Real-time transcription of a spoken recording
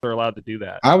are allowed to do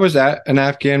that. I was at an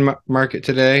Afghan market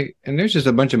today, and there's just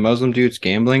a bunch of Muslim dudes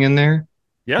gambling in there, and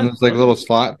Yeah. there's like Oh yeah. little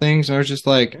slot things. And I was just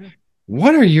like, Yeah.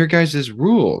 "What are your guys'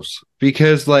 rules?"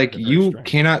 Because like They're very you strange.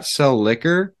 cannot sell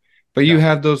liquor, but you No.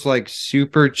 have those like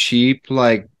super cheap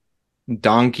like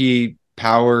donkey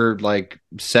power like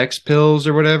sex pills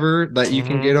or whatever that you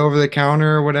can Mm-hmm. get over the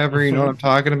counter or whatever. You know what I'm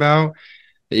talking about?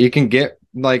 That you can get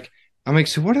like. I'm like,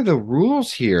 so what are the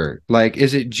rules here? Like,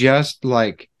 is it just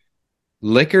like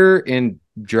liquor and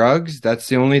drugs? That's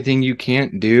the only thing you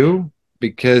can't do?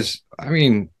 Because I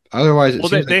mean, otherwise it Well,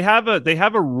 seems like they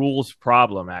have a rules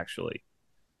problem actually.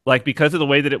 Like because of the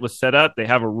way that it was set up, they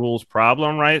have a rules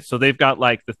problem, right? So they've got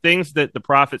like the things that the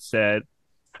prophet said,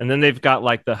 and then they've got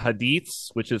like the hadiths,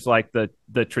 which is like the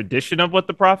tradition of what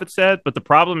the prophet said. But the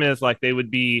problem is like they would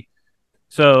be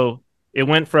so it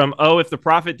went from oh if the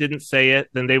prophet didn't say it,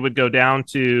 then they would go down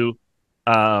to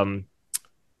um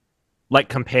like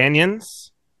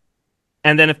companions,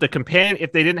 and then if they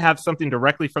didn't have something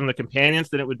directly from the companions,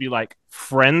 then it would be like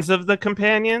friends of the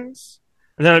companions,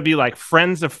 and then it would be like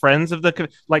friends of the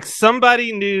like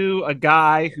somebody knew a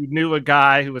guy who knew a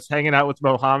guy who was hanging out with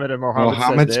Mohammed, and Mohammed said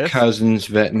Mohammed's this. cousins,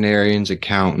 veterinarian's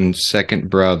accountant's second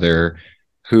brother,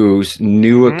 who's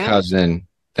knew a Mm-hmm. cousin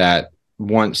that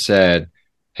once said,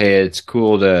 "Hey, it's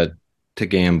cool to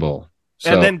gamble."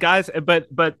 And So then guys,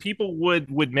 but people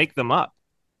would make them up.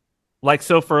 Like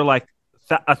so for like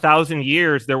 1,000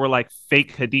 years, there were like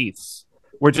fake hadiths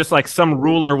where just like some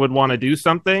ruler would want to do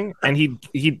something, and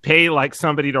he'd pay like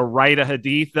somebody to write a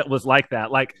hadith that was like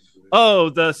that, like oh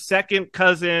the second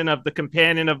cousin of the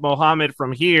companion of Muhammad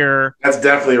from here. That's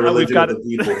definitely a We've religion of got the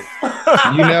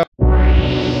people. you know,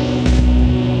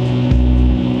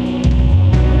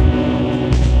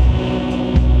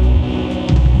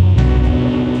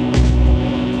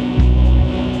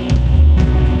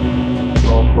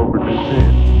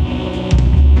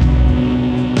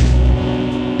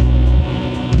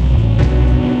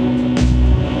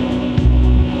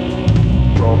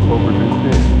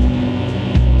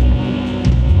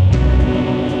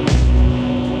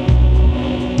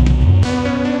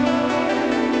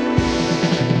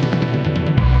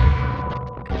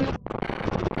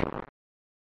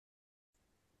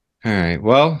 all right.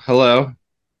 Well, hello.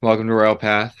 Welcome to Royal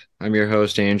Path. I'm your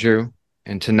host, Andrew.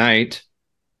 And tonight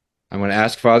I'm going to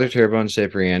ask Father Turbo and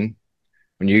Cyprian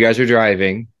when you guys are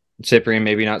driving, Cyprian,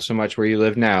 maybe not so much where you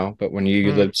live now, but when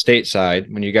you Mm. live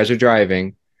stateside, when you guys are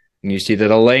driving and you see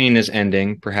that a lane is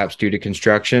ending, perhaps due to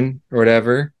construction or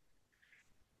whatever,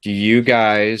 do you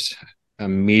guys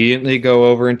immediately go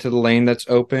over into the lane that's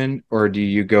open, or do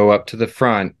you go up to the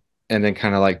front and then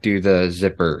kind of like do the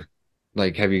zipper?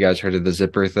 Like, have you guys heard of the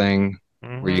zipper thing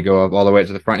where you Mm-hmm. go up all the way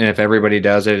to the front? And if everybody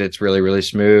does it, it's really, really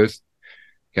smooth.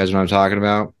 You guys know what I'm talking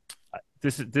about?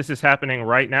 This is happening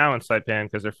right now in Saipan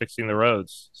because they're fixing the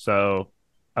roads. So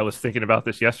I was thinking about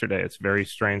this yesterday. It's very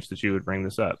strange that you would bring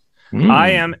this up. Mm,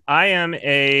 I am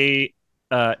a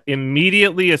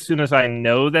immediately as soon as I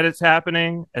know that it's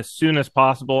happening, as soon as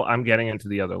possible, I'm getting into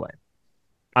the other lane.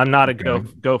 I'm not a okay.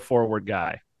 go forward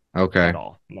guy Okay. at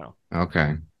all. No.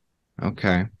 Okay.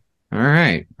 Okay. All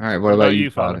right. All right. What What about about you, you,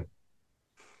 Father? Father?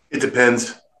 It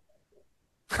depends.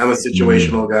 I'm a Mm,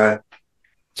 situational guy.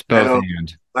 it's I both don't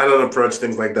and. I don't approach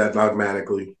things like that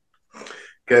dogmatically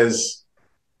because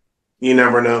you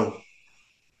never know.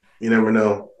 You never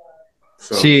know.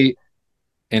 So See,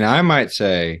 and I might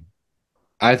say,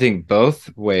 I think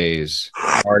both ways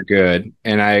are good,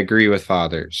 and I agree with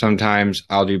Father. Sometimes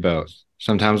I'll do both.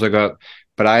 Sometimes I'll go up,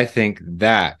 but I think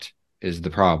that is the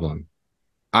problem.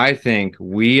 I think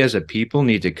we as a people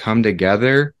need to come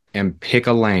together and pick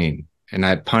a lane, and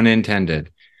I pun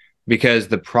intended, because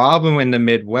the problem in the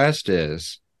Midwest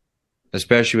is,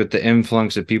 especially with the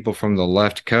influx of people from the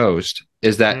left coast,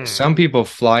 is that Mm. some people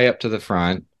fly up to the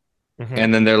front Mm-hmm.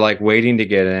 and then they're like waiting to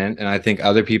get in. And I think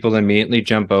other people immediately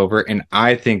jump over. And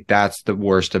I think that's the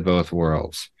worst of both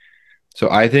worlds. So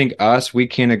I think we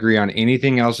can't agree on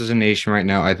anything else as a nation right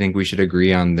now. I think we should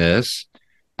agree on this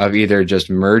of either just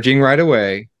merging right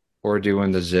away or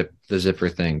doing the zipper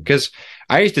thing. Because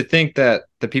I used to think that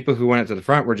the people who went to the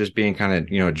front were just being kind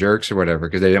of, jerks or whatever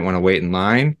because they didn't want to wait in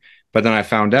line. But then I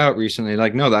found out recently,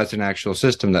 like, no, that's an actual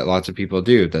system that lots of people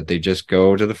do, that they just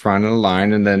go to the front of the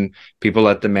line and then people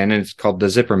let them in, and it's called the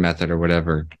zipper method or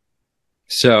whatever.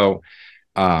 So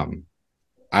um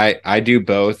I do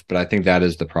both, but I think that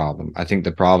is the problem. I think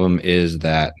the problem is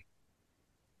that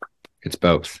it's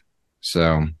both.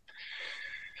 So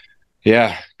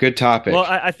yeah, good Well,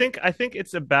 topic. I think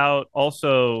it's about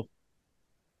also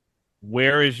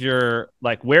where is your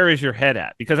head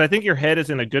at, because I think your head is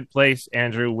in a good place,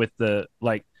 Andrew, with the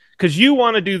like because you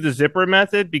want to do the zipper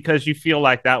method because you feel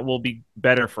like that will be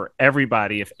better for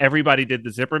everybody. If everybody did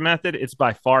the zipper method, it's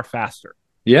by far faster.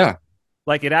 Yeah.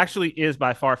 Like it actually is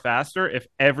by far faster if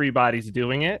everybody's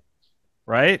doing it,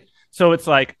 right? So it's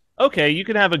like, okay, you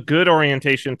can have a good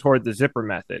orientation toward the zipper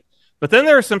method. But then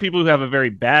there are some people who have a very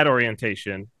bad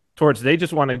orientation towards they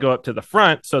just want to go up to the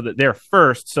front so that they're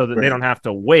first so that they don't have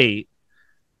to wait.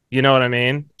 You know what I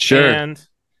mean? Sure.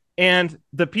 And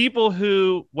the people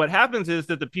who what happens is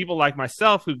that the people like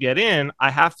myself who get in, I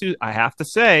have to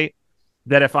say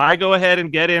that if I go ahead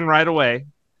and get in right away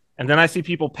and then I see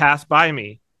people pass by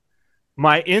me,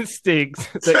 my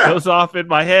instinct that goes off in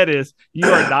my head is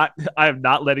I am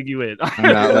not letting you in.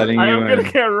 I'm not letting you in. I am going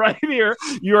to get right here.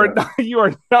 You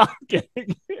are not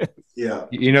getting in. Yeah.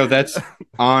 You know, that's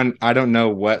on, I don't know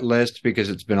what list because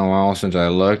it's been a while since I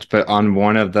looked, but on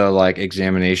one of the like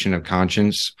examination of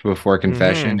conscience before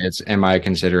confession, it's, am I a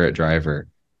considerate driver?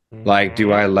 Like,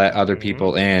 do I let other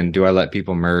people in? Do I let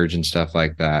people merge and stuff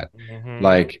like that?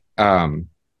 Like, and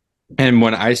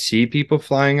when I see people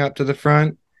flying up to the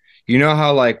front, you know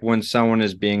how like when someone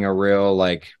is being a real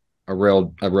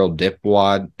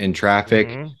dipwad in traffic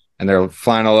and they're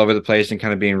flying all over the place and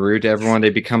kind of being rude to everyone, they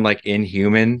become like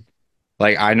inhuman.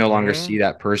 Like I no longer see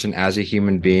that person as a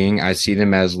human being. I see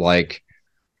them as like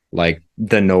the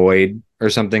Noid or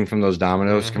something from those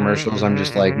Domino's commercials. I'm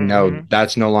just like, no,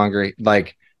 that's no longer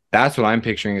like, that's what I'm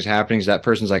picturing is happening is that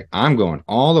person's like, I'm going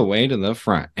all the way to the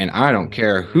front and I don't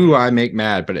care who I make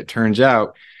mad. But it turns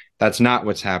out that's not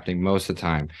what's happening most of the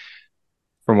time.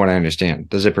 From what I understand,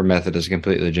 the zipper method is a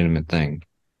completely legitimate thing.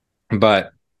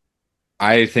 But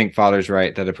I think Father's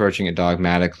right that approaching it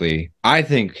dogmatically, I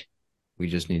think we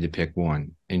just need to pick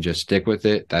one and just stick with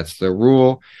it. That's the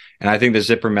rule. And I think the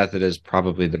zipper method is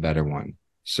probably the better one.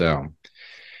 So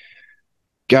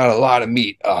got a lot of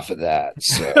meat off of that.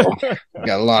 So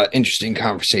got a lot of interesting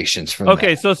conversations from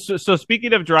okay, that. so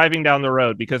speaking of driving down the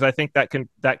road, because I think that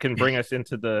can bring us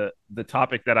into the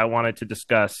topic that I wanted to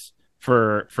discuss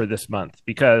for this month,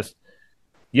 because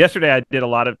yesterday I did a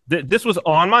lot of this was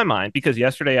on my mind because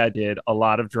yesterday I did a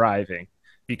lot of driving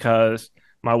because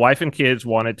my wife and kids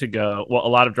wanted to go, well, a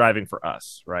lot of driving for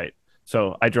us, right?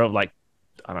 So I drove like,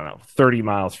 I don't know, 30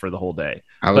 miles for the whole day.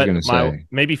 I was going to say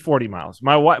maybe 40 miles.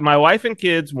 My wife and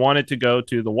kids wanted to go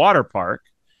to the water park,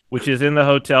 which is in the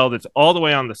hotel that's all the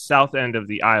way on the south end of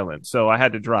the island. So I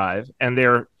had to drive, and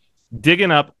they're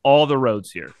digging up all the roads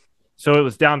here. So it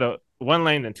was down to one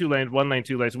lane, then 2 lanes, 1 lane,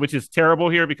 2 lanes, which is terrible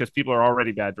here because people are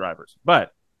already bad drivers.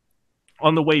 But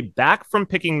on the way back from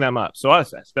picking them up, so I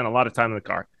spent a lot of time in the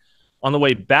car. On the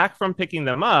way back from picking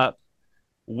them up,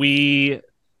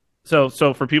 so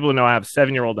for people who know, I have a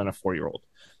 7-year-old and a 4-year-old.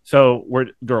 So we're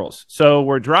girls. So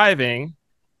we're driving,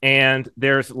 and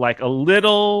there's like a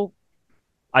little.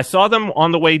 I saw them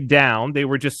on the way down. They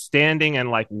were just standing and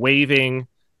like waving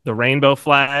the rainbow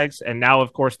flags, and now,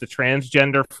 of course, the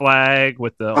transgender flag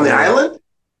with the on the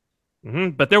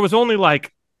island. But there was only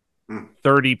like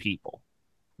 30 people,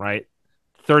 right?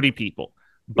 30 people.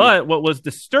 But what was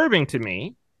disturbing to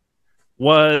me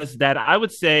was that I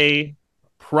would say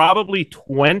probably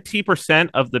 20%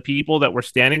 of the people that were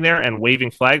standing there and waving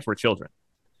flags were children.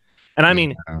 And I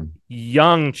mean,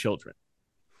 young children,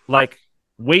 like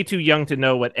way too young to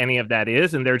know what any of that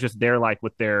is. And they're just there like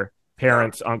with their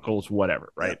parents, uncles,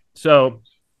 whatever, right? So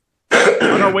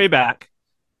on our way back,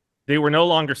 they were no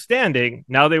longer standing.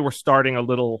 Now they were starting a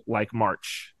little like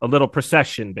march, a little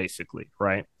procession, basically,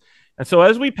 right? And so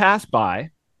as we pass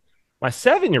by, my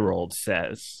 7-year-old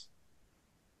says,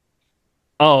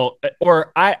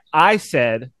 I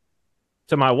said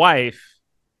to my wife,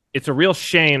 it's a real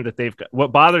shame that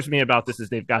what bothers me about this is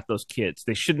they've got those kids.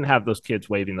 They shouldn't have those kids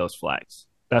waving those flags.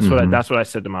 That's what I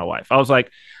said to my wife. I was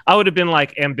like, I would have been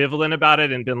like ambivalent about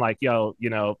it and been like, yo,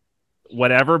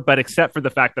 whatever, but except for the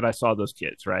fact that I saw those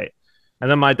kids, right? And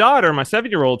then my daughter, my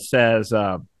 7-year-old says,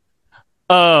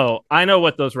 oh, I know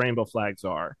what those rainbow flags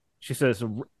are. She says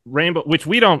rainbow, which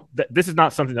we don't, this is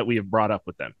not something that we have brought up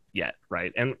with them yet,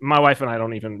 right? And my wife and I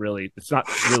don't even really, it's not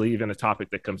really even a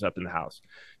topic that comes up in the house.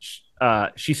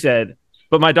 She said,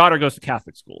 but my daughter goes to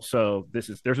Catholic school. So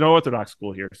there's no Orthodox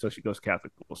school here. So she goes to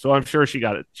Catholic school. So I'm sure she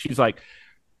got it. She's like,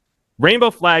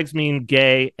 rainbow flags mean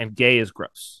gay and gay is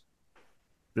gross.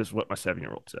 This is what my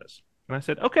 7-year-old says. And I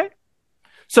said, okay.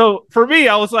 So for me,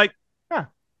 I was like,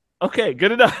 okay,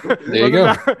 good enough. There you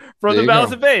go. From the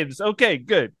mouths of babes. Okay,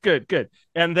 good.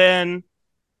 And then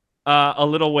a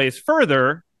little ways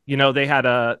further,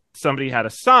 somebody had a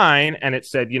sign and it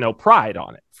said, pride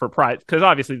on it for pride. Because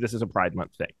obviously this is a Pride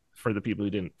Month thing for the people who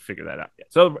didn't figure that out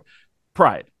yet. So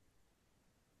pride.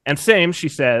 And same, she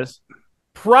says,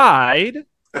 pride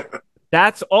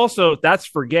that's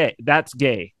for gay. That's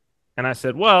gay. And I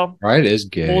said, well, Pride is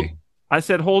gay.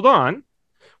 hold on.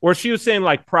 Or she was saying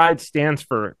like pride stands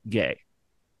for gay.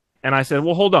 And I said,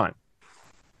 well, hold on.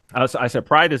 I said,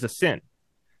 pride is a sin.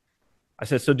 I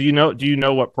said, so do you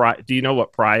know what pride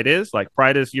is? Like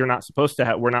pride is we're not supposed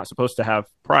to have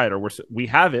pride, or we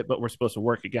have it, but we're supposed to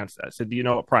work against that. I said, do you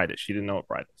know what pride is? She didn't know what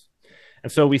pride is.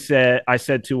 And so I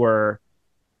said to her,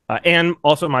 and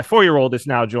also my 4-year-old is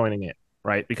now joining it,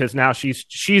 right? Because now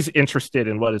she's interested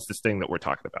in what is this thing that we're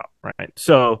talking about, right?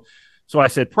 So I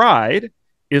said, pride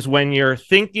is when you're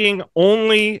thinking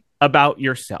only about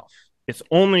yourself. It's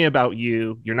only about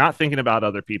you. You're not thinking about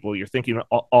other people. You're thinking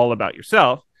all about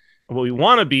yourself. And what we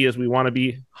want to be is we want to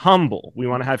be humble. We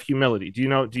want to have humility. Do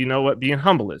you know what being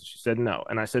humble is? She said no.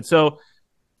 And I said, so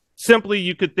simply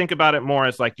you could think about it more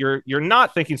as like you're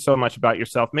not thinking so much about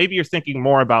yourself. Maybe you're thinking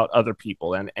more about other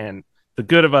people and the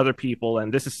good of other people.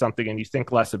 And this is something, and you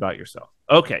think less about yourself.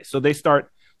 Okay. So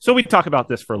we talk about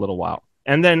this for a little while.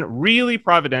 And then really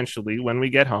providentially, when we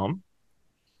get home,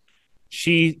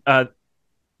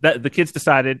 the kids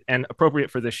decided, and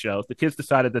appropriate for this show, the kids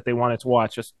decided that they wanted to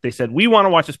watch us. They said, we want to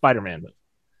watch a Spider-Man movie.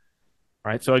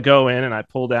 All right. So I go in and I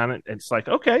pull down and it's like,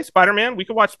 okay, Spider-Man, we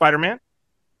could watch Spider-Man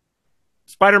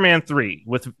 3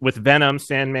 with Venom,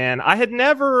 Sandman. I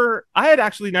had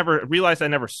actually never realized I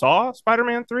never saw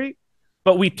Spider-Man 3,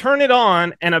 but we turn it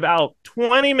on, and about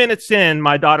 20 minutes in,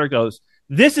 my daughter goes,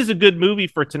 this is a good movie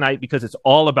for tonight because it's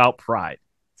all about pride.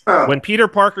 Huh. When Peter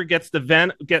Parker gets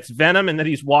Venom, and then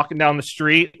he's walking down the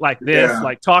street like this,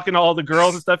 like talking to all the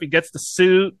girls and stuff. He gets the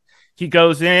suit, he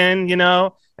goes in,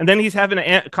 and then he's having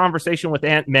a conversation with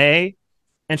Aunt May,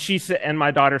 and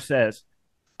my daughter says,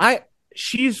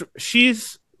 she's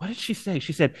what did she say?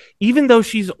 She said, even though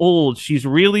she's old, she's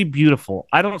really beautiful.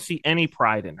 I don't see any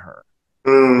pride in her. I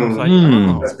was like,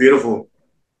 oh. That's beautiful.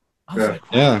 I was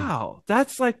like, wow,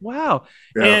 that's like, wow.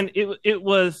 Yeah. And it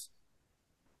was,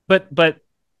 but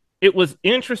it was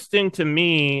interesting to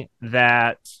me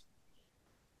that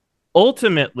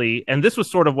ultimately, and this was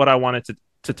sort of what I wanted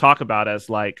to talk about as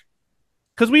like,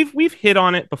 because we've hit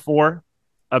on it before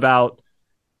about,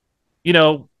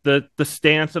 the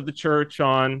stance of the church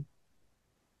on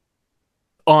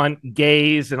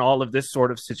gays and all of this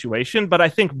sort of situation. But I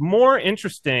think more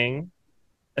interesting,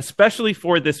 especially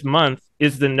for this month,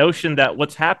 is the notion that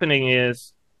what's happening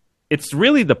is it's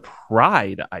really the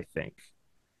pride, I think.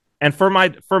 And for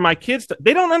my kids,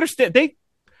 they don't understand. I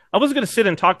wasn't going to sit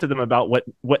and talk to them about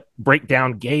what break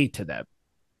down gay to them.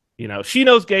 She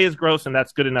knows gay is gross, and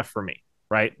that's good enough for me,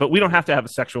 right? But we don't have to have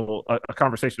a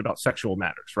conversation about sexual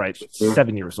matters, right? She's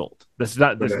 7 years old. That's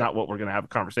not what we're going to have a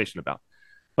conversation about.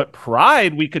 But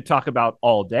pride, we could talk about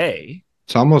all day.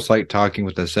 It's almost like talking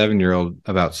with a 7-year-old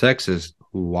about sex is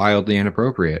wildly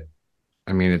inappropriate.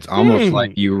 I mean, it's almost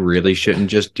like you really shouldn't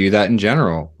just do that in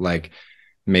general. Like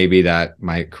maybe that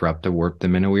might corrupt or warp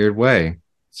them in a weird way.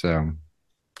 So,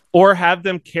 or have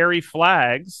them carry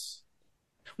flags,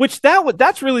 which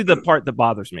that's really the part that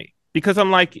bothers me, because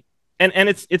I'm like, and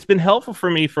it's been helpful for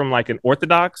me from like an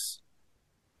Orthodox.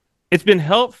 It's been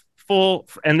helpful,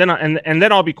 and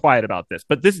then I'll be quiet about this.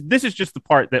 But this is just the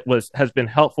part that has been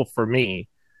helpful for me,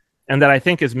 and that I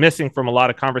think is missing from a lot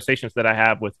of conversations that I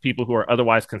have with people who are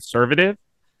otherwise conservative,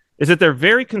 is that they're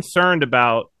very concerned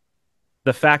about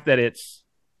the fact that it's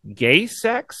gay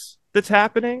sex that's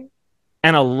happening,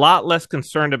 and a lot less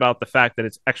concerned about the fact that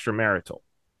it's extramarital.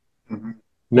 Mm-hmm.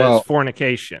 Well, it's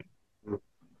fornication.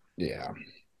 Yeah.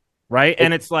 Right.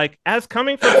 And it's like, as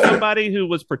coming from somebody who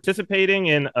was participating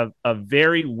in a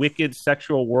very wicked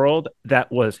sexual world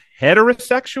that was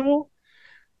heterosexual,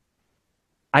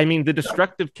 I mean, the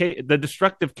destructive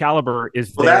caliber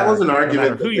is there. That was an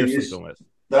argument that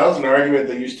that was an argument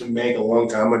they used to make a long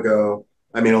time ago.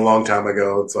 I mean, a long time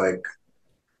ago. It's like,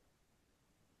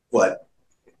 what?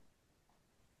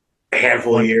 A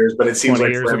handful of years, but it seems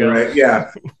like forever, right?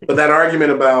 Yeah. But that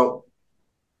argument about,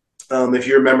 if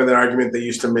you remember that argument they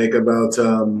used to make about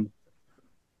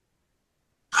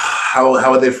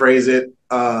how would they phrase it?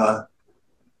 Who are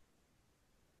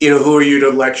you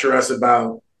to lecture us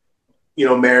about,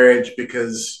 marriage,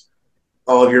 because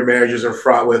all of your marriages are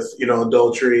fraught with,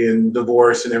 adultery and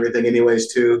divorce and everything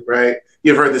anyways too, right?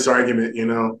 You've heard this argument,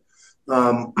 and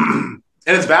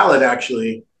it's valid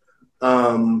actually.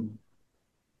 But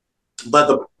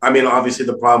obviously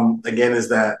the problem again is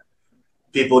that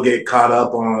people get caught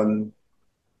up on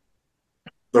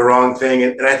the wrong thing.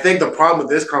 And I think the problem with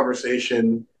this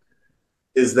conversation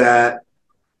is that,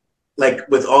 like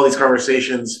with all these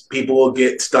conversations, people will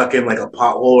get stuck in like a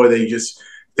pothole where they just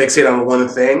fixate on one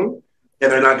thing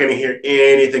and they're not going to hear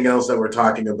anything else that we're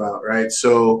talking about, right?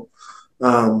 So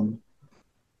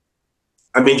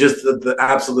I mean, just the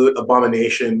absolute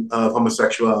abomination of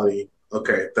homosexuality.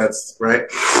 Okay, that's right.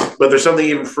 But there's something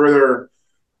even further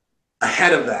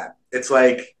ahead of that. It's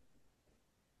like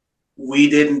we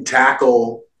didn't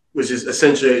tackle, which is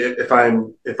essentially, if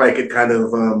I could kind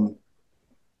of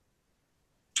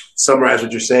summarize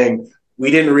what you're saying,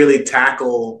 we didn't really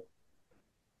tackle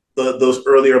those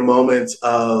earlier moments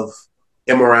of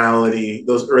immorality,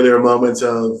 those earlier moments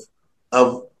of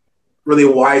really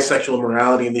why sexual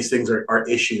immorality and these things are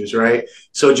issues, right?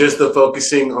 So just the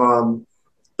focusing on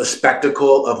the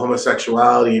spectacle of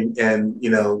homosexuality and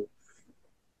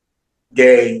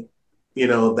gay,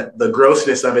 the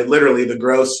grossness of it, literally the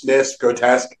grossness,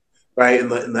 grotesque, right, in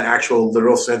the actual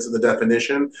literal sense of the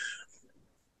definition.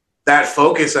 That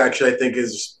focus actually, I think,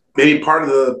 is maybe part of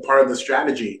the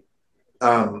strategy,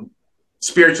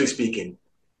 spiritually speaking,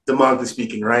 demonically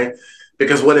speaking, right?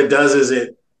 Because what it does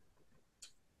is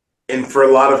and for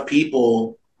a lot of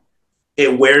people,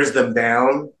 it wears them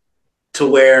down to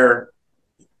where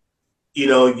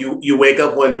you wake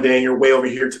up one day and you're way over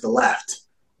here to the left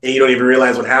and you don't even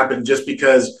realize what happened just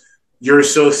because you're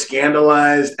so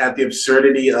scandalized at the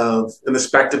absurdity of and the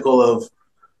spectacle of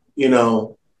you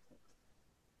know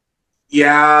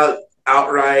yeah,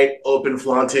 outright open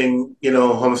flaunting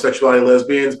homosexuality,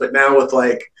 lesbians, but now with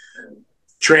like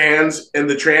trans, and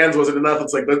the trans wasn't enough.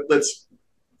 It's like let's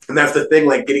and that's the thing,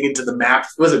 like getting into the map.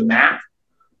 Was it map?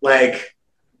 Like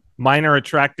minor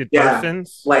attracted yeah,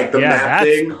 persons. like the Yeah, map that's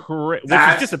thing. which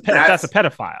is just that's a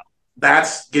pedophile.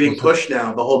 That's getting pushed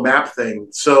now, the whole map thing.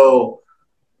 So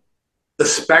the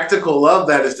spectacle of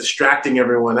that is distracting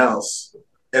everyone else.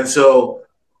 And so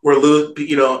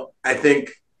I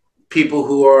think people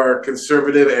who are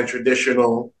conservative and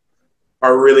traditional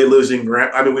are really losing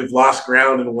ground. I mean, we've lost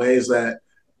ground in ways that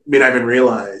we not even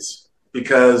realize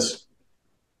because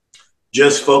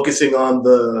just focusing on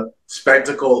the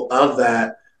spectacle of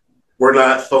that, we're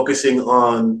not focusing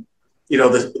on,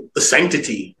 the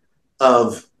sanctity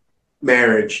of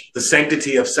marriage, the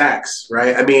sanctity of sex,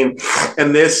 right? I mean,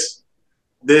 and this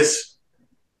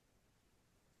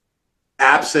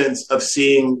absence of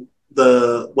seeing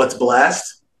what's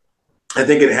blessed, I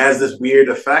think it has this weird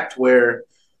effect where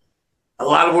a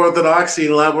lot of Orthodoxy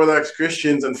and a lot of Orthodox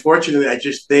Christians, unfortunately, I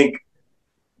just think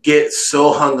get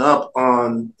so hung up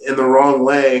on in the wrong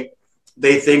way.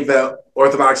 They think that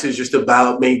Orthodoxy is just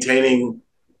about maintaining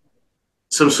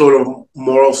some sort of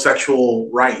moral sexual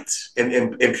rights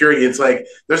and purity. It's like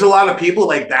there's a lot of people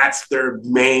like that's their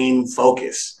main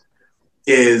focus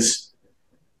is,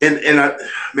 man,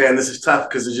 this is tough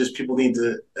because it's just people need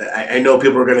to. I know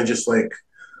people are going to just like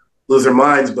lose their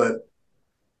minds, but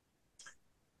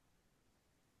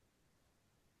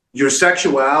your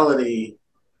sexuality.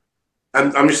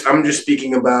 I'm just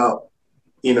speaking about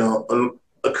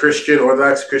a Christian,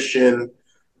 Orthodox Christian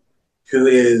who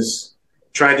is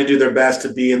trying to do their best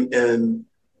to be in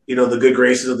the good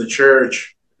graces of the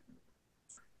church.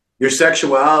 Your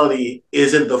sexuality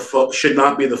should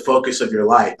not be the focus of your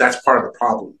life. That's part of the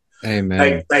problem.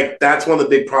 Amen. Like that's one of the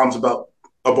big problems about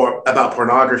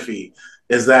pornography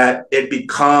is that it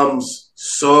becomes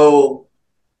so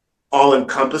all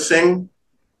encompassing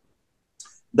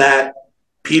that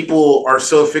people are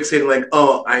so fixated, like,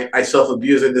 oh, I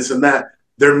self-abuse and this and that.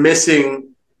 They're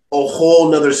missing a whole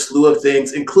nother slew of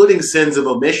things, including sins of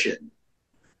omission,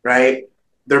 right?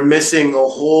 They're missing a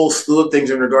whole slew of things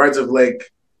in regards of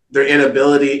like their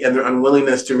inability and their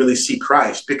unwillingness to really see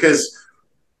Christ. Because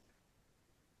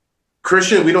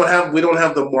Christian, we don't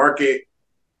have the market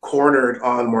cornered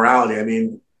on morality. I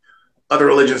mean, other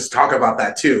religions talk about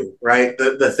that too, right?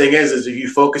 The thing is if you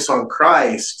focus on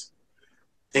Christ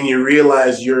and you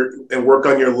realize and work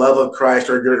on your love of Christ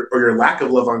or your lack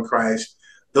of love on Christ,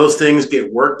 those things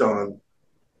get worked on.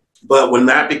 But when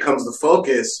that becomes the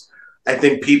focus, I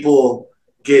think people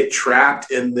get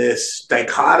trapped in this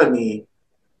dichotomy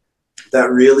that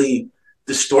really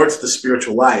distorts the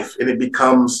spiritual life. And it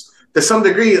becomes, to some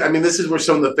degree, I mean, this is where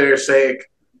some of the Pharisaic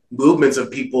movements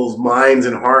of people's minds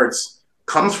and hearts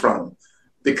comes from,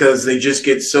 because they just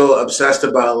get so obsessed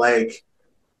about like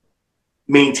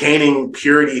maintaining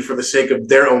purity for the sake of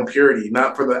their own purity,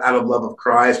 not for the out of love of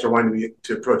Christ or wanting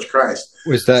to approach Christ.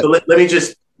 Was that? So let me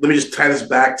just tie this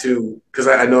back to, because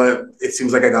I know it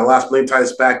seems like I got lost. But let me tie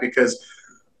this back because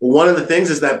one of the things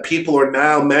is that people are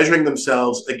now measuring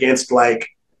themselves against like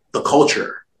the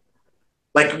culture.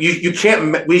 Like you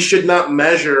can't. We should not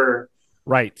measure.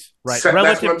 Right.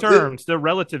 Relative terms, the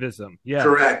relativism. Yeah.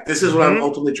 Correct. This is what I'm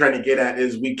ultimately trying to get at: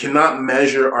 is we cannot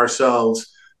measure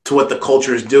ourselves to what the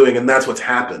culture is doing, and that's what's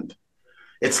happened.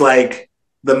 It's like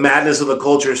the madness of the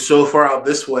culture is so far out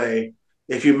this way.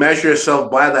 If you measure yourself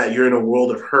by that, you're in a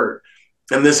world of hurt.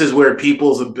 And this is where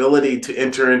people's ability to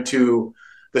enter into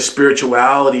the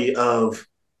spirituality of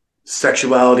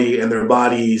sexuality and their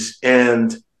bodies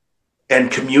and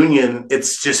communion,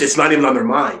 it's not even on their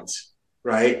minds,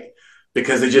 right?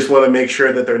 Because they just want to make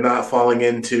sure that they're not falling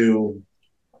into.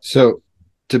 So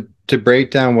to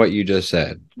break down what you just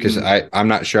said, because I'm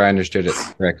not sure I understood it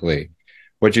correctly.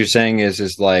 What you're saying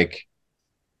is like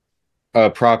a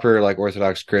proper like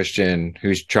Orthodox Christian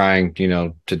who's trying,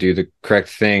 to do the correct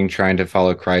thing, trying to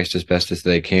follow Christ as best as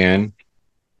they can,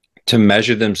 to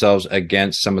measure themselves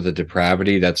against some of the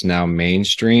depravity that's now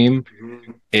mainstream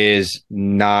is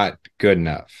not good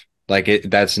enough. Like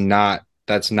that's not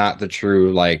the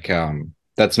true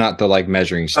that's not the like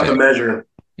measuring stick. Not the measure.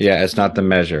 Yeah, it's not the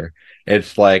measure.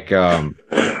 It's like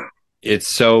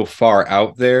it's so far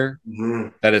out there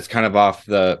that it's kind of off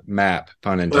the map,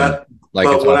 pun intended.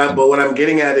 But what I'm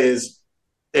getting at is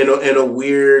in a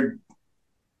weird,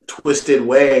 twisted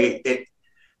way,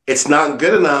 it's not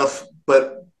good enough,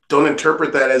 but don't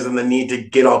interpret that as in the need to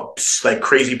get all like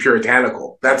crazy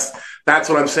puritanical. That's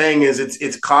what I'm saying is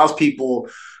it's caused people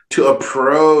to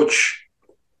approach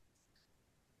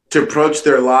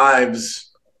their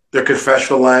lives, their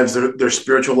confessional lives, their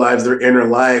spiritual lives, their inner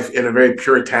life in a very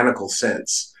puritanical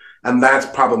sense. And that's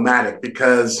problematic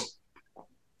because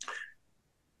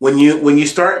when you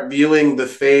start viewing the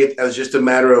faith as just a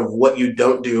matter of what you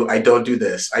don't do, I don't do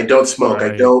this, I don't smoke,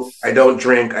 right. I don't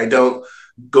drink, I don't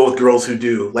go with girls who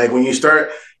do. Like when you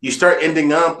start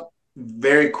ending up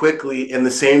very quickly in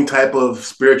the same type of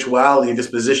spirituality and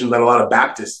disposition that a lot of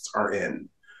Baptists are in,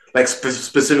 like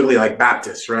specifically like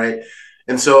Baptists, right?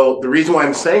 And so the reason why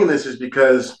I'm saying this is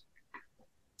because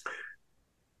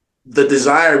the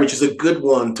desire, which is a good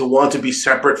one, to want to be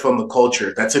separate from the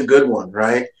culture, that's a good one,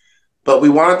 right? But we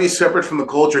want to be separate from the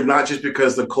culture, not just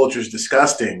because the culture is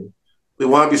disgusting. We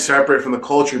want to be separate from the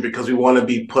culture because we want to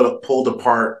be pulled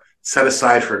apart, set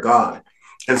aside for God.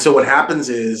 And so what happens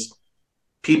is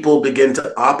people begin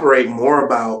to operate more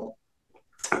about,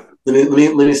 let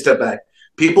me step back.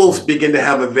 People begin to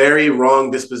have a very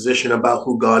wrong disposition about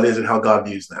who God is and how God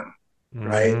views them,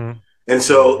 right? And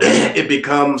so it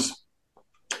becomes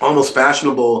almost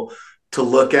fashionable to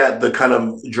look at the kind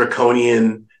of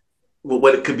draconian,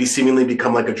 what it could be seemingly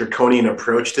become like a draconian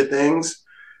approach to things.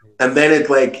 And then it's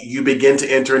like you begin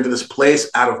to enter into this place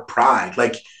out of pride.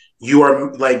 Like you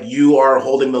are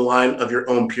holding the line of your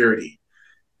own purity,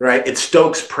 right? It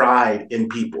stokes pride in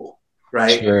people,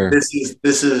 right? Sure. This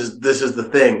is the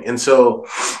thing. And so,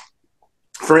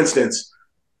 for instance,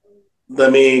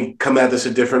 let me come at this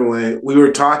a different way. We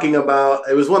were talking about,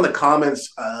 it was one of the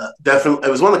comments, definitely,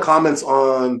 it was one of the comments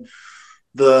on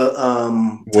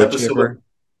the episode.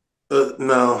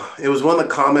 No, it was one of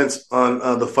the comments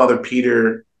on the Father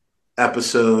Peter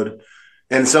episode,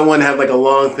 and someone had like a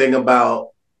long thing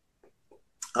about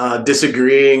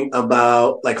disagreeing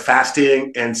about like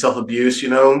fasting and self-abuse,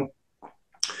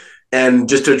 and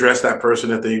just to address that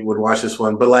person if they would watch this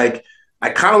one. But like,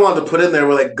 I kind of wanted to put in there,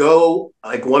 we're like, go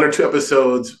like 1 or 2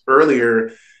 episodes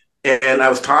earlier, and I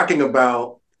was talking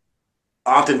about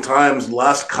oftentimes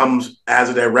lust comes as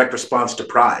a direct response to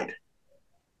pride.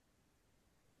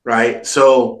 Right.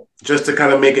 So just to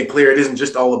kind of make it clear, it isn't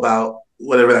just all about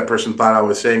whatever that person thought I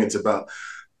was saying. It's about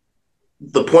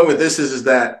the point with this is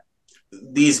that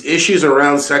these issues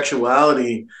around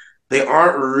sexuality, they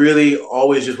aren't really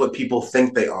always just what people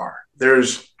think they are.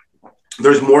 There's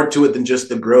more to it than just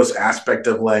the gross aspect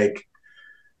of like,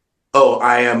 oh,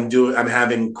 I'm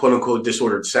having quote unquote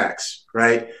disordered sex.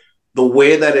 Right. The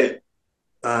way that it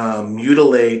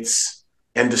mutilates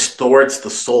and distorts the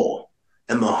soul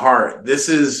and the heart. This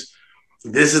is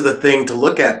the thing to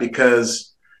look at,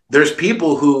 because there's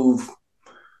people who've,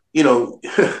 you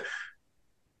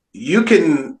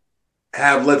can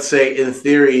have, let's say in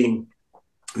theory,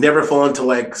 never fall into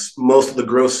like most of the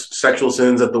gross sexual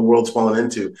sins that the world's fallen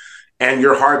into, and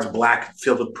your heart's black,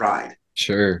 filled with pride.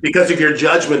 Sure. Because of your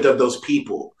judgment of those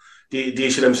people. Do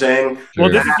you see what I'm saying? Well,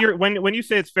 this is when you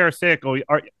say it's pharisaical,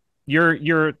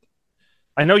 you're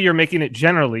I know you're making it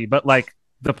generally, but like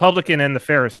the publican and the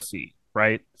Pharisee,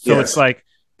 right? So yes. It's like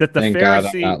that the Thank Pharisee, God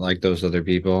I'm not like those other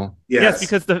people. Yes,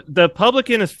 because the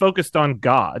publican is focused on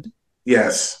God.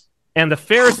 Yes. And the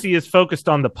Pharisee is focused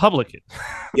on the publican.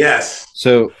 Yes.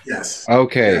 So yes.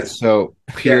 Okay. Yes. So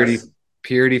purity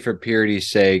for purity's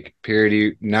sake,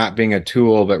 purity not being a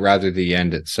tool, but rather the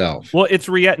end itself. Well, it's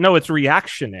reactionary. It's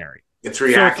reactionary. It's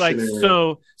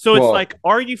like,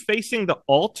 are you facing the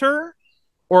altar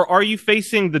or are you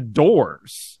facing the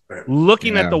doors,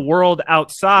 looking at the world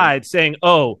outside, saying,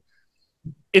 oh,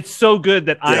 it's so good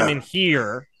that I'm in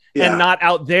here, and Yeah. not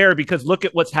out there, because look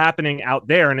at what's happening out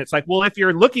there. And it's like, well, if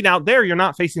you're looking out there, you're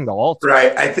not facing the altar.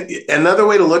 Right. I think another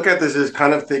way to look at this is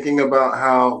kind of thinking about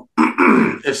how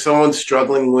if someone's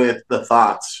struggling with the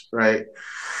thoughts, right?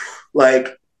 Like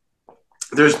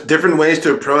there's different ways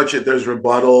to approach it. There's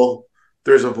rebuttal,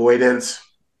 there's avoidance.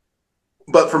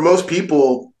 But for most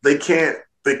people, they can't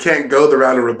go the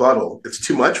route of rebuttal. It's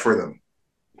too much for them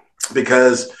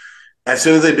because as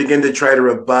soon as they begin to try to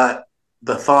rebut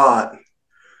the thought,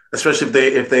 especially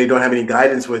if they don't have any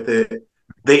guidance with it,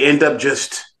 they end up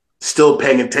just still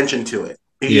paying attention to it.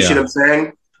 You see what I'm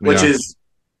saying? Which Yeah.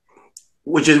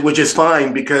 is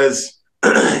fine because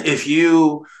if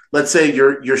you let's say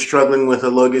you're struggling with a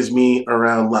logisme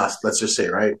around lust, let's just say,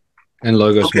 right? And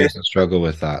logos Okay. me is the struggle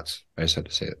with thoughts. I just had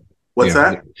to say it. What's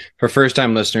that? For first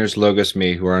time listeners, logos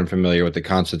me who are unfamiliar with the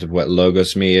concept of what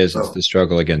logos me is, it's the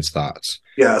struggle against thoughts.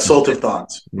 Yeah, assaultive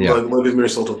thoughts. Yeah. Logisme,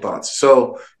 assaultive thoughts.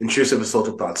 So intrusive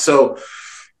assaultive thoughts. So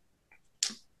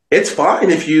it's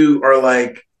fine if you are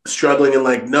like struggling and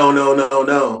like, no, no, no,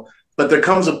 no. But there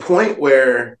comes a point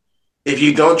where if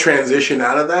you don't transition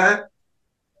out of that,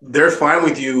 they're fine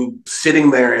with you sitting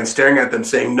there and staring at them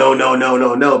saying, no, no, no,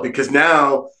 no, no. Because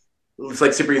now it's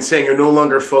like Cyprian's saying, you're no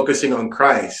longer focusing on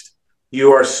Christ.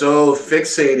 You are so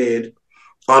fixated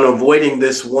on avoiding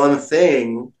this one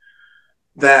thing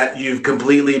that you've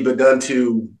completely begun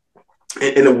to,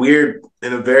 in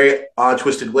a very odd,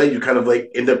 twisted way, you kind of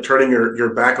like end up turning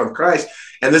your back on Christ.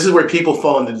 And this is where people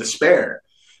fall into despair.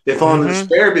 They fall into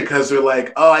despair because they're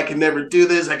like, oh, I can never do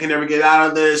this. I can never get out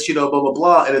of this, blah, blah,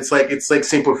 blah. And it's like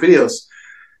St. Porphyrios.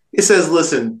 He says,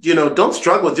 listen, don't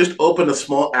struggle. Just open a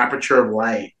small aperture of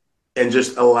light and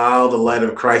just allow the light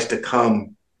of Christ to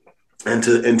come and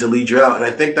to lead you out. And I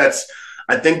think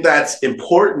that's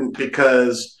important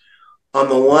because on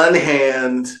the one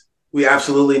hand, we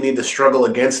absolutely need to struggle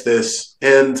against this.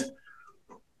 And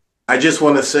I just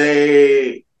want to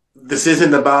say this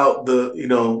isn't about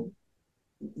the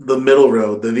middle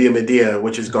road, the Via Media,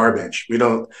 which is garbage.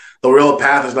 The real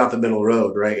path is not the middle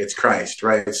road, right? It's Christ,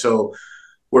 right? So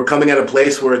we're coming at a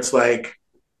place where it's like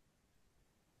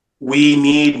we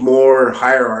need more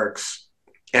hierarchs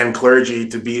and clergy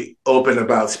to be open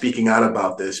about speaking out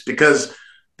about this because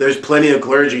there's plenty of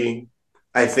clergy,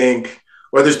 I think,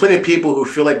 or there's plenty of people who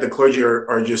feel like the clergy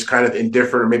are just kind of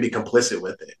indifferent or maybe complicit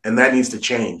with it. And that needs to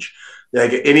change.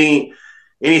 Like any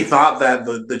thought that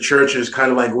the church is kind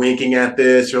of like winking at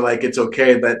this or like it's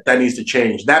okay, that needs to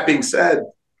change. That being said,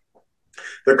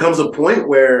 there comes a point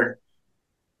where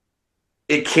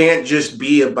it can't just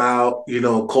be about,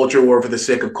 culture war for the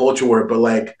sake of culture war, but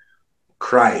like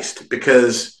Christ.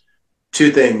 Because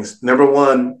two things. Number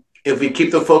one, if we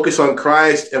keep the focus on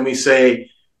Christ and we say,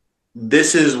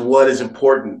 this is what is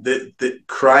important, that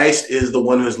Christ is the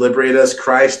one who has liberated us.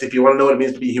 Christ, if you want to know what it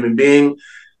means to be a human being,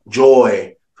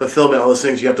 joy, fulfillment, all those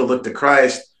things, you have to look to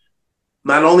Christ.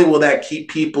 Not only will that keep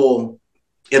people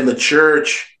in the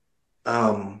church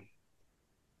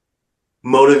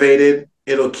motivated,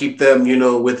 it'll keep them,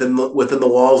 within the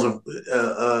walls of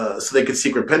so they can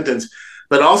seek repentance,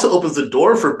 but it also opens the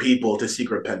door for people to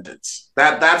seek repentance.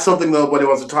 That's something nobody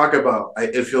wants to talk about.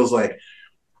 It feels like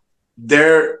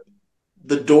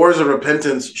the doors of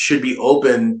repentance should be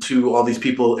open to all these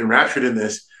people enraptured in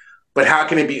this. But how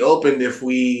can it be opened if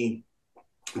we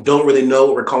don't really know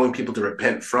what we're calling people to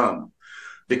repent from?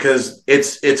 Because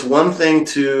it's one thing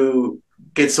to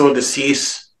get someone to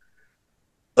cease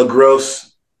a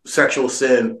gross sexual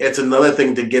sin. It's another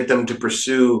thing to get them to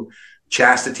pursue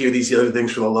chastity or these other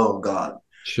things for the love of God.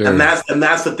 Sure. And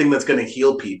that's the thing that's going to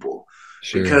heal people.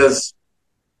 Sure. Because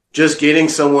just getting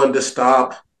someone to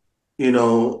stop,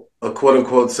 a quote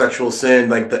unquote sexual sin,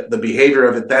 like the behavior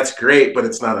of it, that's great, but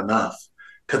it's not enough.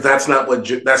 Because that's not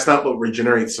what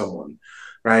regenerates someone,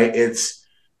 right? It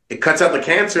cuts out the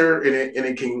cancer and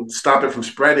it can stop it from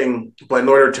spreading. But in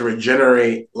order to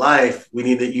regenerate life, you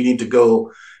need to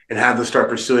go and have them start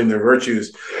pursuing their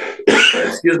virtues.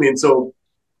 Excuse me. And so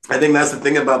I think that's the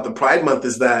thing about the Pride Month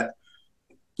is that,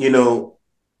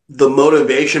 the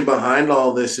motivation behind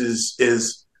all this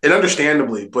is and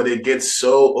understandably, but it gets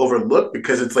so overlooked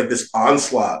because it's like this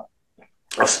onslaught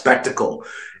of spectacle.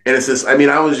 And it's this, I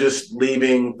was just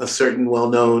leaving a certain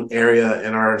well-known area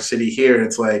in our city here. And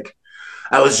it's like,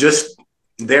 I was just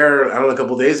there, I don't know, a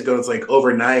couple of days ago. It's like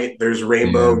overnight, there's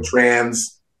rainbow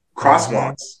trans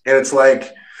crosswalks. And it's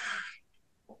like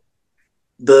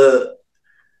the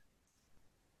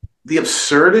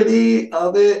absurdity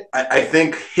of it, I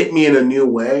think hit me in a new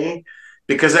way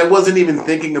because I wasn't even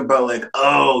thinking about like,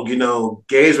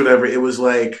 gays, whatever. It was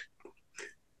like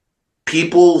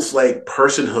people's like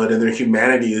personhood and their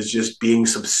humanity is just being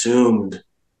subsumed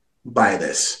by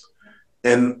this.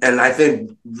 And I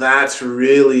think that's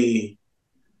really,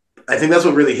 I think that's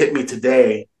what really hit me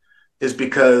today, is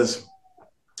because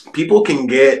people can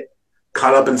get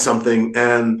caught up in something,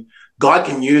 and God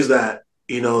can use that,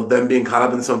 them being caught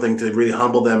up in something to really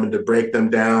humble them and to break them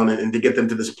down, and to get them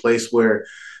to this place where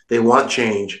they want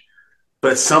change.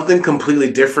 But it's something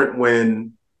completely different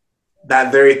when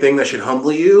that very thing that should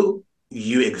humble you,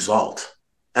 you exalt.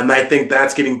 And I think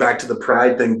that's getting back to the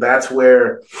pride thing. That's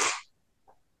where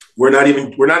we're not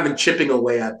even chipping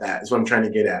away at that, is what I'm trying to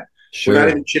get at. We're not Sure.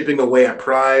 even chipping away at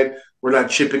pride. We're not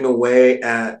chipping away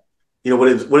at, what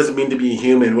does it mean to be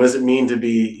human? What does it mean to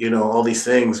be, all these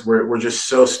things? We're just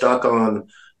so stuck on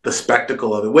the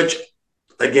spectacle of it, which,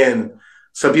 again,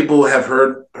 some people have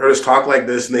heard us talk like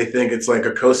this and they think it's like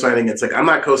a co-signing. It's like, I'm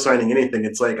not co-signing anything.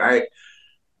 It's like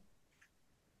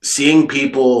seeing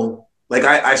people, like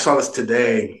I saw this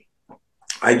today.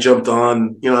 I jumped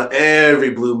on,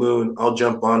 every blue moon, I'll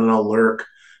jump on and I'll lurk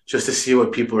just to see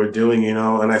what people are doing,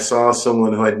 And I saw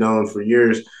someone who I'd known for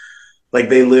years, like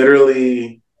they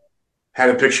literally had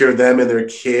a picture of them and their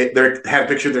kid, had a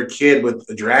picture of their kid with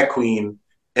a drag queen.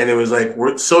 And it was like,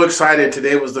 we're so excited.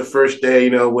 Today was the first day,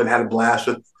 we had a blast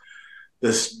with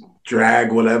this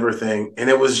drag, whatever thing. And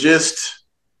it was just,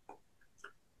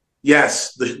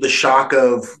 yes, the shock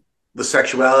of the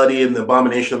sexuality and the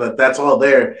abomination of that, that's all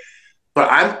there. But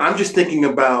I'm just thinking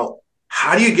about,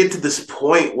 how do you get to this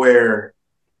point where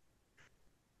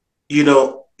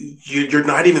you're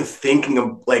not even thinking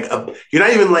of you're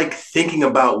not even like thinking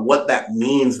about what that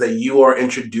means, that you are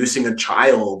introducing a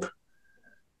child And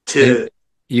to.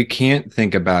 you can't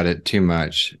think about it too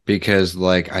much because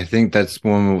like I think that's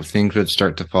when things would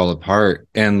start to fall apart.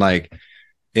 And like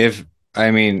if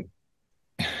I mean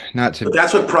not But to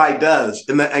that's what pride does,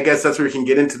 and I guess that's where we can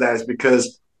get into that, is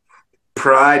because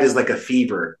pride is like a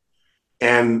fever,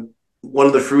 and one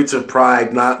of the fruits of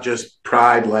pride, not just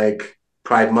pride like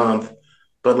Pride Month,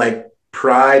 but like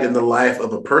pride in the life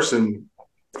of a person,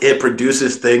 it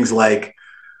produces things like,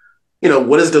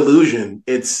 what is delusion?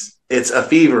 It's a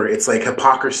fever. It's like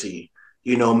hypocrisy,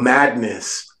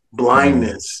 madness, Mm.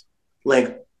 blindness.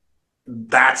 Like,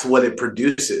 that's what it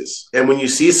produces. And when you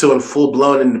see someone full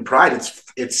blown into pride,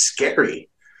 it's scary.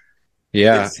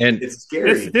 Yeah, It's and it's This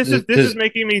scary. this is this is this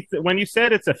making me when you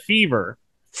said it's a fever.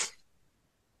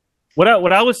 What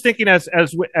I was thinking as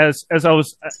I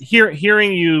was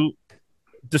hearing you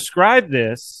describe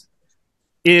this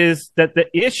is that the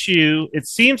issue, it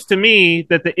seems to me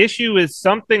that the issue is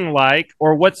something like,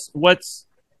 or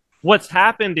what's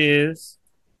happened is,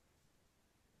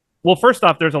 well, first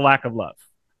off, there's a lack of love,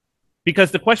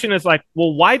 because the question is like,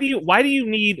 well, why do you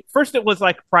need, first it was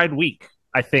like Pride Week,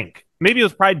 I think maybe it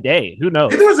was Pride Day, who I think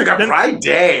knows. there was like a then Pride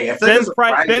Day. I feel like then there's a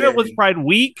pride Pride then it was Day. Pride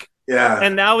Week, Yeah,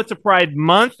 and now it's a Pride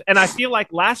Month, and I feel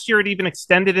like last year it even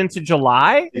extended into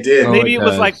July. it did. oh Maybe it it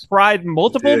was like does. Pride It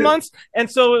multiple did. months, and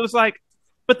so it was like,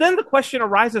 but then the question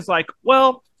arises like,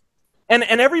 well, and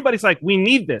everybody's like, we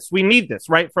need this,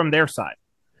 right, from their side.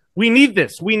 We need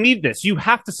this, you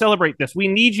have to celebrate this, we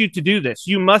need you to do this,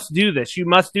 you must do this, you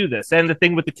must do this. And the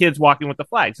thing with the kids walking with the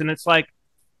flags, and it's like,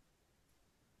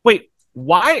 wait,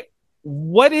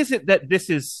 what is it that this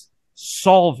is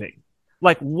solving?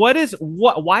 Like, why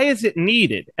is it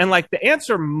needed? And like the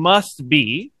answer must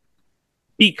be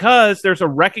because there's a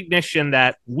recognition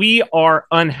that we are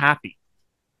unhappy,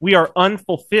 we are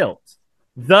unfulfilled,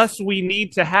 thus we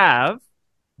need to have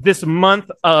this month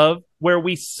of where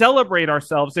we celebrate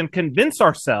ourselves and convince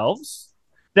ourselves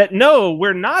that no,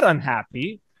 we're not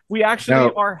unhappy, we actually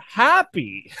No, are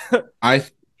happy. I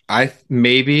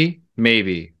maybe.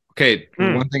 Okay,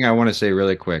 Mm, one thing I want to say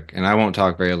really quick, and I won't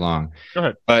talk very long. go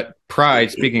ahead. But Pride,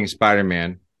 speaking of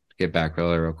Spider-Man, get back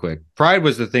real quick. Pride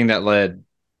was the thing that led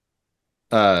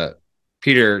uh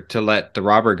Peter to let the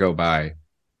robber go by,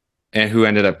 and who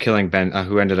ended up killing Ben,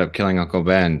 who ended up killing Uncle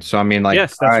Ben. So I mean, like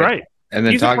Yes, that's Pride, right. and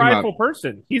then He's a talking about prideful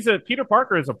person. Peter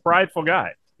Parker is a prideful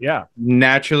guy. Yeah,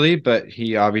 naturally, but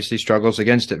he obviously struggles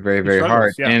against it very, he very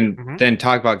hard. struggles. Yeah. And Mm-hmm. then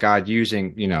talk about God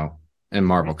using, in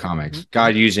Marvel Mm-hmm. Comics,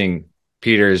 God using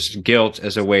Peter's guilt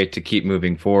as a way to keep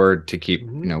moving forward, to keep,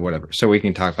 Mm-hmm. whatever. So we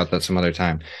can talk about that some other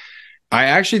time. I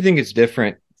actually think it's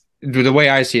different the way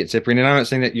I see it, Cyprian. And I'm not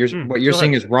saying that what you're Go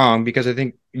saying ahead. is wrong, because I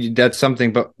think that's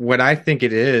something. But what I think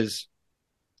it is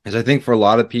I think for a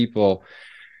lot of people,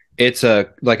 it's a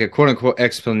like a quote unquote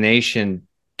explanation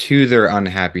to their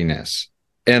unhappiness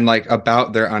and like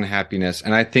about their unhappiness.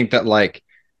 And I think that like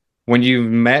when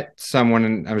you've met someone,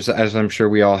 and as I'm sure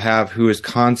we all have, who is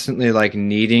constantly like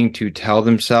needing to tell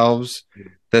themselves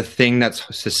the thing that's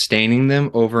sustaining them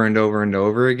over and over and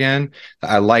over again,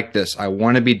 I like this, I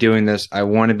want to be doing this, I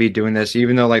want to be doing this,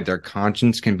 even though like their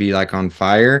conscience can be like on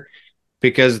fire,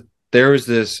 because there was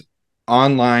this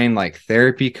online like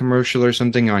therapy commercial or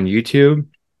something on YouTube.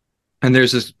 And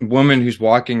there's this woman who's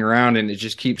walking around and it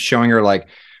just keeps showing her like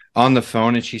on the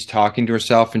phone and she's talking to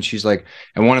herself and she's like,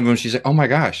 and one of them, she's like, oh my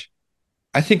gosh,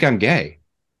 I think I'm gay.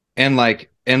 And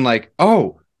like,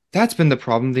 oh, that's been the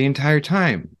problem the entire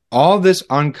time. All this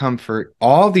uncomfort,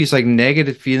 all these like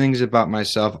negative feelings about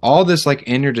myself, all this like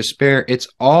inner despair, it's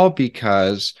all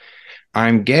because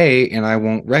I'm gay and I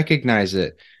won't recognize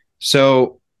it.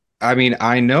 So, I mean,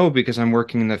 I know because I'm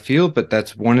working in the field, but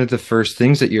that's one of the first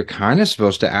things that you're kind of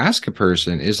supposed to ask a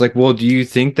person is like, well, do you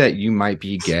think that you might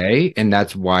be gay and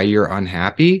that's why you're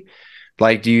unhappy?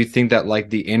 Like, do you think that like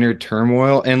the inner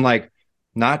turmoil and like,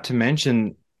 not to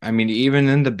mention, I mean, even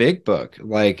in the big book,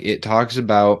 like it talks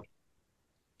about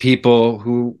people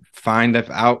who find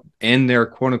out in their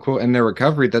quote unquote in their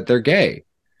recovery that they're gay.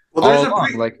 Well, All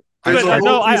along, like there's But a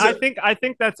no, whole I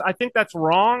think that's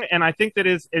wrong, and I think that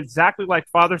is exactly like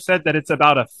Father said, that it's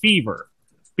about a fever,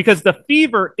 because the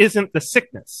fever isn't the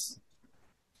sickness.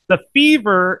 The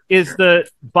fever is the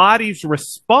body's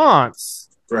response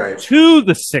right. to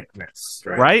the sickness,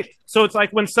 Right. right? So it's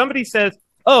like when somebody says,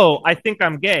 "Oh, I think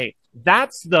I'm gay,"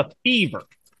 that's the fever.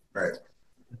 Right.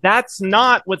 That's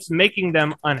not what's making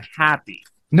them unhappy.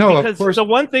 no, of Because course, the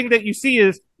one thing that you see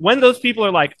is when those people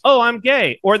are like, "Oh, I'm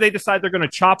gay," or they decide they're going to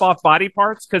chop off body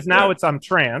parts because now Yeah. it's I'm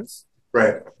trans,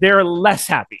 Right. they're less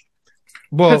happy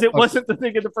well, because it wasn't the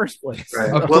thing in the first place. Right.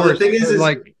 of Well, course, the thing is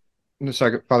like,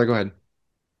 sorry, Father, go ahead.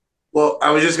 well,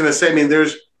 I was just gonna say, I mean,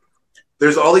 there's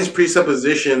all these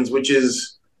presuppositions, which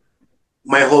is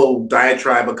my whole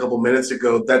diatribe a couple minutes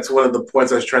ago. That's one of the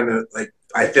points I was trying to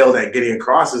I failed at getting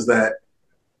across is that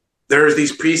there's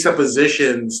these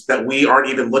presuppositions that we aren't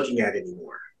even looking at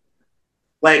anymore.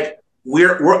 Like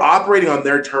we're operating on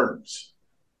their terms.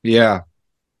 Yeah,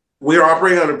 We're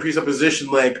operating on a presupposition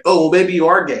like, oh, well, maybe you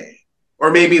are gay,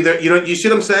 or maybe there. You see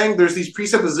what I'm saying? There's these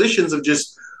presuppositions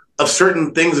of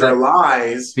certain things that are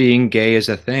lies. being gay is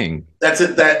a thing. That's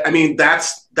it.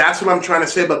 That's what I'm trying to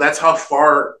say. But that's how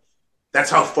far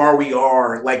we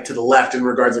are like to the left in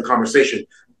regards to conversation,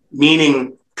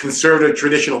 meaning conservative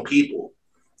traditional people,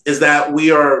 is that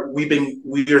we are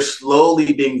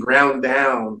slowly being ground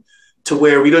down to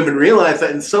where we don't even realize that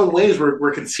in some ways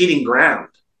we're conceding ground.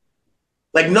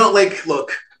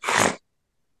 Look,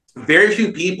 very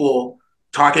few people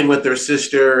talking with their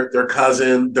sister, their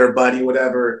cousin, their buddy,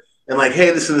 whatever, and like,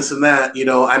 hey, this and this and that,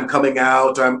 I'm coming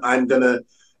out, I'm gonna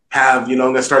have, I'm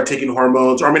gonna start taking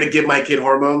hormones, or I'm gonna give my kid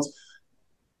hormones.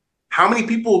 How many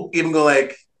people even go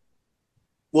like,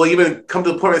 well, even come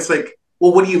to the point where it's like,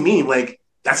 well, what do you mean? Like,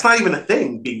 that's not even a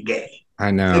thing, being gay.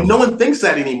 I know. And no one thinks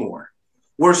that anymore.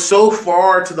 We're so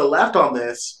far to the left on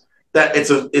this that it's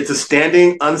a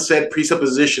standing unsaid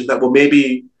presupposition that, well,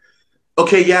 maybe,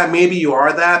 okay, yeah, maybe you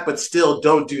are that, but still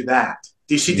don't do that.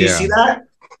 Do you see that?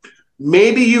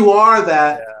 Maybe you are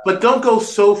that, but don't go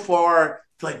so far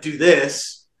to like do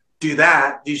this, do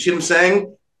that. Do you see what I'm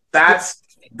saying? That's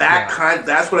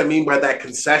what I mean by that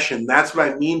concession. That's what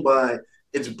I mean by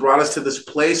it's brought us to this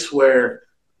place where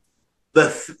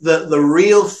the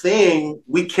real thing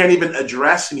we can't even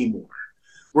address anymore.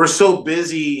 We're so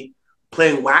busy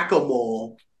playing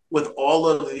whack-a-mole with all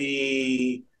of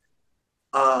the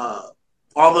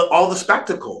all the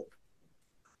spectacle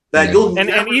that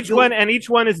each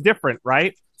one is different,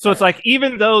 right? So it's like,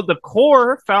 even though the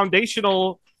core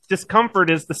foundational discomfort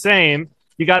is the same,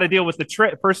 you got to deal with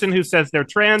the person who says they're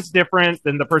trans different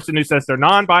than the person who says they're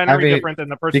non-binary different than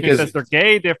the person who says they're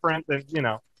gay different than,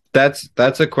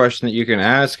 That's a question that you can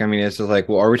ask. I mean, it's like,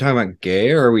 well, are we talking about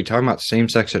gay or are we talking about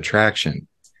same-sex attraction?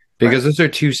 Because those are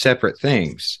two separate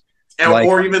things.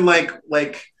 Or even like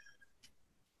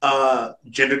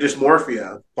gender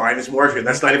dysmorphia, bi dysmorphia.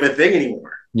 That's not even a thing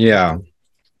anymore. Yeah.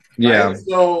 Yeah. Right?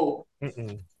 So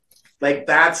like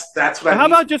that's what how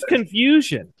about just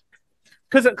confusion?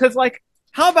 Because like,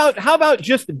 how about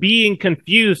just being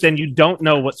confused and you don't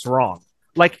know what's wrong?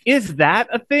 Like, is that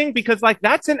a thing? Because like,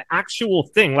 that's an actual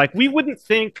thing. Like, we wouldn't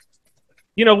think,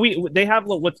 they have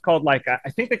what's called like, I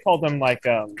think they call them like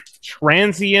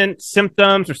transient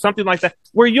symptoms or something like that,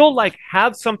 where you'll like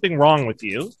have something wrong with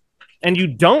you and you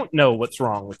don't know what's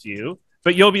wrong with you,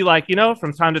 but you'll be like,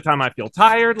 from time to time I feel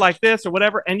tired like this or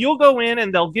whatever, and you'll go in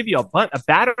and they'll give you a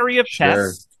battery of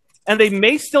tests, and they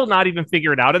may still not even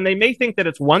figure it out, and they may think that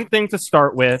it's one thing to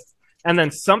start with and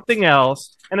then something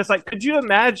else. And it's like, could you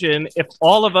imagine if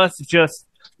all of us just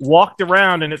walked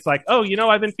around and it's like, oh,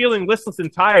 I've been feeling listless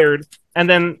and tired, and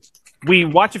then we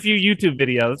watch a few YouTube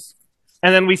videos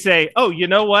and then we say, oh, you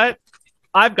know what?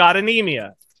 I've got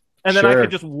anemia. and then I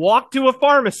could just walk to a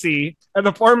pharmacy, and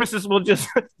the pharmacist will just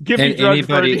give me drugs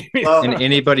for anemia. And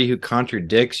anybody who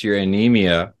contradicts your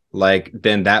anemia, like,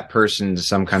 then that person's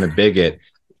some kind of bigot.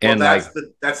 And that's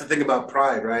the thing about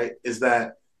pride, right? Is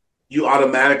that you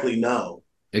automatically know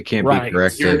it can't be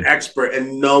corrected. You're an expert,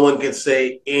 and no one can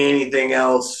say anything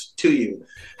else to you.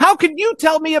 How can you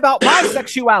tell me about my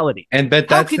sexuality? But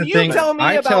that's the thing.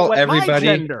 I tell everybody. My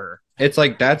gender? It's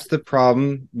like that's the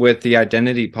problem with the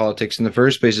identity politics in the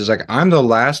first place. Is like I'm the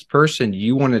last person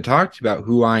you want to talk to about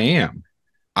who I am.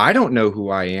 I don't know who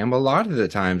I am a lot of the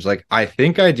times. Like I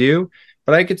think I do,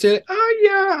 but I could say, "Oh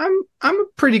yeah, I'm a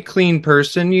pretty clean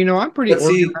person. You know, I'm pretty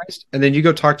organized." And then you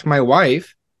go talk to my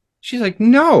wife. She's like,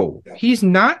 "No, he's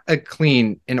not a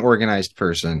clean and organized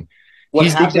person.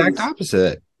 He's the exact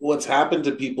opposite." What's happened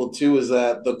to people too is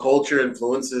that the culture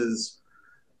influences.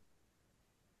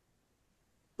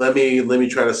 Let me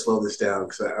try to slow this down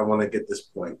because I want to get this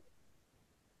point.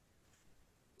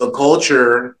 The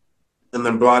culture, in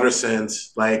the broader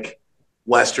sense, like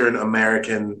Western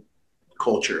American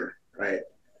culture, right?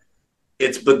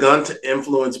 It's begun to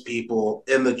influence people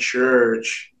in the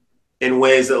church in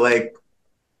ways that like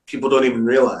people don't even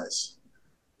realize.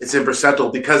 It's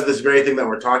imperceptible because of this very thing that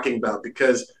we're talking about.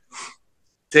 Because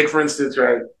take, for instance,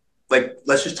 right, like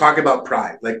let's just talk about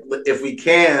pride. Like if we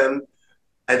can,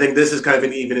 I think this is kind of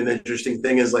an interesting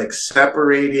thing is like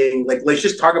separating, like let's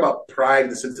just talk about pride in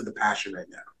the sense of the passion right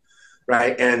now,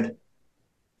 right? And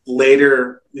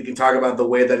later we can talk about the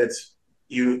way that it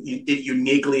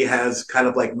uniquely has kind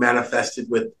of like manifested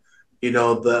with, you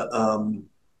know, the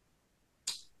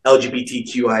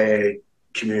LGBTQIA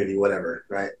community, whatever,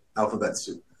 right? Alphabet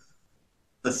soup.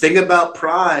 The thing about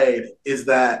pride is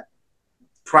that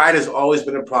pride has always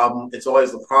been a problem. It's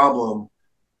always the problem.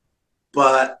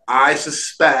 But I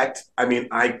suspect, I mean,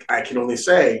 I can only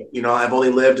say, you know, I've only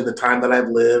lived in the time that I've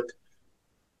lived,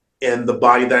 in the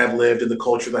body that I've lived, in the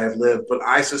culture that I've lived. But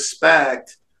I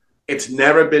suspect it's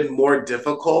never been more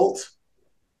difficult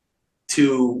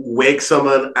to wake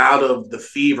someone out of the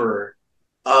fever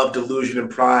of delusion and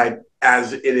pride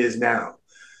as it is now.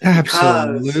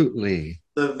 Absolutely.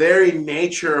 Because the very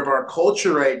nature of our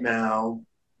culture right now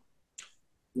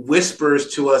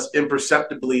whispers to us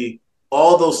imperceptibly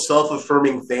all those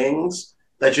self-affirming things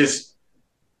that just,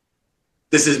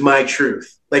 this is my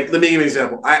truth. Like, let me give you an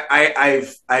example.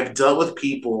 I've dealt with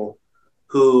people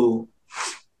who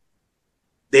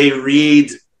they read,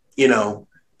 you know,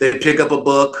 they pick up a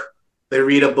book, they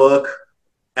read a book,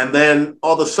 and then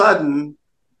all of a sudden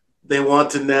they want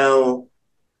to now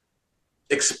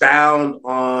expound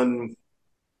on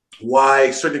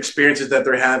why certain experiences that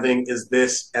they're having is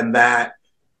this and that.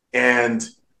 And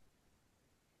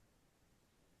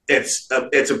it's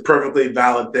a perfectly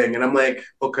valid thing. And I'm like,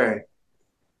 okay,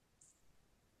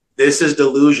 this is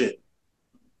delusion,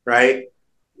 right?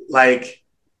 Like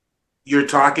you're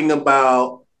talking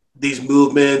about these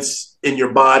movements in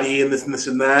your body and this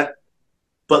and that,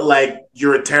 but like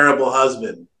you're a terrible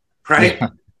husband, right?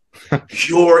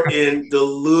 You're in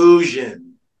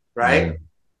delusion, right? Yeah.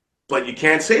 But you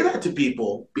can't say that to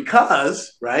people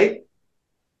because, right?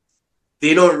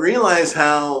 They don't realize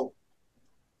how,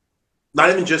 not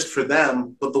even just for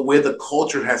them, but the way the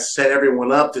culture has set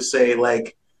everyone up to say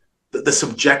like the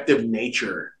subjective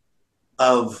nature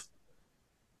of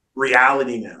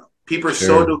reality now. People are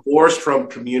so divorced from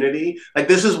community. Like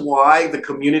this is why the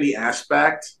community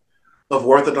aspect of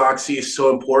orthodoxy is so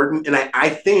important. And I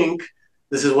think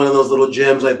this is one of those little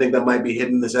gems I think that might be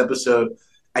hidden in this episode.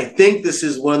 I think this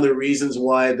is one of the reasons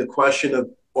why the question of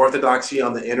orthodoxy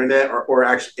on the internet or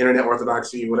actually internet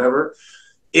orthodoxy, whatever,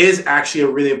 is actually a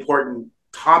really important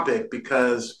topic,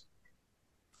 because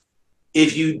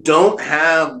if you don't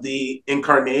have the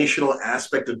incarnational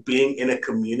aspect of being in a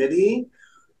community,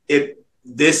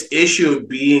 this issue of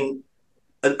being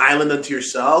an island unto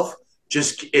yourself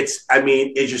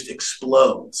it just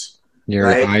explodes. Your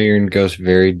iron goes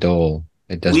very dull.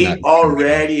 It does not. We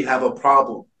already have a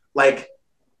problem. Like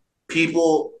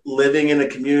people living in a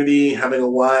community, having a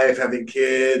wife, having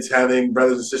kids, having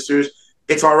brothers and sisters,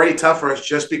 it's already tough for us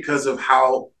just because of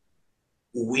how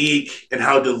weak and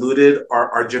how diluted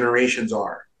our generations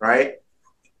are, right?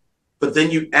 But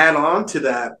then you add on to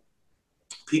that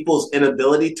people's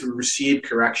inability to receive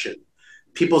correction,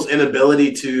 people's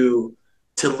inability to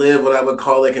live what I would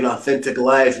call like an authentic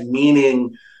life,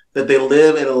 meaning that they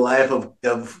live in a life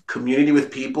of community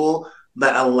with people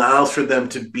that allows for them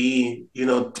to be, you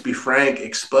know, to be frank,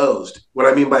 exposed.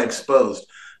 What I mean by exposed,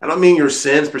 I don't mean your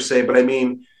sins per se, but I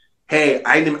mean, hey,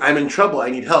 I'm in trouble.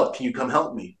 I need help. Can you come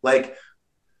help me? Like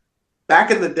back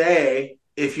in the day,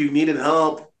 if you needed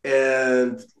help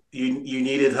and you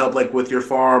needed help like with your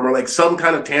farm or like some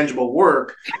kind of tangible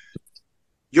work,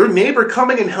 your neighbor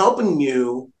coming and helping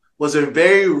you was a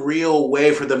very real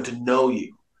way for them to know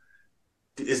you.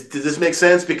 Does this make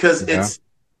sense? Because Yeah.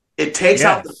 it takes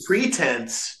out the Yes.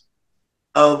 pretense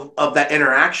of that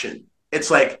interaction.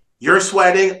 It's like you're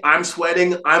sweating, I'm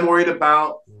sweating, I'm worried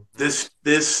about this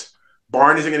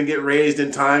barn isn't going to get raised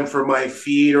in time for my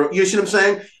feed, or you see what I'm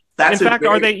saying? In That's a fact,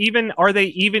 are very they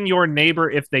even your neighbor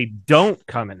if they don't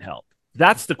come and help?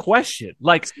 That's the question.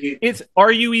 Like, it's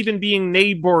are you even being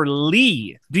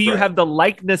neighborly? Do you right, have the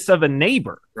likeness of a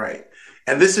neighbor? right.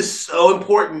 And this is so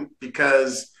important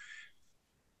because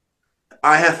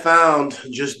I have found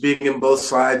just being in both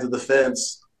sides of the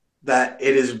fence that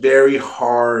it is very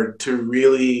hard to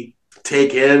really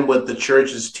take in what the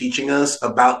church is teaching us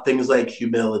about things like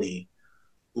humility,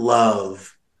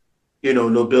 love,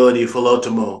 nobility,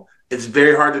 philotimo. It's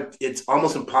very hard it's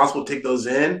almost impossible to take those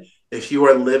in if you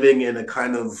are living in a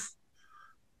kind of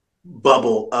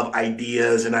bubble of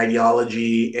ideas and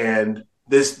ideology and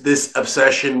this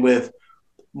obsession with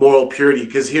moral purity.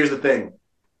 Because here's the thing,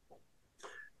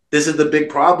 this is the big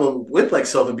problem with like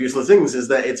self-abuse things is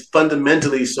that it's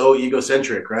fundamentally so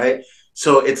egocentric, right?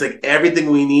 So it's like everything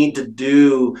we need to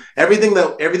do, everything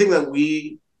that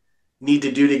we need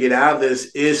to do to get out of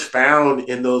this is found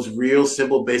in those real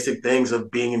simple basic things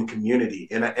of being in community.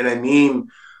 And I mean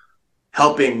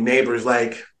helping neighbors,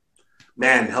 like,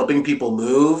 man, helping people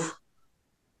move,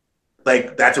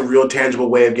 like that's a real tangible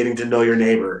way of getting to know your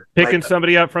neighbor. Picking Like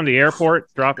somebody up from the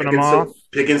airport, dropping them off.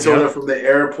 picking someone Yep. up from the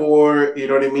airport, you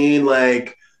know what I mean?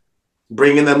 Like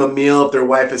bringing them a meal if their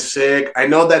wife is sick. I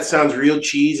know that sounds real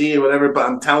cheesy and whatever, but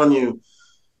I'm telling you,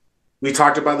 we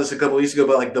talked about this a couple of weeks ago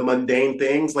about like the mundane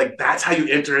things. Like that's how you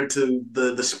enter into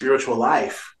the spiritual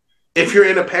life. If you're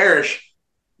in a parish,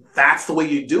 that's the way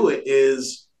you do it,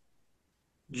 is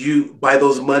you by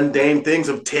those mundane things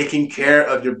of taking care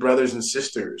of your brothers and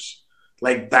sisters.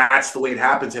 Like that's the way it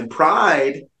happens. And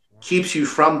pride keeps you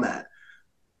from that.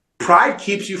 Pride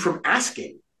keeps you from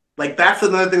asking. Like that's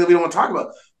another thing that we don't want to talk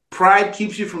about. Pride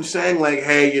keeps you from saying like,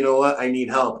 hey, you know what, I need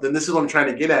help. Then this is what I'm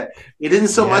trying to get at. It isn't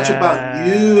so much about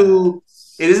you.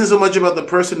 It isn't so much about the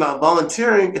person not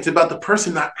volunteering. It's about the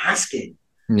person not asking.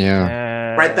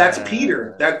 Yeah. Right? That's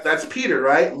Peter. That's Peter,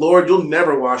 right? Lord, you'll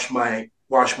never wash my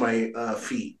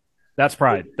feet. That's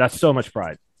pride. That's so much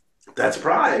pride. That's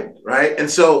pride, right? And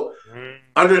so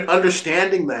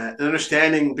understanding that and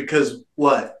understanding, because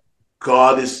what?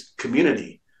 God is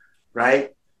community, right?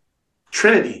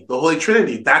 Trinity, the Holy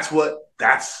Trinity. That's what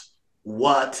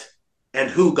and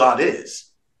who God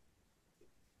is,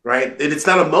 right? And it's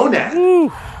not a monad. Woo.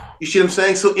 You see what I'm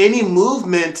saying? So any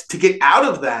movement to get out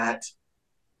of that,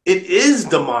 it is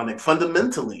demonic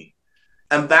fundamentally.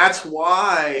 And that's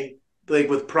why, like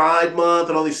with Pride Month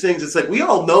and all these things, it's like we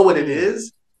all know what it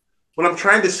is. What I'm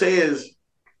trying to say is,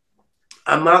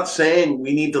 I'm not saying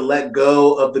we need to let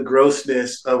go of the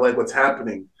grossness of like what's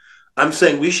happening. I'm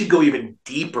saying we should go even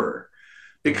deeper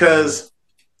because,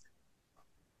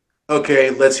 okay,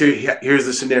 here's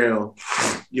the scenario.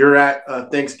 You're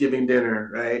at Thanksgiving dinner,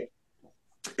 right?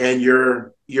 And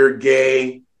your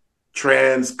gay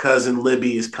trans cousin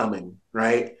Libby is coming,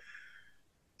 right?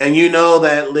 And you know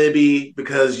that Libby,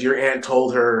 because your aunt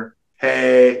told her,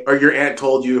 hey, or your aunt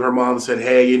told you, her mom said,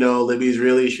 hey,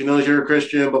 Libby's she knows you're a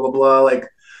Christian, blah, blah, blah. Like,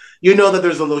 you know that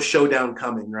there's a little showdown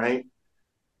coming, right?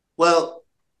 Well,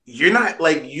 you're not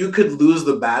like, you could lose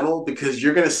the battle because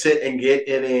you're going to sit and get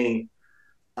in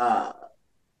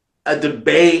a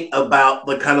debate about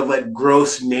the kind of like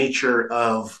gross nature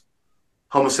of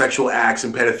homosexual acts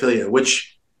and pedophilia,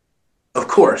 which, of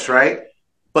course, right?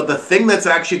 But the thing that's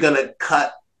actually going to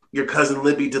cut your cousin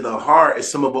Libby to the heart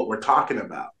is some of what we're talking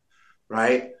about,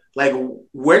 right? Like,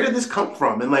 where did this come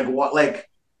from? And like, what, like,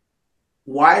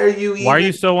 why are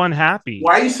you so unhappy?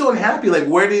 Why are you so unhappy? Like,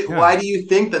 why do you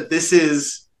think that this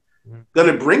is going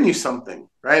to bring you something,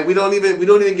 right? We don't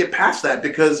even get past that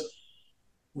because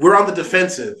we're on the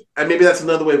defensive. And maybe that's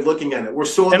another way of looking at it. We're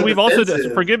so on and the we've defensive.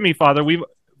 also, forgive me, Father, we've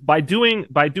by doing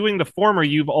the former,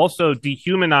 you've also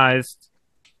dehumanized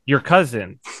your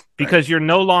cousin because you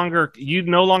no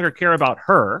longer care about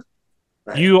her.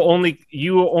 Right. You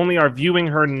only are viewing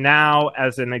her now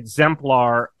as an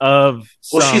exemplar of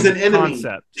she's an enemy.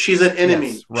 Concept. She's an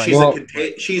enemy. Yes,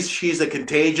 right. She's a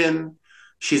contagion.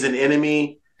 She's an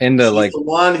enemy. And she's the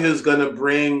one who's going to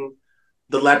bring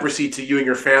the leprosy to you and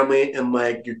your family and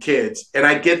like your kids. And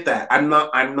I get that. I'm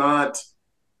not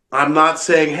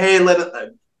saying, hey,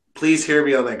 please hear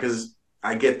me on that, because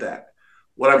I get that.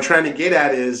 What I'm trying to get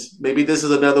at is maybe this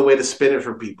is another way to spin it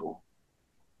for people.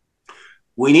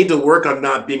 We need to work on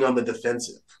not being on the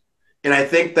defensive. And I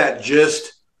think that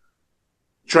just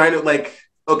trying to like,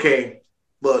 okay,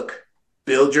 look,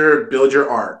 build your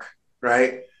ark,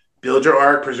 right? Build your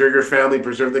ark, preserve your family,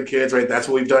 preserve the kids, right? That's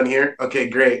what we've done here. Okay,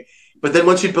 great. But then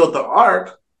once you built the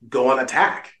ark, go on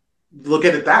attack. Look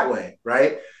at it that way,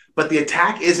 right? But the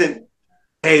attack isn't,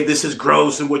 hey, this is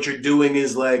gross and what you're doing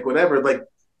is like whatever. Like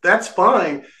that's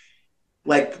fine.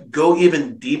 Like go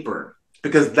even deeper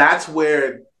because that's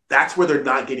where they're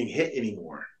not getting hit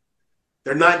anymore.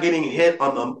 They're not getting hit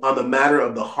on the matter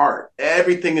of the heart.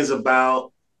 Everything is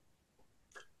about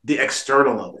the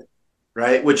external of it,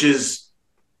 right? Which is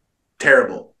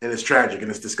terrible and it's tragic and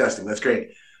it's disgusting. That's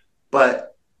great.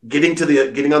 But getting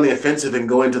on the offensive and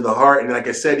going to the heart, and like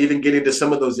I said, even getting to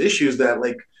some of those issues that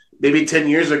like maybe 10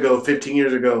 years ago, 15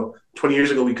 years ago, 20 years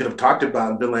ago we could have talked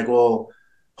about and been like, well,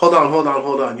 hold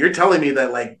on. You're telling me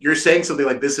that like you're saying something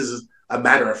like this is a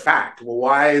matter of fact. Well,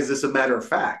 why is this a matter of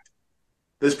fact?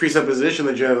 This presupposition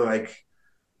that you're like,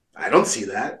 I don't see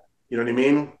that. You know what I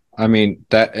mean? I mean,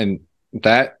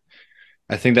 that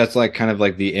I think that's like kind of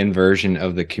like the inversion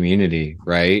of the community,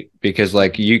 right? Because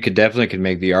like you could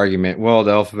make the argument, well,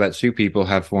 the Alphabet Soup people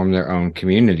have formed their own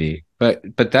community, but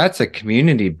that's a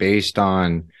community based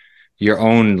on your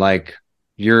own like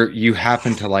you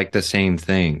happen to like the same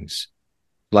things.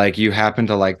 Like you happen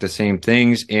to like the same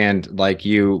things and like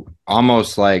you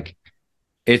almost like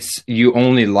it's you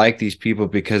only like these people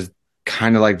because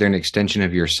kind of like they're an extension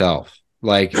of yourself.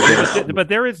 Like But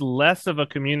there is less of a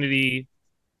community.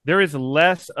 There is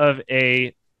less of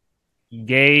a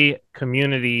gay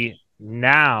community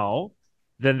now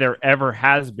than there ever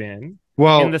has been.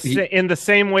 well, In the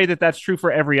same way that that's true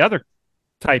for every other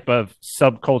type of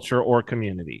subculture or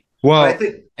community. But I well,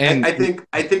 think and I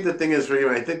think the thing is for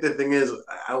you. I think the thing is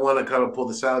I want to kind of pull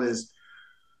this out is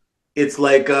it's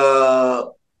like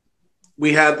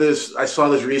we had this. I saw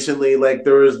this recently. Like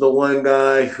there was the one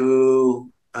guy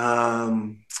who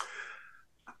I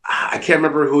can't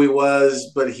remember who he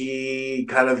was, but he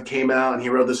kind of came out and he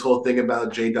wrote this whole thing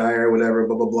about Jay Dyer, or whatever,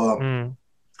 blah blah blah. Mm.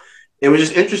 It was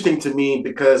just interesting to me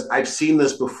because I've seen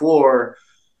this before,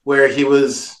 where he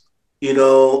was,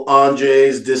 on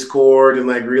Jay's Discord and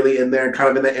like really in there, kind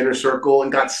of in the inner circle,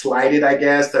 and got slighted. I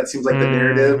guess that seems like the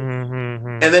narrative.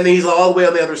 And then he's all the way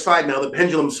on the other side now, the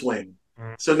pendulum swing.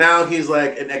 So now he's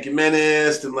like an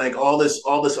ecumenist and like all this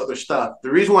other stuff.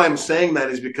 The reason why I'm saying that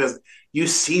is because you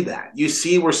see that. You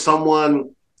see where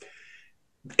someone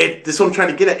this is what I'm trying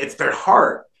to get at. It's their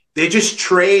heart. They just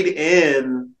trade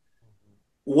in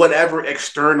whatever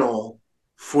external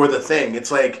for the thing.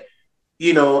 It's like,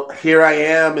 here I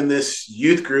am in this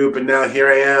youth group, and now here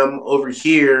I am over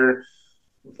here,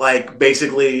 like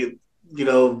basically,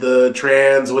 the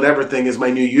trans whatever thing is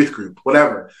my new youth group,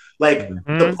 whatever. Like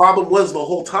the problem was the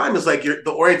whole time is like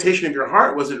the orientation of your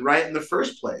heart wasn't right in the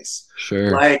first place.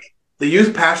 sure. Like the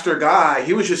youth pastor guy,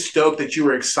 he was just stoked that you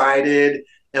were excited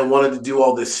and wanted to do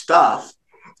all this stuff,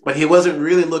 but he wasn't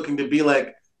really looking to be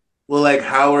like, well, like,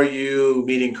 how are you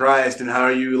meeting Christ and how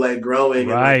are you like growing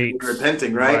and Right. like,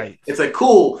 repenting, right? Right. It's like,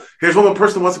 cool. Here's one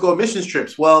person who wants to go on missions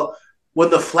trips. Well, when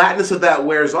the flatness of that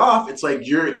wears off, it's like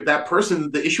that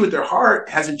person, the issue with their heart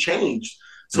hasn't changed.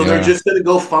 So they're Yeah. just going to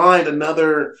go find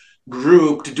another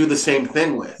group to do the same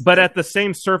thing with. But at the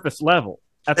same surface level.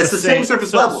 It's the same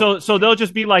surface level. So they'll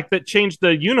just be like that. Change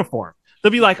the uniform.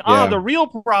 They'll be like, Yeah. the real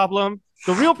problem.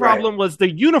 The real problem was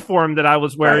the uniform that I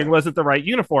was wearing wasn't the right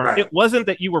uniform. Right. It wasn't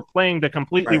that you were playing the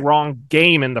completely Right. wrong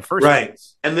game in the first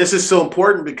place. And this is so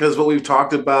important because what we've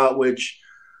talked about, which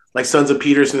like Sons of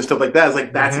Peterson and stuff like that, is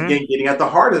like that's again getting at the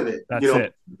heart of it. That's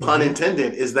it. Pun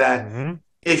intended, is that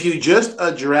if you just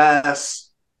address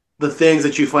the things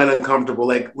that you find uncomfortable,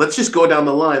 like let's just go down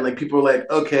the line. Like people are like,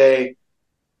 okay,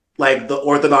 like the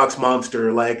Orthodox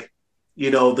monster, like, the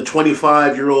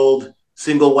 25-year-old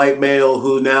single white male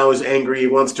who now is angry,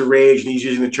 wants to rage, and he's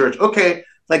using the church. Okay,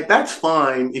 like that's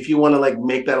fine if you want to like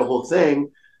make that a whole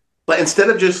thing. But instead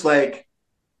of just like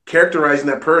characterizing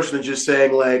that person and just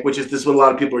saying like, which is this is what a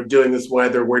lot of people are doing, this is why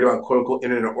they're worried about quote unquote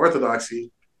internet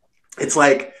orthodoxy. It's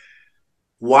like,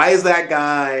 why is that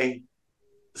guy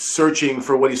searching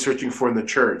for what he's searching for in the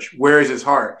church? Where is his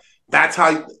heart? That's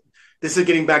how this is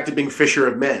getting back to being fisher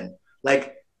of men.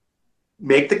 Like,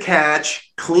 make the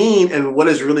catch clean and what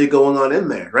is really going on in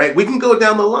there, right? We can go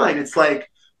down the line. It's like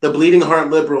the bleeding heart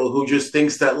liberal who just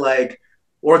thinks that like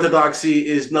orthodoxy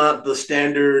is not the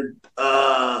standard,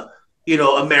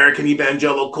 American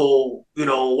evangelical,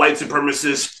 white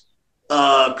supremacist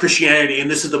Christianity,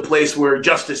 and this is the place where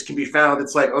justice can be found.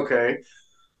 It's like, okay,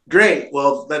 great.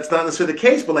 Well, that's not necessarily the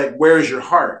case, but like, where is your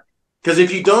heart? Because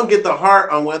if you don't get the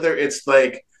heart on whether it's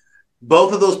like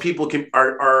both of those people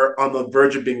are on the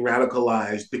verge of being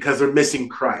radicalized because they're missing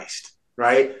Christ,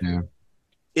 right? Yeah.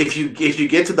 if you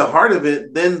get to the heart of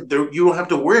it, then you don't have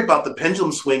to worry about the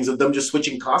pendulum swings of them just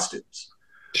switching costumes,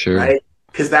 Sure. right?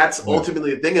 Because that's Yeah.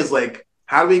 ultimately the thing is like,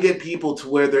 how do we get people to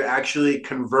where they're actually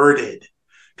converted?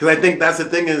 Because I think that's the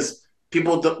thing is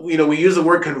people, we use the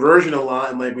word conversion a lot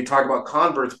and like we talk about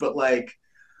converts, but like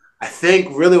I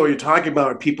think really what you're talking about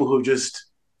are people who just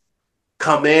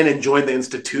come in and join the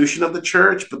institution of the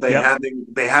church, but Yep.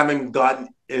 they haven't gotten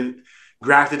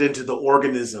grafted into the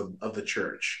organism of the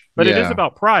church. But it is Yeah.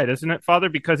 about pride, isn't it, Father?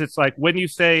 Because it's like when you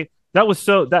say that was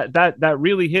so that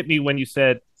really hit me when you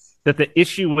said that the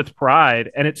issue with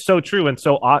pride, and it's so true and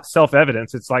so self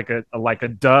evident. It's like a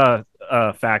duh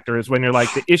factor is when you're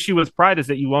like the issue with pride is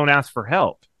that you won't ask for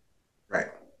help. Right.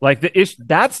 Like the issue,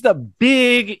 that's the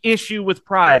big issue with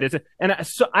pride. Is it? And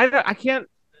so I can't.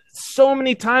 So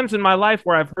many times in my life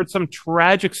where I've heard some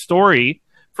tragic story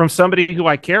from somebody who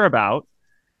I care about,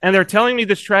 and they're telling me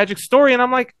this tragic story, and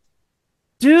I'm like,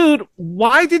 dude,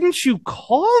 why didn't you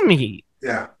call me?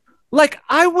 Yeah. Like,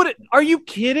 I would, are you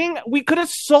kidding? We could have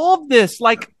solved this.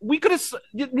 Like, we could have,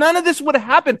 none of this would have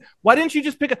happened. Why didn't you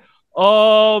just pick a,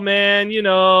 oh man,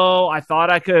 I thought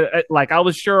I could, like, I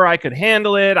was sure I could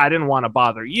handle it. I didn't want to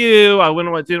bother you.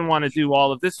 Didn't want to do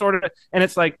all of this sort of, and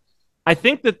it's like, I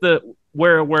think that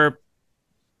where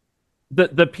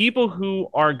the people who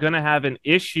are going to have an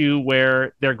issue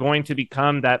where they're going to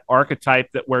become that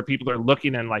archetype that where people are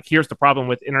looking and like, here's the problem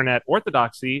with internet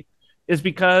orthodoxy is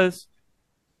because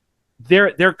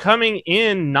they're coming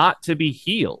in not to be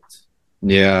healed.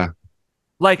 Yeah.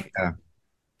 Like Yeah.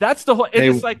 that's the whole,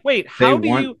 it's like, wait, how do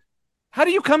want-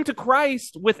 you come to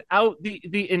Christ without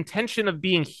the intention of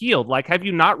being healed? Like, have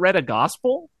you not read a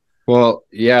gospel? Well,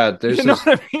 yeah, there's You know this,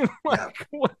 what I mean? Like,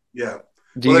 Yeah.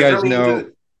 do you guys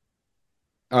know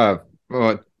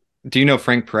well, do you know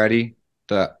Frank Peretti,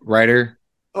 the writer?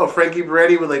 Oh, Frankie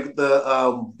Peretti with like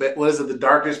the what is it? The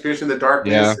darkness, piercing the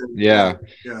darkness. Yeah, And, yeah.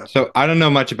 yeah. So I don't know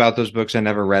much about those books. I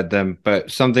never read them,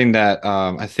 but something that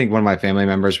I think one of my family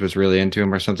members was really into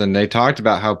him or something. They talked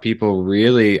about how people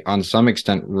really, on some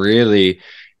extent, really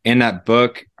in that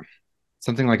book,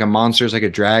 something like a monster is like a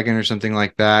dragon or something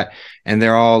like that. And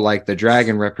they're all like the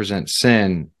dragon represents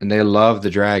sin and they love the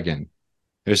dragon.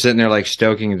 They're sitting there like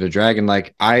stoking the dragon.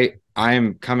 Like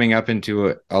I'm coming up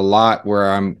into a lot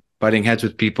where I'm butting heads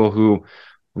with people who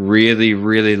really,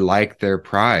 really like their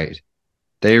pride.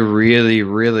 They really,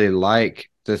 really like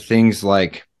the things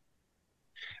like,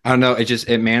 I don't know,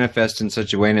 it manifests in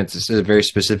such a way, and it's very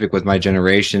specific with my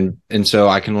generation. And so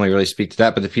I can only really speak to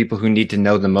that. But the people who need to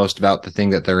know the most about the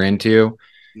thing that they're into,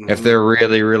 if they're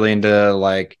really, really into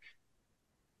like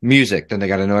music, then they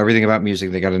got to know everything about music.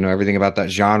 They got to know everything about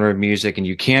that genre of music. And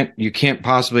you can't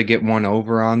possibly get one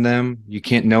over on them. You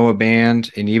can't know a band.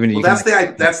 And even Well, that's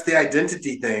the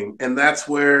identity thing. And that's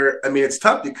where, I mean, it's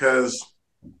tough because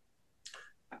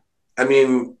I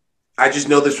mean, I just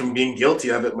know this from being guilty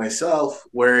of it myself,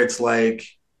 where it's like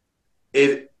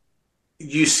it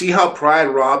you see how pride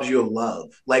robs you of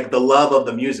love, like the love of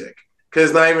the music.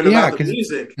 Because it's not even about the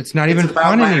music. It's not even about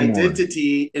fun my anymore.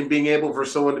 identity and being able for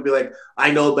someone to be like,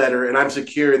 I know better and I'm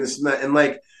secure and this and that. And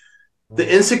like the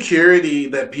insecurity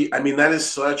that that is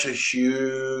such a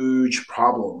huge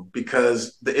problem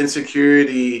because the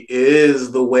insecurity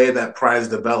is the way that pride is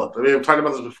developed. I mean, I've talked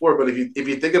about this before, but if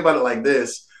you think about it like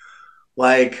this,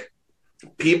 like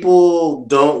people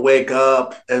don't wake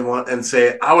up and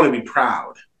say, I want to be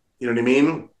proud. You know what I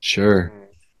mean? Sure.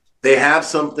 They have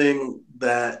something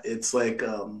that it's like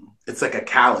a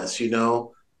callus,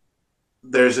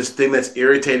 There's this thing that's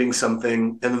irritating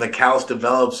something, and then the callus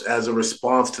develops as a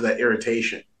response to that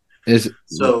irritation.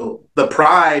 So the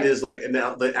pride is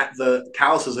the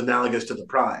callus is analogous to the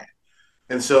pride,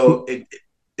 and so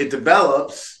it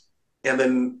develops, and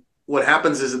then what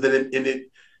happens is that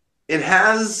it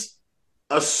has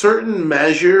a certain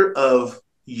measure of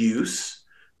use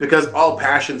because all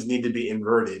passions need to be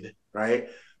inverted, right?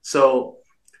 So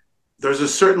there's a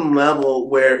certain level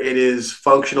where it is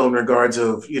functional in regards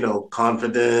of,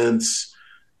 confidence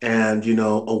and,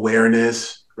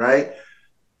 awareness, right?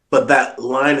 But that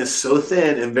line is so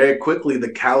thin and very quickly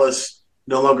the callus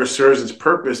no longer serves its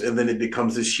purpose. And then it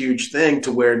becomes this huge thing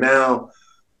to where now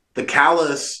the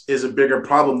callus is a bigger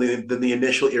problem than the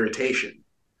initial irritation,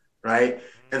 right?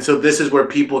 And so this is where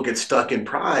people get stuck in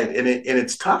pride. And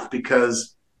it's tough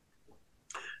because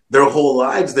their whole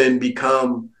lives then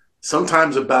become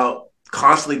sometimes about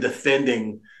constantly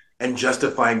defending and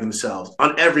justifying themselves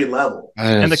on every level.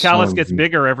 And the callus gets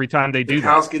bigger every time they do that. The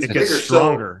callus gets bigger. It gets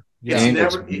stronger. So it's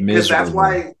never,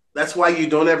 because that's why you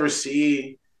don't ever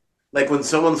see, like when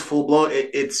someone's full blown,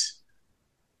 it's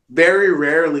very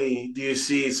rarely do you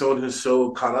see someone who's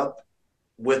so caught up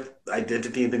with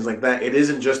identity and things like that, it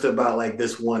isn't just about like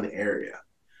this one area.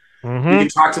 You Mm-hmm. can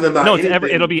talk to them about No,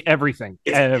 anything. it'll be everything.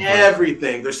 It's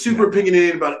everything. They're super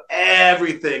opinionated about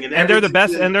everything, and they're the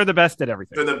best. And they're the best at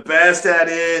everything. They're the best at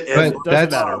it. And But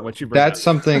doesn't matter what you bring. that's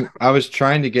something I was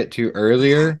trying to get to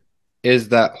earlier, is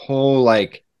that whole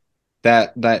like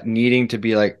that needing to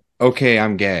be like, okay,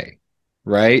 I'm gay,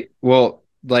 right? Well,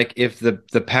 like if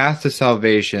the path to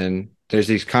salvation, there's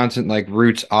these constant like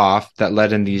roots off that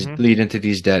lead into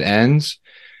these dead ends.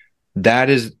 That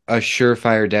is a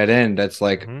surefire dead end that's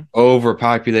like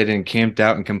overpopulated and camped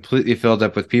out and completely filled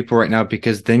up with people right now,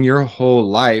 because then your whole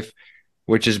life,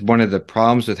 which is one of the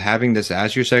problems with having this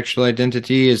as your sexual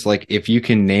identity, is like if you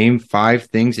can name 5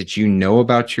 things that you know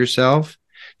about yourself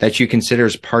that you consider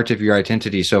as part of your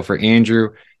identity. So for Andrew,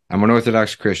 I'm an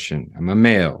Orthodox Christian, I'm a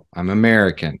male, I'm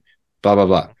American, blah, blah,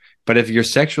 blah. But if your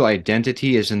sexual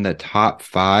identity is in the top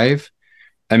 5,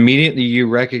 immediately you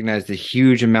recognize the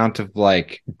huge amount of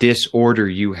like disorder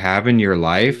you have in your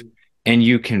life, and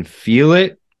you can feel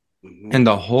it. And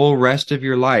the whole rest of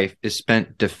your life is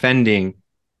spent defending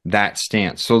that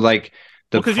stance. So like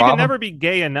because you can never be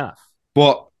gay enough.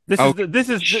 Well, this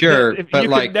is sure, but you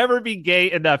like, can never be gay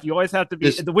enough. You always have to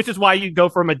be, which is why you go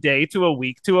from a day to a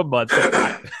week to a month.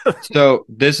 So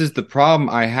this is the problem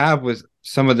I have with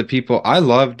some of the people I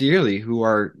love dearly who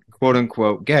are quote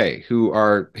unquote gay, who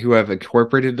have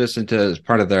incorporated this into as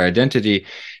part of their identity,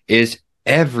 is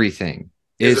everything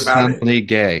is suddenly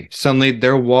gay. Suddenly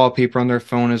their wallpaper on their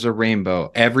phone is a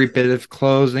rainbow. Every bit of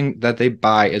clothing that they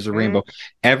buy is a rainbow.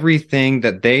 Everything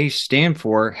that they stand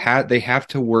for, they have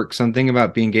to work something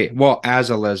about being gay. Well,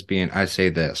 as a lesbian, I say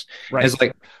this. Right. It's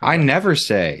like, I never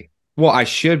say, well, I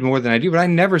should more than I do, but I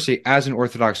never say as an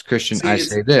Orthodox Christian, I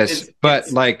say this.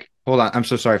 But like, hold on. I'm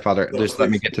so sorry, Father. Just let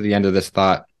me get to the end of this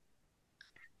thought.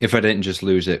 If I didn't just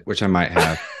lose it, which I might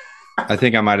have. I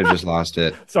think I might have just lost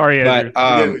it. Sorry, Andrew.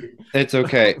 But it's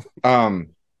okay. Man,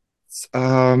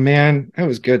 it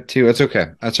was good too. It's okay.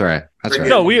 That's all right. That's all right.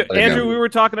 No, Andrew, we were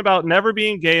talking about never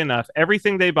being gay enough.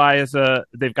 Everything they buy is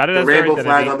they've got it as their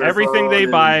identity. Everything they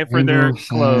buy for their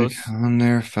clothes on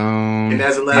their phone.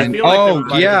 That's what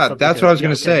I was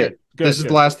going to say. This is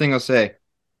the last thing I'll say.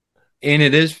 And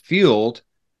it is fueled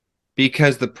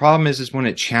because the problem is when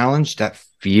it challenged, that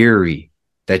fury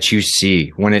that you see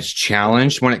when it's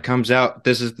challenged, when it comes out.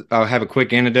 I'll have a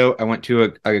quick anecdote. I went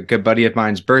to a good buddy of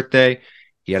mine's birthday.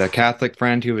 He had a Catholic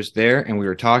friend who was there, and we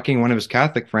were talking. One of his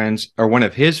Catholic friends, or one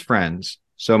of his friends.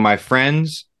 So my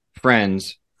friend's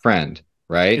friend's friend,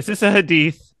 right? Is this a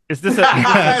hadith? Is this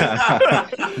a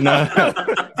no?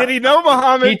 Did he know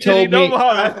Muhammad?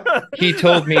 He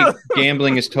told me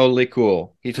gambling is totally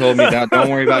cool. He told me that don't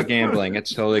worry about gambling.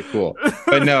 It's totally cool.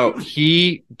 But no,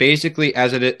 he basically,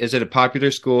 is at a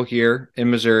popular school here in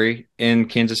Missouri, in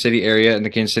Kansas City area, in the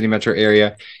Kansas City metro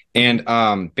area, and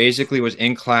basically was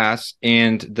in class,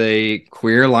 and the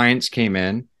Queer Alliance came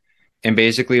in and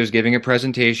basically was giving a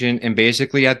presentation, and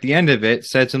basically at the end of it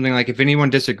said something like, if anyone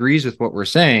disagrees with what we're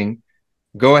saying,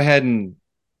 go ahead and,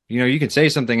 you can say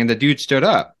something. And the dude stood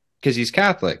up because he's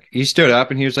Catholic. He stood up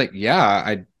and he was like, yeah,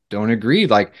 I don't agree.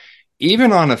 Like,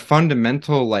 even on a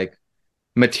fundamental, like,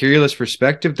 materialist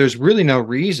perspective, there's really no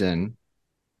reason,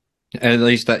 at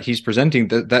least that he's presenting,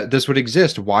 that this would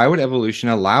exist. Why would evolution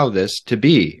allow this to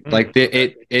be? Like,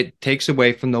 it takes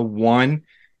away from the one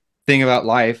thing about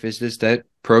life, is this, that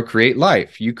procreate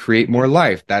life. You create more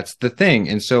life. That's the thing.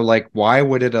 And so, like, why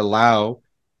would it allow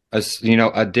us,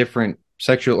 a different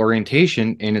sexual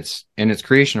orientation in its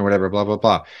creation or whatever, blah, blah,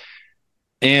 blah.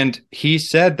 And he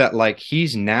said that, like,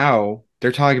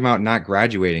 they're talking about not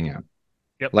graduating him.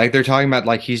 Yep. Like, they're talking about,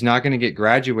 like, he's not going to get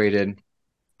graduated.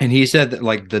 And he said that,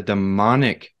 like, the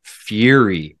demonic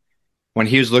fury when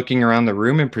he was looking around the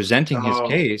room and presenting his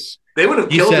case, they would have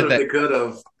killed him if they could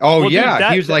have. Oh, well,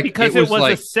 yeah. He was like, because it was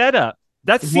like, a setup.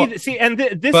 That's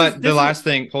the last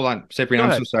thing. Hold on, Cyprian.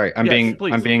 I'm so sorry. I'm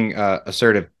being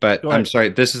assertive, but I'm sorry.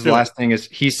 This is the last thing. Is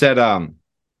he said,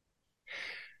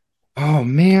 oh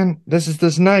man,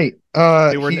 this night.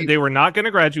 They were not going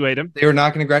to graduate him. They were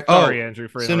not going to graduate. Sorry, Andrew.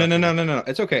 So no.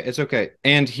 It's okay. It's okay.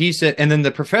 And he said, and then the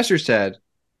professor said,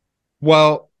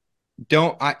 well,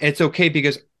 it's okay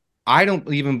because I don't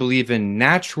even believe in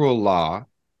natural law,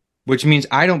 which means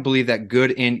I don't believe that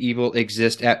good and evil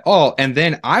exist at all. And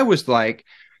then I was like,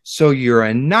 so you're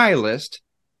a nihilist.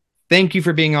 Thank you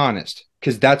for being honest,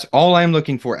 because that's all I'm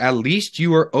looking for. At least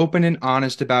you are open and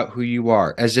honest about who you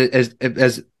are,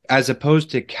 as opposed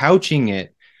to couching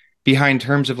it behind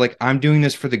terms of, like, I'm doing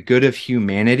this for the good of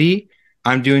humanity.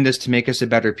 I'm doing this to make us a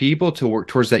better people, to work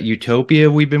towards that utopia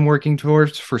we've been working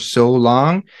towards for so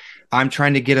long. I'm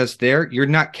trying to get us there. You're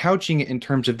not couching it in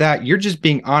terms of that. You're just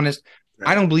being honest.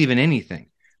 I don't believe in anything.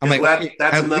 I'm like, okay,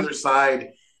 that's another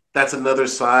side. That's another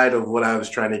side of what I was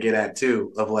trying to get at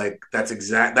too. Of like,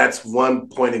 that's one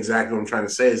point exactly what I'm trying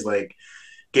to say is like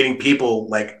getting people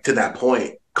like to that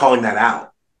point, calling that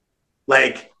out.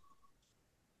 Like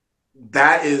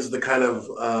that is the kind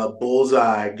of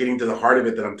bullseye, getting to the heart of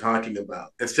it that I'm talking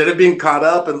about. Instead of being caught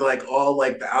up in like all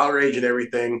like the outrage and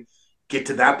everything, get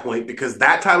to that point because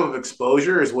that type of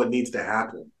exposure is what needs to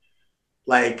happen.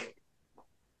 Like,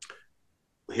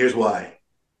 here's why.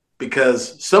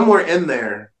 Because somewhere in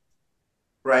there,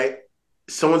 right,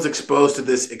 someone's exposed to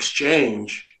this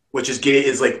exchange, which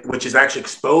is actually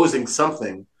exposing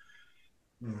something.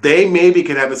 They maybe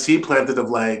could have a seed planted of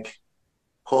like,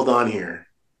 hold on here.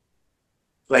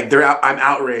 Like I'm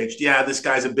outraged. Yeah, this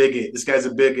guy's a bigot. This guy's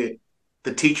a bigot.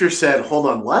 The teacher said, hold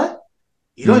on, what?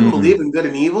 You don't even believe in good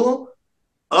and evil?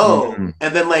 Oh,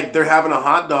 and then like they're having a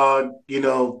hot dog,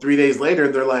 3 days later,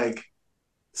 and they're like,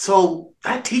 so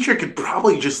that teacher could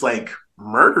probably just like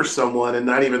murder someone and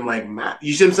not even like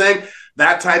you see what I'm saying?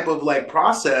 That type of like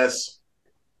process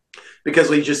because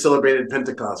we just celebrated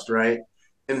Pentecost, right?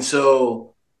 And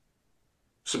so,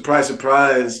 surprise,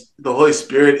 surprise, the Holy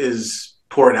Spirit is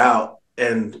poured out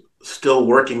and still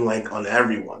working like on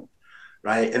everyone,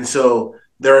 right? And so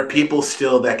there are people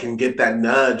still that can get that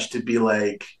nudge to be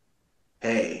like,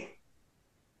 hey,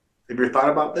 have you ever thought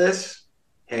about this?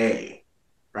 Hey,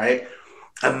 right?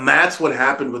 And that's what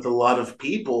happened with a lot of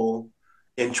people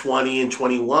in 20 and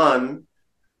 21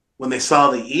 when they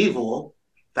saw the evil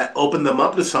that opened them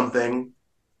up to something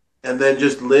and then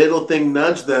just little thing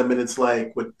nudged them. And it's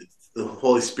like with the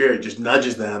Holy Spirit just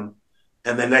nudges them.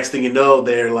 And the next thing you know,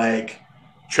 they're like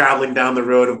traveling down the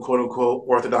road of quote unquote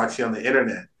orthodoxy on the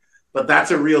internet. But that's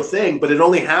a real thing. But it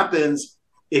only happens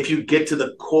if you get to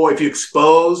the core, if you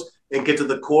expose and get to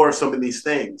the core of some of these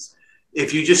things.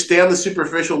 If you just stay on the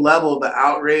superficial level, the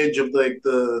outrage of like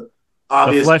the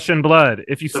obvious the flesh and blood.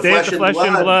 If you stay at the flesh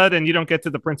and blood and you don't get to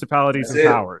the principalities and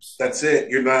powers. That's it.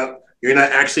 You're not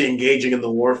actually engaging in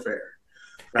the warfare.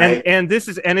 Right. And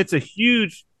it's a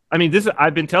huge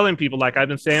I've been telling people, like I've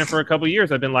been saying for a couple of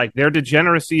years, I've been like, their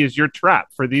degeneracy is your trap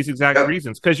for these exact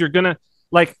reasons. Because you're gonna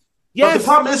like, yes. But the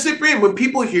problem is, Cyprian, when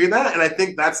people hear that, and I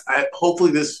think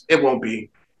hopefully it won't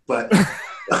be, but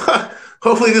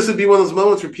hopefully this would be one of those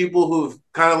moments where people who've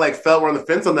kind of like felt we're on the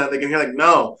fence on that, they can hear like,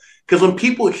 no. Because when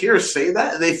people hear us say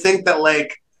that, they think that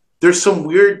like there's some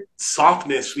weird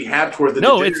softness we have toward the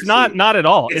degeneracy. It's not at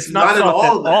all. It's not at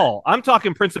all. I'm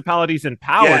talking principalities and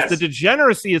powers. Yes. The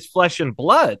degeneracy is flesh and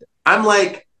blood. I'm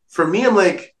like,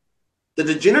 the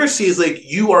degeneracy is like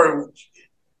you are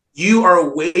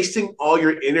wasting all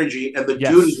your energy and the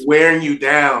dude is wearing you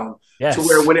down to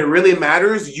where when it really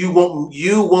matters, you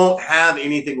won't have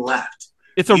anything left.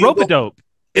 It's a rope-a-dope.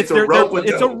 It's a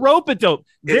rope-a-dope.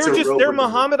 They're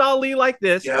Muhammad Ali like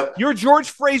this. Yep. You're George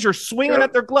Fraser swinging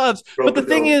at their gloves. But the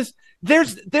thing is,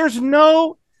 there's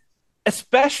no,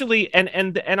 especially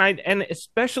and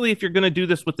especially if you're going to do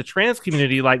this with the trans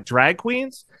community, like drag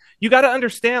queens, you got to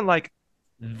understand like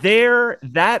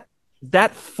that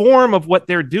form of what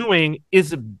they're doing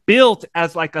is built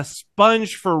as like a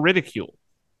sponge for ridicule.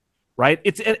 Right?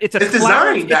 It's a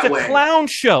clown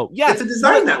show. Yeah. It's a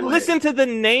design that way. Listen to the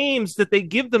names that they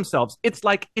give themselves. It's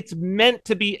like it's meant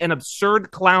to be an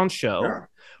absurd clown show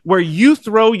where you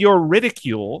throw your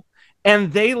ridicule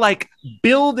and they like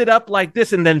build it up like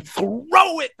this and then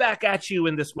throw it back at you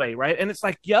in this way, right? And it's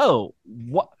like, yo,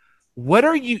 what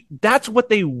are you? That's what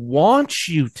they want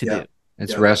you to do.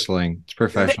 It's wrestling. It's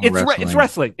professional wrestling. It's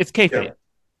wrestling. It's kayfabe. Yeah.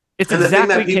 It's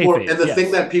exactly kayfabe. And the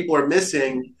thing that people are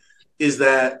missing is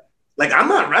that, like, I'm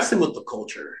not wrestling with the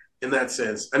culture in that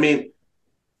sense. I mean,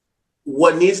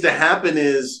 what needs to happen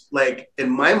is, like, in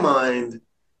my mind,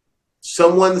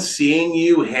 someone seeing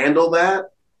you handle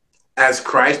that as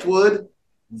Christ would,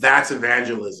 that's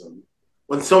evangelism.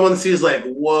 When someone sees, like,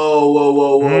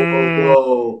 whoa,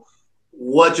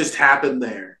 what just happened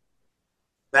there?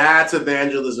 That's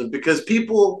evangelism. Because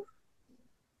people,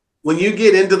 when you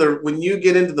get into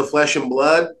the flesh and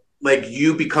blood, like,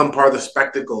 you become part of the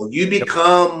spectacle. You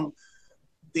become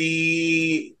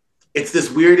it's this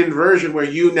weird inversion where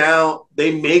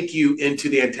they make you into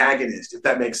the antagonist, if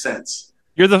that makes sense.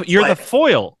 You're the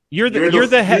foil. You're the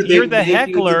heckler. You're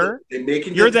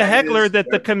the heckler that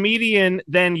the comedian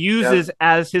then uses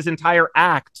as his entire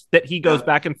act that he goes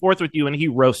back and forth with you and he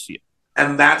roasts you.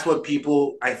 And that's what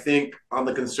people, I think, on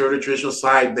the conservative traditional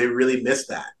side, they really miss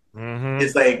that. Mm-hmm.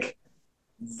 It's like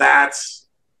that's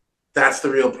the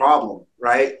real problem,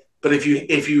 right? But if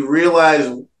you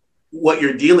realize what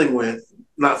you're dealing with,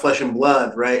 not flesh and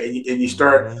blood, right? And you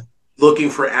start looking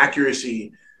for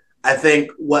accuracy, I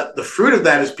think what the fruit of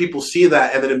that is people see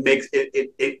that, and then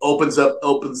it opens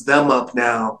them up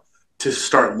now to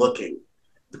start looking,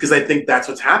 because I think that's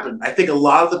what's happened. I think a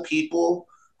lot of the people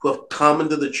who have come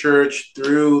into the church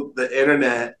through the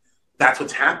internet, that's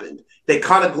what's happened. They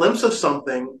caught a glimpse of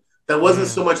something that wasn't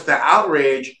so much the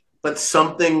outrage, but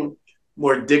something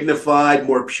more dignified,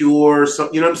 more pure.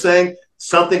 You know what I'm saying?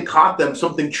 Something caught them,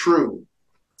 something true,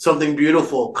 something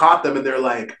beautiful caught them, and they're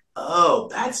like, "Oh,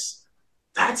 that's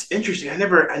interesting. I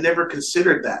never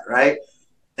considered that, right?"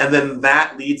 And then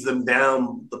that leads them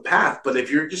down the path. But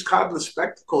if you're just caught in the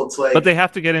spectacle, it's like, but they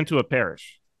have to get into a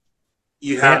parish.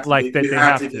 you have to like that. you They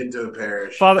have have to to. get into a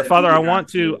parish. Father, I You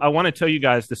want have to tell you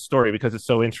guys this story because it's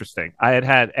so interesting.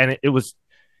 And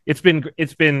it's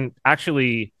been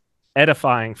actually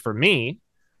edifying for me.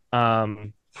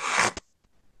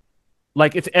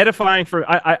 Like it's edifying for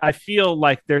I feel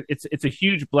like it's a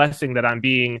huge blessing that I'm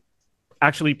being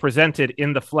actually presented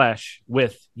in the flesh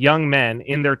with young men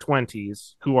in their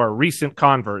 20s who are recent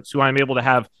converts, who I'm able to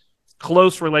have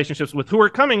close relationships with, who are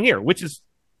coming here, which is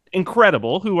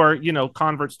incredible, who are,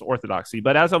 converts to orthodoxy.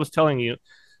 But as I was telling you,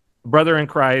 brother in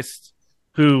Christ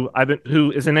who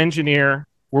is an engineer,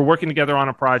 we're working together on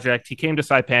a project. He came to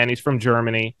Saipan. He's from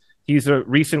Germany. He's a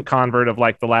recent convert of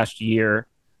like the last year.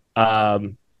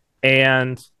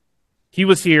 And he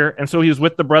was here, and so he was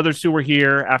with the brothers who were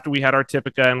here after we had our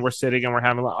Typica, and we're sitting and we're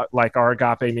having like our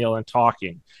agape meal and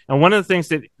talking. And one of the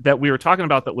things that we were talking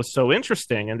about that was so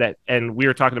interesting, and we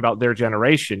were talking about their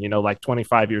generation, like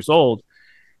 25 years old.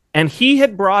 And he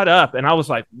had brought up, and I was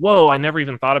like, whoa, I never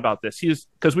even thought about this.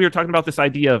 Because we were talking about this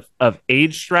idea of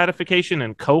age stratification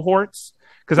and cohorts.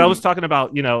 Because I was talking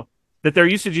about, that there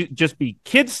used to just be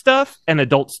kid stuff and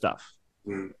adult stuff.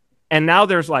 And now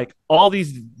there's like all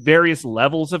these various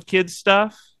levels of kids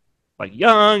stuff, like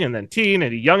young and then teen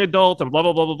and a young adult and blah,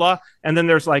 blah, blah, blah, blah. And then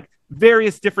there's like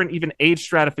various different even age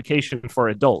stratification for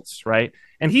adults, right?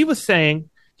 And he was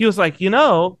like,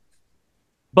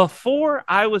 before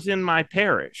I was in my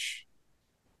parish,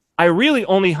 I really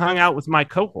only hung out with my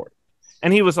cohort.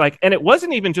 And he was like, and it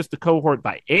wasn't even just a cohort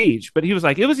by age, but he was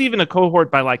like, it was even a cohort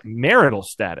by like marital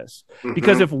status.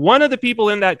 Because if one of the people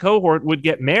in that cohort would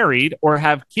get married or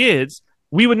have kids,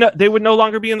 they would no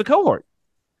longer be in the cohort.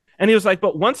 And he was like,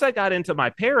 but once I got into my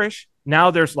parish,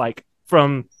 now there's like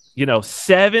from,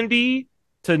 70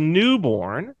 to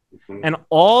newborn and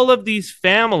all of these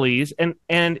families.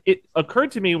 And it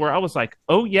occurred to me where I was like,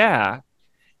 oh yeah,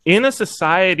 in a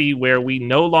society where we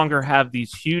no longer have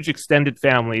these huge extended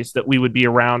families that we would be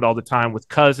around all the time with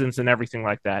cousins and everything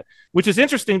like that, which is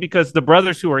interesting because the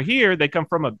brothers who are here, they come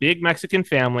from a big Mexican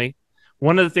family.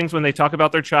 One of the things when they talk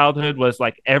about their childhood was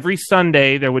like every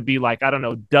Sunday there would be like, I don't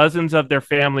know, dozens of their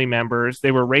family members.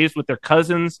 They were raised with their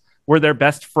cousins, were their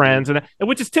best friends, and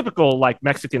which is typical like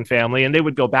Mexican family. And they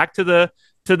would go back to the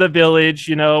village,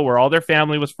 where all their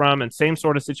family was from, and same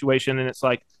sort of situation. And it's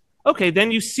like, okay, then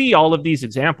you see all of these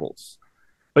examples.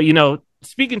 But,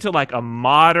 speaking to like a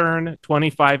modern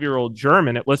 25-year-old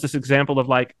German, it was this example of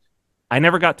like, I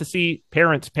never got to see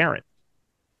parents parent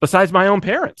besides my own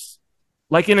parents,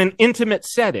 like in an intimate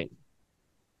setting,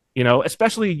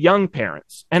 especially young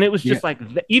parents. And it was just like,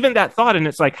 even that thought. And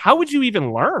it's like, how would you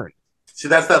even learn? See,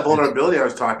 that's that vulnerability I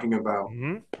was talking about.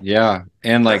 Yeah.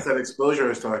 And like that's that exposure I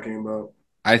was talking about.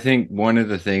 I think one of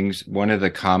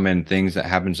the common things that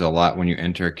happens a lot when you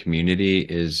enter a community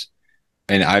is,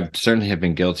 and I've certainly have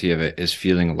been guilty of it, is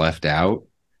feeling left out.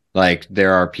 Like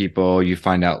there are people you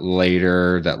find out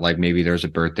later that like maybe there's a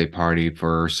birthday party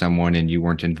for someone and you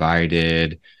weren't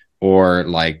invited, or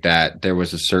like that there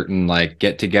was a certain like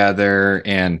get together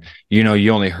and,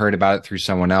 you only heard about it through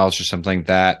someone else or something like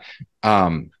that.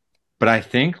 But I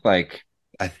think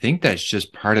that's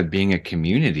just part of being a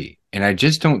community. And I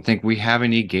just don't think we have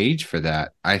any gauge for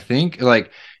that. I think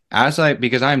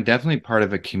because I'm definitely part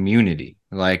of a community.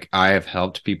 Like I have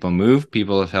helped people move.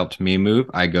 People have helped me move.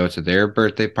 I go to their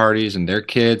birthday parties and their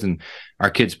kids, and our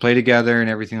kids play together and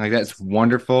everything like that. It's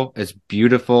wonderful. It's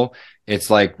beautiful. It's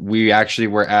like we actually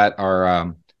were at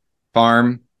our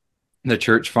farm, the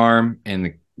church farm,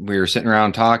 and we were sitting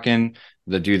around talking.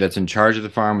 The dude that's in charge of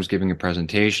the farm was giving a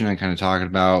presentation and kind of talking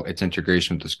about its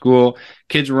integration with the school.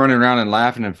 Kids were running around and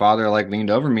laughing, and father like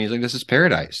leaned over me. He's like, this is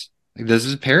paradise. Like, this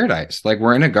is paradise. Like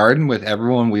we're in a garden with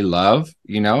everyone we love,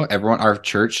 everyone, our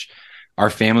church, our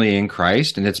family in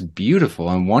Christ. And it's beautiful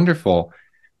and wonderful.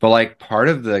 But like part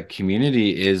of the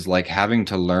community is like having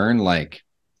to learn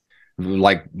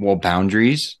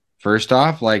boundaries. First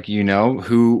off, like,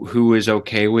 who is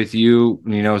okay with you,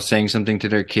 saying something to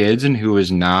their kids and who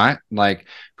is not, like,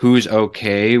 who's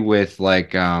okay with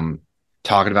like,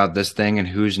 talking about this thing and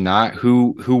who's not,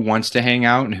 who wants to hang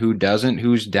out and who doesn't,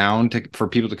 who's down to for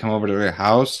people to come over to their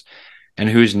house and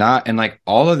who's not. And like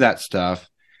all of that stuff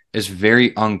is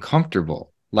very uncomfortable.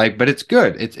 Like, but it's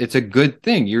good. It's a good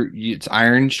thing. It's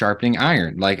iron sharpening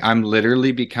iron. Like I'm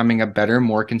literally becoming a better,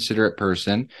 more considerate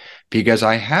person because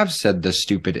I have said the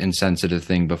stupid, insensitive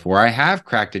thing before. I have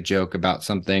cracked a joke about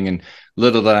something, and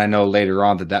little that I know later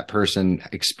on that that person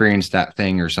experienced that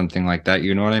thing or something like that.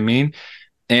 You know what I mean?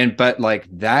 And but like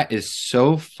that is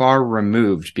so far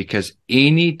removed because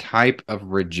any type of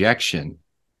rejection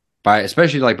by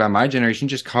especially like by my generation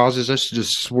just causes us to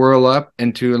just swirl up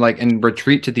into like and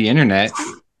retreat to the internet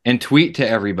and tweet to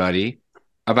everybody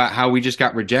about how we just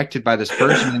got rejected by this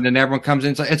person, and then everyone comes in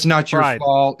and it's like, it's not your Pride.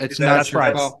 fault. It's not That's your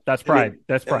pride. fault. That's pride.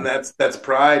 That's And pride. that's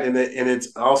pride, and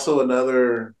it's also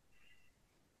another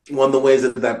one of the ways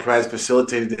that that pride is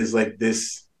facilitated is like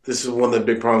this. This is one of the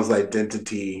big problems with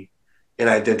identity and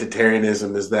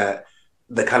identitarianism is that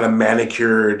the kind of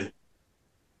manicured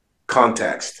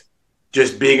context,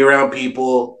 just being around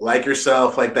people like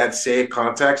yourself, like that safe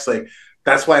context, like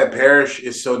that's why a parish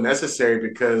is so necessary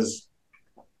because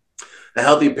a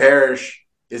healthy parish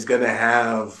is going to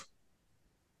have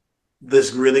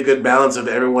this really good balance of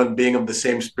everyone being of the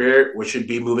same spirit, which should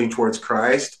be moving towards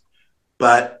Christ,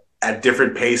 but at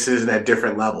different paces and at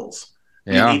different levels.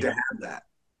 You Yeah. need to have that.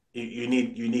 You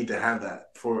need to have that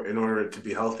for in order to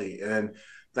be healthy. And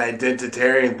the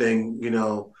identitarian thing, you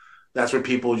know, that's where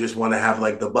people just want to have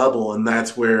like the bubble, and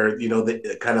that's where you know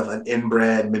the kind of an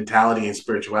inbred mentality and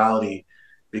spirituality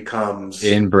becomes.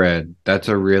 Inbred. That's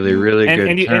a really, really good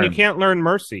And you term. can't learn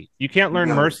mercy. You can't learn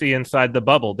No. mercy inside the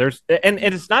bubble. And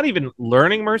it's not even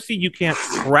learning mercy. You can't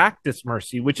practice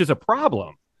mercy, which is a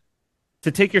problem.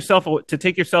 To take yourself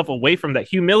away from that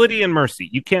humility and mercy,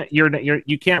 you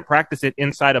can't practice it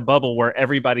inside a bubble where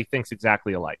everybody thinks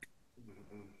exactly alike.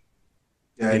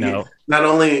 Yeah, You know, not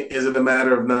only is it a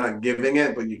matter of not giving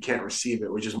it, but you can't receive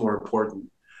it, which is more important.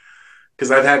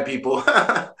 Because I've had people,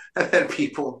 I've had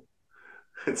people.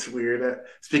 It's weird.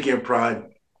 Speaking of pride,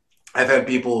 I've had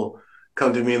people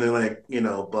come to me and they're like, you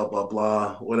know, blah blah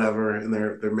blah, whatever, and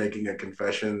they're making a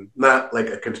confession, not like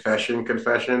a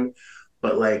confession,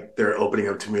 but like they're opening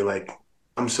up to me like,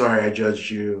 I'm sorry, I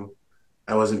judged you.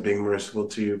 I wasn't being merciful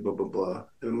to you, blah blah blah.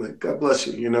 And I'm like, God bless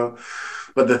you, you know.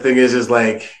 But the thing is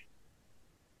like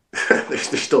there's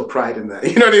still pride in that.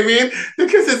 You know what I mean?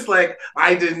 Because it's like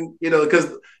I didn't, you know,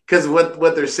 because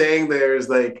what they're saying there is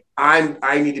like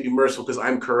I need to be merciful because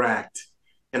I'm correct,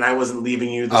 and I wasn't leaving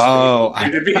you the Oh,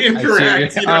 space to be I see.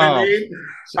 incorrect. You know what I mean?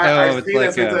 I It's see that like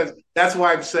a sometimes. That's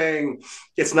why I'm saying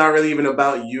it's not really even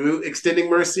about you extending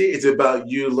mercy. It's about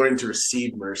you learning to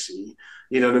receive mercy.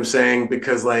 You know what I'm saying?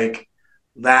 Because like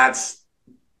that's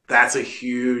that's a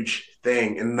huge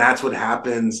thing, and that's what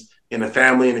happens in a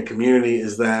family and a community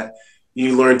is that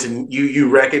you learn to you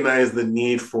recognize the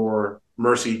need for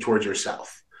mercy towards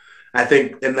yourself. I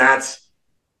think, and that's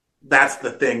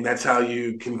the thing. That's how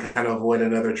you can kind of avoid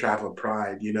another trap of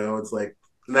pride. You know, it's like,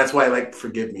 and that's why I like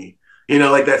forgive me. You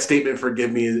know, like that statement,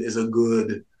 forgive me, is a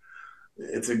good.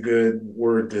 It's a good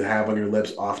word to have on your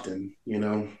lips often. You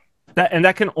know.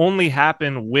 that can only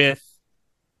happen with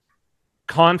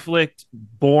conflict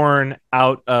born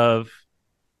out of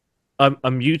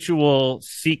a mutual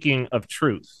seeking of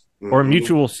truth or a Mm-hmm.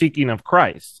 mutual seeking of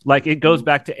Christ. Like it goes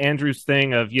back to Andrew's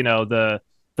thing of, you know, the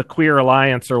queer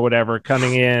alliance or whatever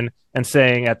coming in and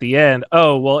saying at the end,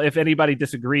 oh, well, if anybody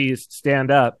disagrees, stand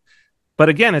up. But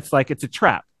again, it's like it's a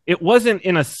trap. It wasn't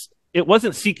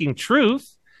seeking truth.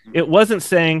 It wasn't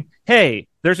saying, hey,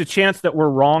 there's a chance that we're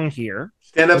wrong here.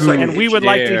 Stand up so I can And we hit would you.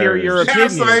 like to hear your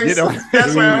That's opinion. why, You know?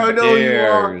 that's why I Who know who you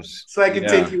are, dares? so I can Yeah.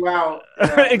 take you out.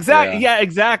 Yeah. Exactly. Yeah,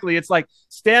 exactly. It's like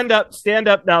stand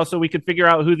up now so we can figure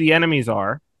out who the enemies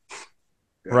are.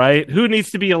 Yeah. Right? Who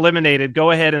needs to be eliminated?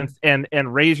 Go ahead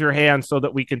and raise your hand so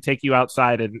that we can take you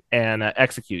outside and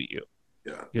execute you.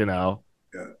 Yeah. You know.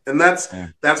 Yeah. And that's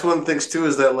one of the things too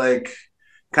is that like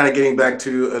kind of getting back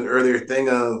to an earlier thing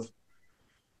of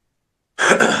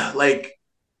like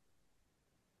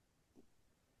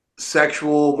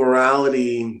sexual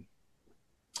morality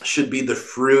should be the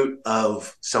fruit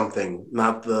of something,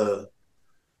 not the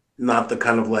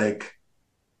kind of like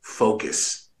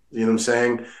focus. You know what I'm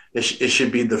saying? It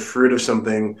should be the fruit of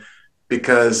something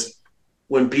because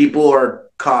when people are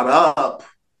caught up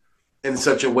in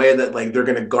such a way that like they're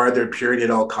going to guard their purity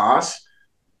at all costs,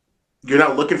 you're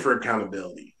not looking for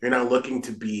accountability. You're not looking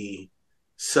to be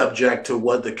subject to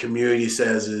what the community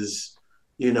says is,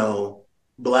 you know,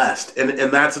 blessed. And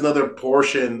that's another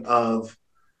portion of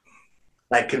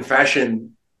like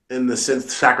confession in the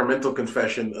sense sacramental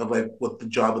confession of like what the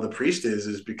job of the priest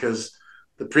is because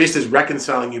The priest is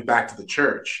reconciling you back to the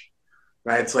church,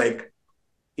 right? It's like,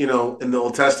 in the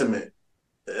Old Testament,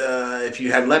 if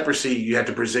you had leprosy, you had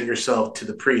to present yourself to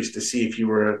the priest to see if you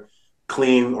were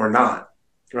clean or not,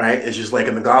 right? It's just like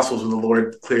in the Gospels when the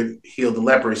Lord healed the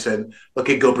leper, he said,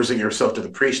 okay, go present yourself to the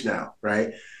priest now,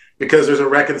 right? Because there's a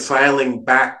reconciling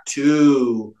back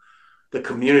to the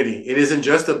community. It isn't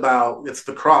just about, it's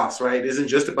the cross, right? It isn't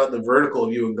just about the vertical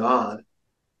of you and God.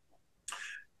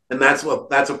 And that's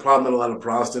a problem that a lot of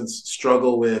Protestants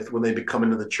struggle with when they become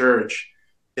into the church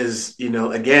is,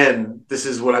 again, this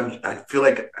is what I feel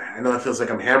like, I know it feels like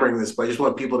I'm hammering this, but I just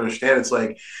want people to understand. It's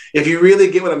like, if you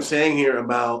really get what I'm saying here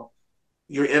about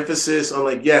your emphasis on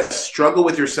like, yes, struggle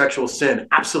with your sexual sin,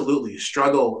 absolutely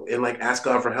struggle and like ask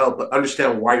God for help, but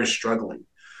understand why you're struggling,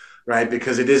 right?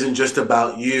 Because it isn't just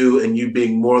about you and you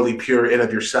being morally pure in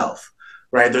of yourself,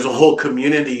 right? There's a whole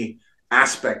community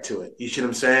aspect to it. You see what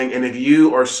I'm saying? And if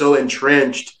you are so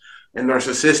entrenched and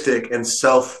narcissistic and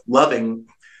self-loving,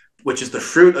 which is the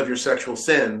fruit of your sexual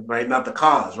sin, right? Not the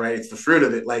cause, right? It's the fruit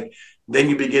of it. Like, then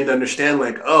you begin to understand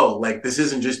like, oh, like this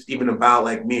isn't just even about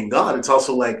like me and God. It's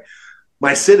also like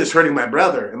my sin is hurting my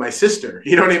brother and my sister.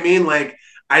 You know what I mean? Like,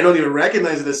 I don't even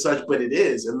recognize it as such, but it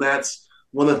is. And that's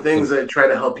one of the things that I try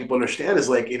to help people understand is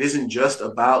like, it isn't just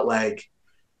about like,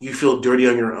 you feel dirty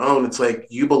on your own. It's like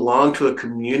you belong to a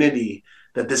community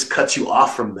that this cuts you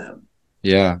off from them.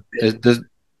 Yeah.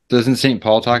 Doesn't St.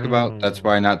 Paul talk about that's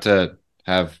why not to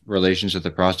have relations with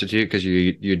a prostitute because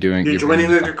you're joining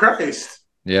into Christ.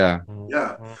 Yeah.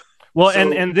 Yeah. Well,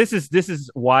 so, and this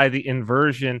is why the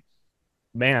inversion,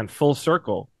 man, full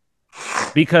circle.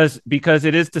 Because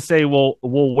it is to say, well,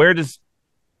 where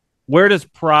does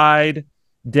Pride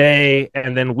Day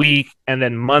and then week and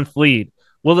then month lead?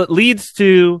 Well, it leads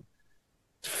to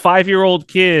 5-year-old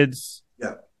kids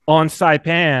on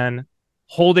Saipan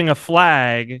holding a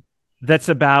flag that's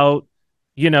about,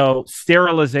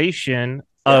 sterilization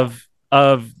of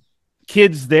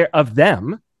kids there, of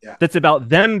them. Yeah. That's about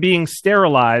them being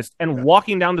sterilized and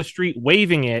walking down the street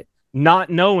waving it,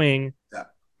 not knowing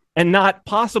and not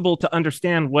possible to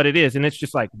understand what it is. And it's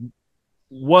just like,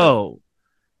 whoa.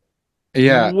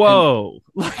 Yeah. Whoa.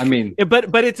 I mean,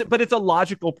 but it's a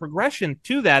logical progression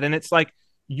to that. And it's like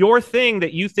your thing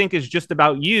that you think is just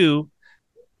about you.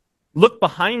 Look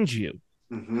behind you.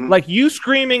 Mm-hmm. Like you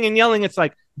screaming and yelling. It's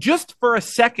like, just for a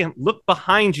second, look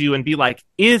behind you and be like,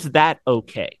 is that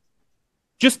okay?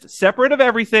 Just separate of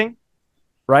everything,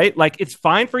 right? Like it's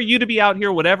fine for you to be out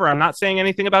here, whatever. I'm not saying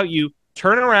anything about you.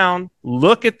 Turn around,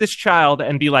 look at this child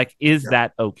and be like, is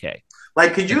that okay?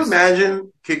 Like, could you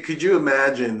imagine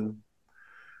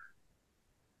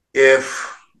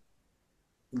if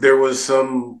there was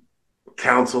some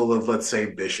council of, let's say,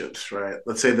 bishops, right?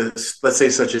 Let's say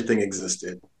such a thing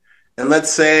existed. And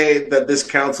let's say that this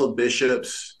council of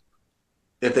bishops,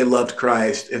 if they loved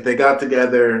Christ, if they got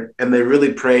together and they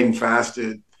really prayed and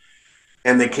fasted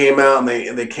and they came out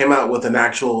and they came out with an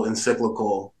actual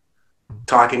encyclical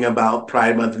talking about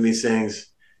Pride Month and these things.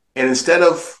 And instead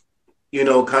of,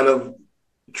 kind of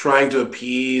trying to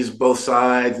appease both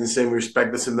sides and saying we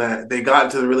respect this and that, they got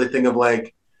into the really thing of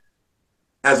like,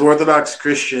 as Orthodox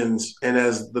Christians and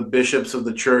as the bishops of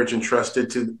the church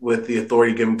entrusted with the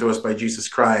authority given to us by Jesus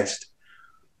Christ,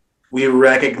 we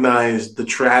recognize the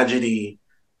tragedy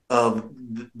of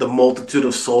the multitude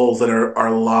of souls that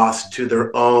are lost to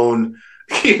their own,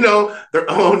 their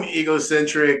own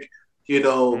egocentric,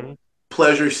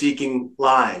 pleasure-seeking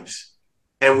lives.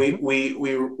 And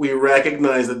we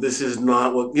recognize that this is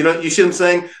not what, you see what I'm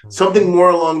saying? Something more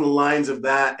along the lines of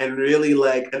that and really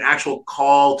like an actual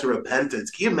call to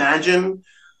repentance. Can you imagine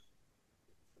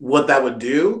what that would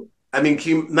do? I mean,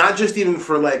 not just even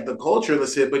for like the culture,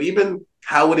 let's say, but even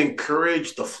how it would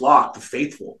encourage the flock, the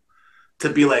faithful, to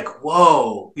be like,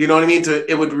 whoa, you know what I mean?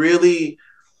 It would really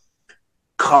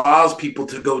cause people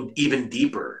to go even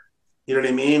deeper. You know what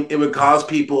I mean? It would cause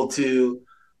people to,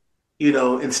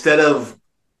 instead of,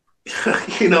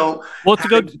 well,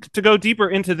 to go deeper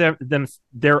into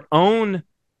their own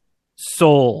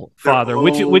soul, Father,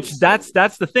 which that's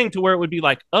the thing, to where it would be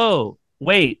like, oh,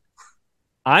 wait,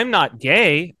 I'm not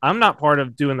gay, I'm not part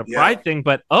of doing the pride thing,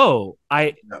 but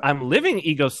I'm living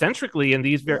egocentrically in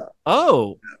these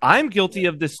I'm guilty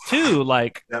of this too.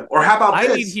 Like, or how about I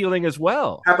this? need healing as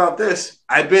well. How about this?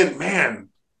 I didn't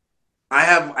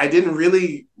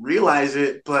really realize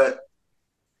it, but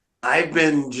I've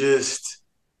been just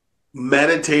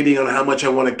meditating on how much I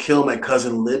want to kill my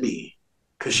cousin Libby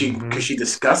because she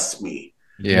disgusts me.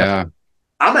 Yeah.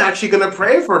 I'm actually gonna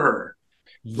pray for her.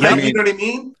 Yep. Like, you know what I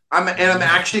mean? I'm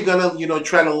actually gonna,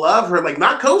 try to love her, like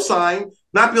not co-sign,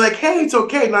 not be like, hey, it's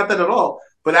okay, not that at all.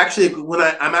 But actually, when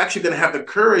I'm actually going to have the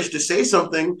courage to say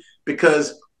something,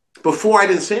 because before I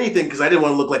didn't say anything because I didn't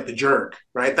want to look like the jerk,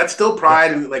 right? That's still Yep.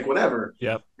 pride and like whatever,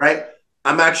 Yep. right?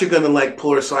 I'm actually going to like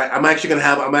pull her aside. I'm actually going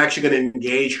to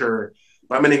engage her.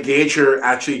 I'm going to engage her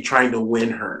actually trying to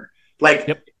win her. Like,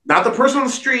 Yep. not the person on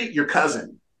the street, your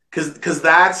cousin. Because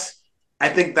I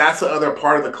think that's the other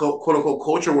part of the quote unquote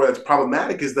culture where it's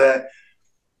problematic is that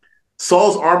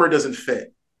Saul's armor doesn't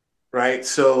fit, right?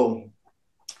 So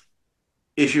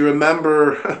if you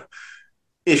remember,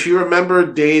 if you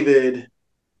remember David,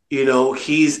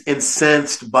 he's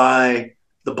incensed by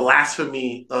the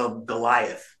blasphemy of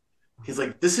Goliath. He's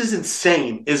like, this is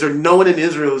insane. Is there no one in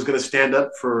Israel who's going to stand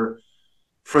up for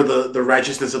the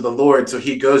righteousness of the Lord? So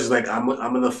he goes, he's like, I'm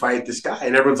going to fight this guy.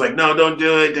 And everyone's like, no, don't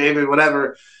do it, David,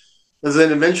 whatever. And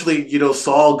then eventually,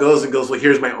 Saul goes and goes, well,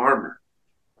 here's my armor.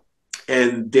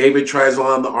 And David tries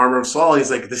on the armor of Saul. He's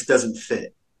like, this doesn't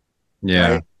fit.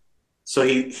 Yeah. Right? So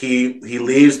he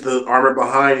leaves the armor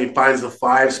behind. He finds the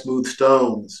 5 smooth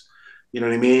stones. You know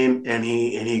what I mean? And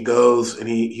he goes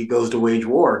to wage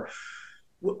war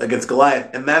against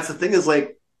Goliath. And that's the thing is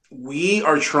like we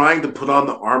are trying to put on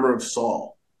the armor of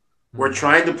Saul. We're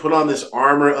trying to put on this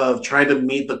armor of trying to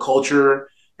meet the culture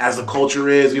as the culture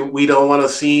is. We don't want to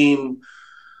seem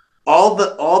all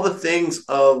the things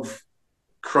of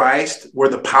Christ where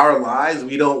the power lies.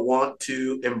 We don't want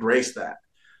to embrace that.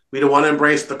 We don't want to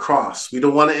embrace the cross. We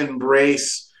don't want to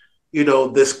embrace,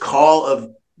 this call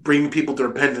of bringing people to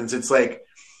repentance. It's like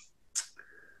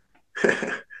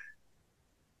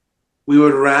we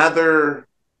would rather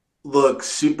look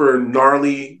super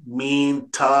gnarly, mean,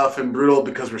 tough, and brutal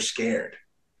because we're scared.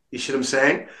 You see what I'm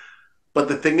saying? But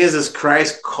the thing is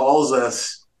Christ calls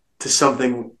us to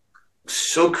something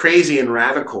so crazy and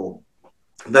radical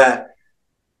that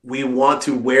we want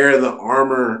to wear the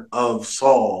armor of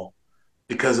Saul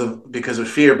because of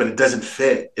fear, but it doesn't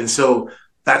fit. And so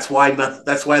that's why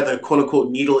the quote unquote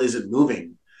needle isn't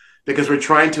moving, because we're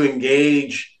trying to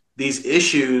engage these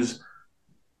issues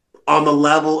on the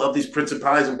level of these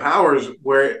principalities and powers on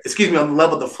the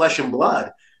level of the flesh and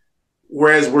blood,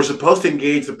 whereas we're supposed to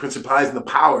engage the principalities and the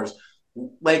powers.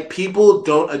 Like people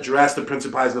don't address the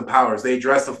principalities and the powers; they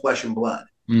address the flesh and blood.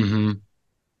 Mm-hmm.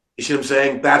 You see what I'm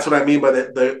saying? That's what I mean by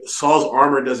the Saul's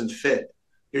armor doesn't fit.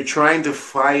 You're trying to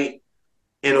fight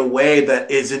in a way that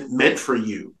isn't meant for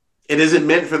you. It isn't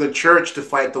meant for the church to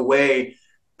fight the way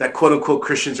that quote unquote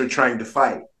Christians are trying to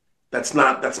fight. That's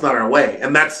not our way.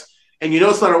 And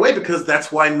it's not our way because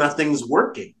that's why nothing's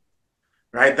working.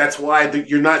 Right? That's why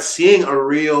you're not seeing a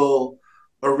real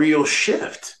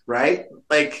shift, right?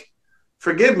 Like,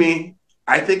 forgive me,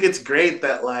 I think it's great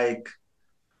that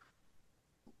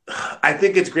I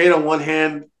think it's great on one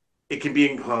hand. It can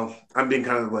be, well, I'm being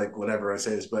kind of like whatever I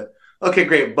say this, but okay,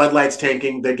 great. Bud Light's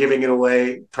tanking. They're giving it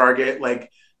away. Target.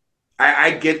 Like,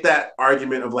 I get that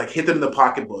argument of like hit them in the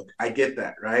pocketbook. I get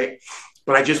that, right?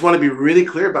 But I just want to be really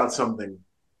clear about something.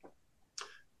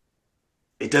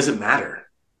 It doesn't matter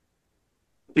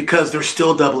because they're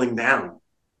still doubling down.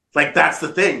 Like, that's the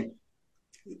thing.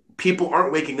 People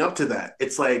aren't waking up to that.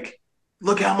 It's like,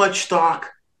 look how much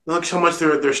stock. Look how much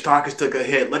their stock has took a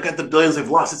hit. Look at the billions they've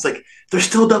lost. It's like they're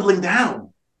still doubling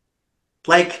down.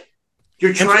 Like,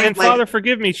 you're trying. And Father,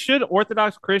 forgive me. Should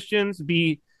Orthodox Christians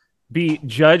be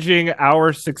judging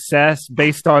our success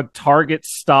based on Target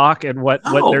stock and what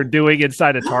they're doing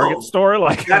inside a Target store?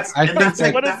 Like, what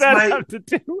does that have to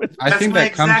do with? I think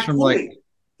that comes from like.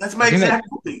 That's my exact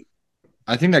point.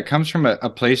 I think that comes from a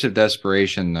place of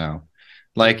desperation, though.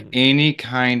 Like any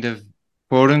kind of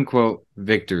quote unquote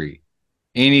victory.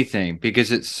 Anything, because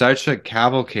it's such a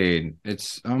cavalcade.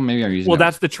 Maybe I'm using. Well,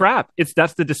 that's the trap.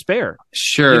 That's the despair.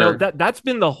 Sure. That's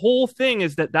been the whole thing.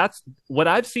 Is that's what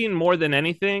I've seen more than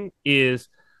anything is,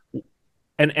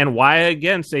 and why I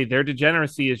again say their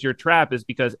degeneracy is your trap is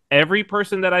because every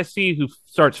person that I see who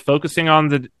starts focusing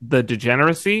on the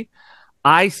degeneracy,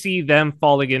 I see them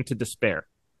falling into despair.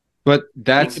 But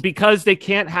that's because they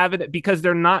can't have it because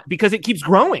it keeps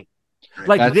growing.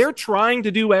 Like they're trying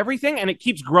to do everything and it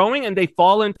keeps growing and they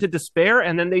fall into despair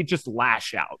and then they just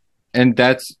lash out. And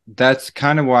that's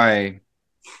kind of why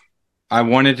I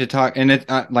wanted to talk. And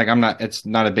it's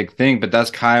not a big thing, but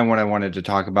that's kind of what I wanted to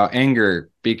talk about, anger,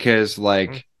 because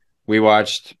we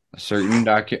watched a certain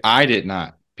I did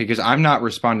not, because I'm not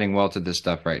responding well to this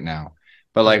stuff right now.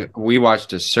 But we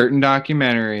watched a certain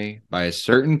documentary by a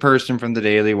certain person from the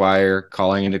Daily Wire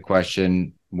calling into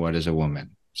question, what is a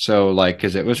woman? So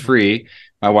because it was free,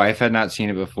 my wife had not seen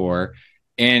it before,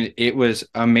 and it was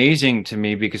amazing to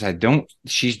me because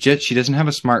she doesn't have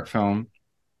a smartphone.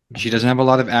 She doesn't have a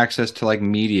lot of access to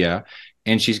media.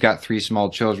 and she's got 3 small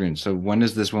children. So when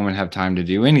does this woman have time to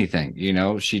do anything? You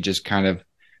know, she just kind of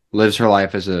lives her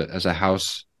life as a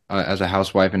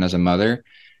housewife and as a mother.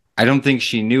 I don't think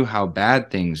she knew how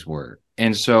bad things were.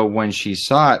 And so when she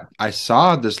saw it, I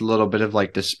saw this little bit of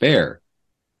like despair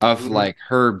of like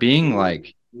her being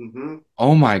like,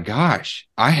 oh my gosh,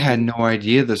 I had no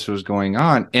idea this was going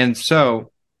on. And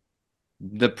so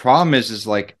the problem is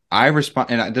like I respond,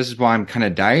 and this is why I'm kind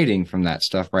of dieting from that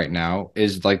stuff right now,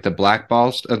 is like the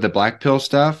the black pill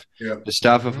stuff, the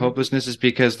stuff of hopelessness, is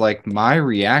because like my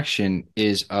reaction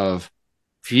is of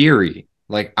fury.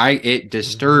 Like it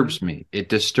disturbs me. It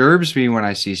disturbs me when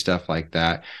I see stuff like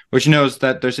that, which knows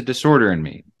that there's a disorder in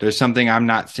me. There's something I'm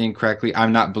not seeing correctly.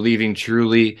 I'm not believing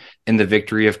truly in the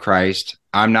victory of Christ.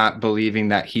 I'm not believing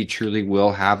that he truly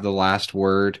will have the last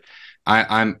word.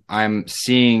 I'm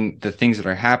seeing the things that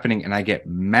are happening, and I get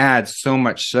mad, so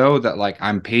much so that like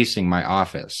I'm pacing my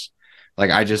office.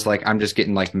 Like I'm just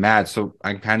getting like mad. So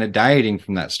I'm kind of dieting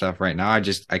from that stuff right now.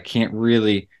 I can't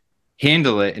really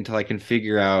handle it until I can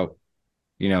figure out,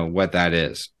 you know, what that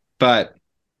is. But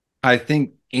I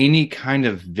think any kind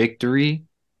of victory,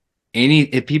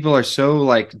 if people are so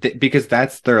like, because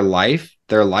that's their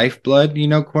lifeblood, you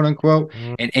know, quote unquote,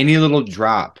 and any little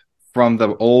drop from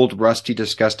the old rusty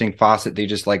disgusting faucet, they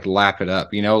just like lap it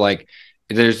up, you know. Like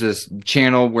there's this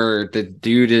channel where the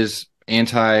dude is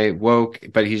anti woke,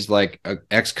 but he's like an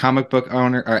ex comic book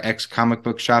owner or ex comic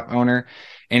book shop owner,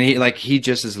 and he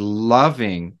just is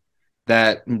loving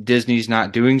that Disney's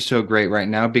not doing so great right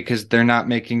now because they're not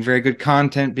making very good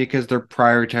content, because they're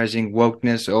prioritizing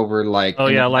wokeness over like,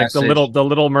 like the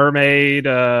Little Mermaid.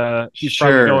 He's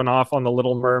probably going off on the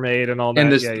Little Mermaid and all that.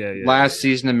 And this last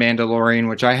season of Mandalorian,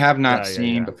 which I have not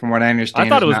seen, but from what I understand, I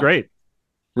thought it was great.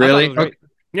 Really? Great.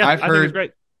 Yeah, I think it was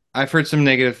great. I've heard some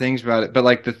negative things about it, but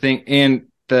like the thing and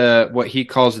what he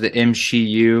calls the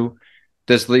MCU,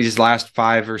 these last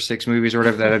 5 or 6 movies or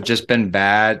whatever that have just been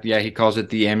bad. Yeah, he calls it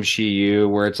the MCU,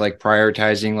 where it's like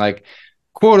prioritizing like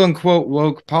quote unquote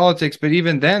woke politics. But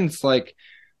even then, it's like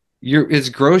it's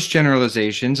gross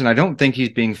generalizations, and I don't think he's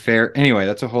being fair. Anyway,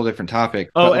 that's a whole different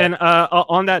topic. Oh, and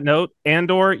on that note,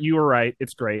 Andor, you were right.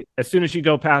 It's great. As soon as you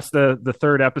go past the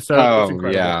 3rd episode, it's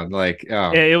incredible.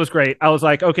 It was great. I was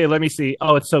like, okay, let me see.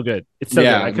 Oh, it's so good. It's so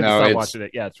good. I couldn't stop watching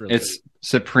it. Yeah, it's really good.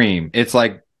 Supreme. It's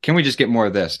like, can we just get more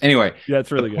of this? Anyway, yeah,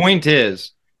 it's really good. The point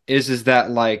is that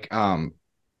like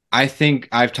I think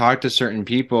I've talked to certain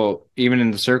people, even in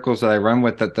the circles that I run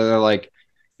with, that they're like,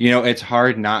 you know, it's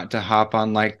hard not to hop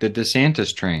on like the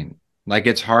DeSantis train. Like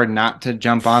it's hard not to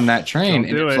jump on that train.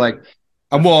 And it's like,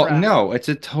 well, no, it's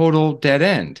a total dead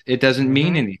end. It doesn't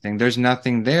mean anything. There's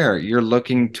nothing there. You're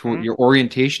looking to your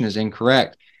orientation is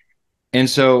incorrect. And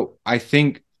so I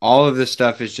think all of this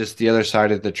stuff is just the other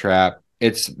side of the trap.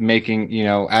 It's making, you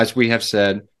know, as we have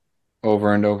said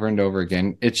over and over and over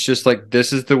again, it's just like,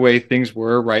 this is the way things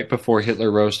were right before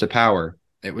Hitler rose to power.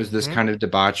 It was this kind of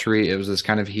debauchery. It was this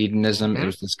kind of hedonism. It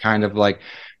was this kind of like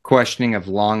questioning of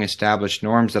long established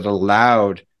norms that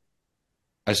allowed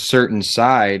a certain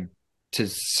side to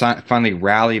finally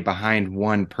rally behind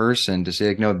one person to say,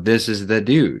 like, no, this is the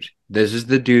dude. This is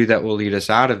the dude that will lead us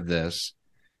out of this.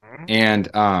 And,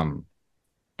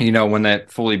 you know, when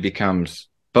that fully becomes,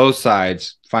 both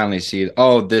sides finally see,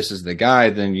 oh, this is the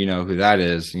guy, then you know who that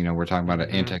is. You know, we're talking about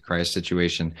an Antichrist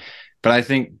situation. But I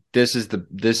think this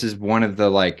is one of the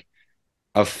like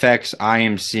effects I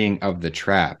am seeing of the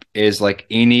trap, is like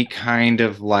any kind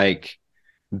of like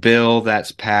bill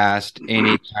that's passed,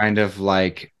 any kind of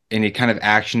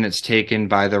action that's taken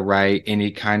by the right,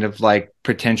 any kind of like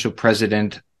potential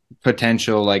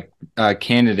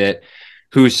candidate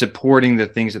who's supporting the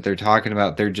things that they're talking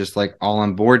about, they're just like all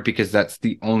on board because that's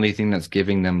the only thing that's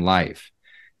giving them life.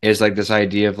 Is like this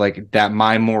idea of like that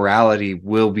my morality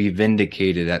will be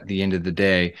vindicated at the end of the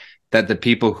day, that the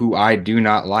people who I do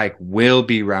not like will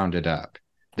be rounded up.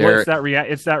 It's that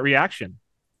reaction.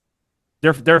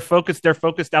 They're focused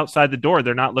outside the door.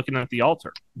 They're not looking at the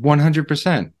altar.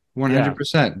 100%.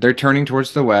 100%. They're turning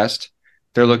towards the West.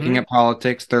 They're looking at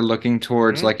politics. They're looking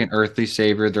towards like an earthly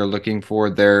savior. They're looking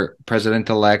for their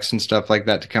president-elects and stuff like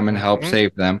that to come and help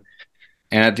save them.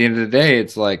 And at the end of the day,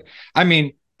 it's like, I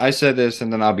mean, I said this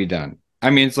and then I'll be done. I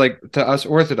mean, it's like, to us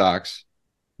Orthodox,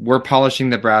 we're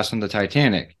polishing the brass on the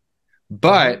Titanic,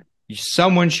 but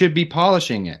someone should be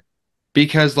polishing it,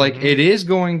 because like it is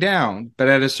going down, but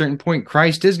at a certain point,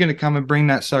 Christ is going to come and bring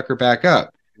that sucker back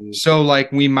up. So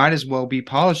like we might as well be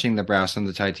polishing the brass on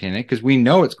the Titanic, because we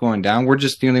know it's going down. We're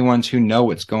just the only ones who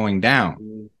know it's going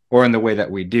down, or in the way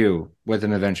that we do, with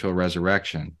an eventual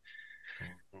resurrection.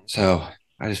 So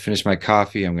I just finished my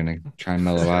coffee. I'm going to try and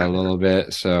mellow out a little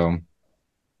bit. So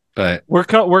But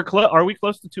Are we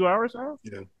close to 2 hours now?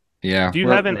 yeah. Do you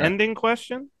have an ending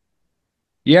question?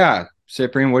 Yeah.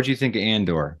 Cyprian, what do you think of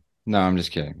Andor? No, I'm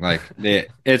just kidding. Like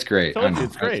it's great. Told you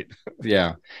it's great.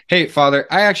 Yeah. Hey, Father,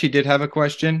 I actually did have a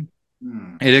question.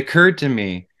 It occurred to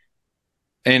me,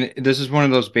 and this is one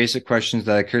of those basic questions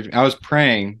that occurred to me. I was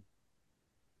praying,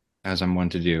 as I'm one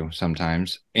to do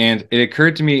sometimes, and it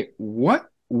occurred to me, what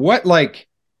like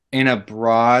in a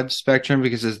broad spectrum,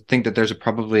 because I think that there's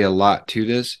probably a lot to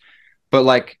this, but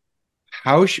like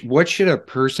what should a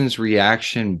person's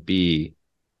reaction be?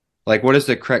 Like, what is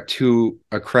the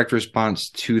correct response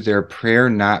to their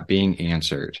prayer not being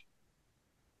answered?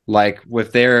 Like,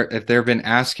 if they've been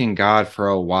asking God for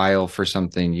a while for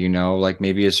something, like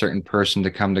maybe a certain person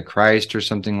to come to Christ or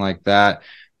something like that,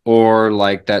 or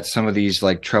like that some of these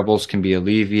like troubles can be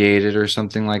alleviated or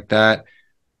something like that.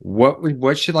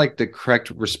 What should like the correct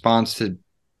response to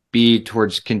be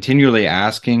towards continually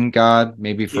asking God,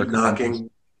 maybe for a Keep couple months? knocking.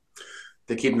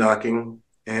 They keep knocking,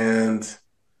 and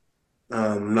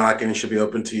knocking should be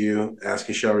open to you. Ask,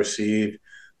 you shall receive.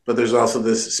 But there's also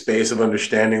this space of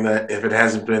understanding that if it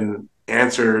hasn't been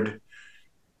answered,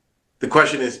 the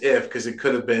question is if, because it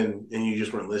could have been, and you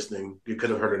just weren't listening. You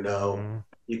could have heard a no. Mm-hmm.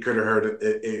 You could have heard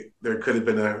it. There could have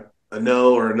been a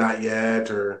no or a not yet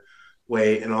or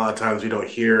wait. And a lot of times we don't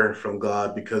hear from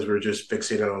God because we're just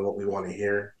fixated on what we want to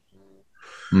hear.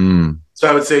 So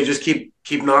I would say just keep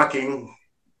knocking,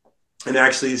 and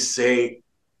actually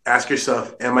ask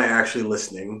yourself, am I actually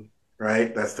listening?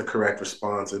 Right? That's the correct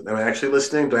response. Am I actually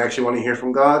listening? Do I actually want to hear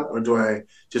from God, or do I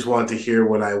just want to hear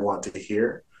what I want to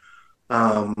hear?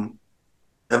 And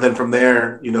then from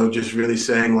there, just really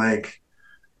saying, like,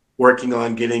 working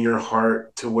on getting your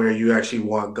heart to where you actually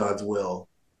want God's will,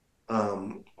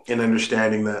 and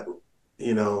understanding that,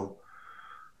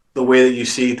 the way that you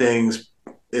see things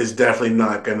is definitely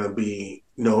not going to be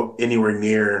anywhere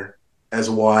near as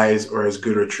wise or as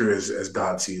good or true as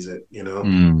God sees it,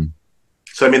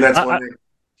 So, I mean, that's one thing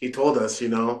he told us, I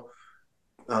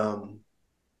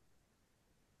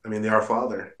mean, the Our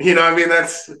Father, I mean,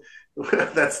 that's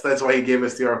why he gave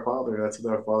us the Our Father. That's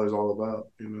what Our Father is all about,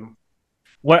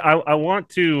 What I want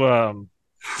to,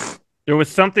 there was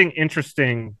something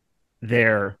interesting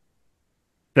there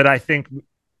that I think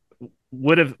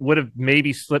would have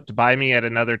maybe slipped by me at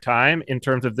another time in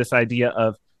terms of this idea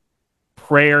of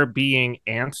prayer being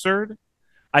answered.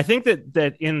 I think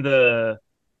that in the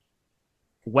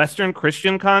Western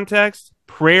Christian context,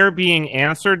 prayer being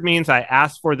answered means I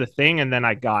asked for the thing and then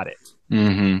I got it.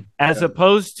 As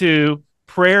opposed to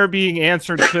prayer being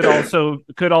answered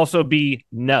could also be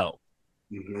no.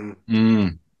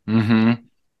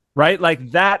 Right?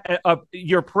 Like that,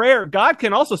 your prayer, God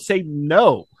can also say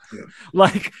no. Yeah.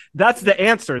 Like that's the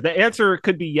answer. The answer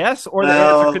could be yes, or the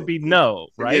answer could be no.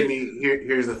 Right?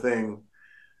 Here's the thing.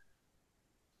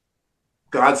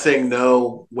 God's saying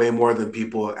no way more than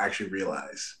people actually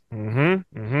realize. I mean,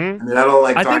 I don't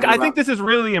like. I think this is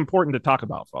really important to talk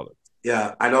about, Father.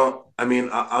 Yeah, I don't. I mean,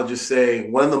 I'll just say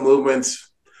one of the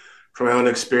movements from my own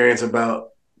experience about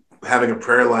having a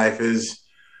prayer life is,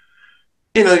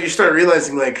 you start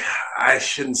realizing, like, I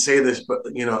shouldn't say this, but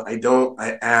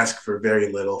I ask for very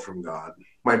little from God.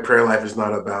 My prayer life is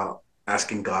not about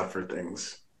asking God for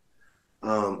things,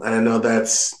 and I know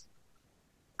that's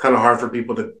kind of hard for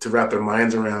people to wrap their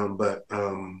minds around, but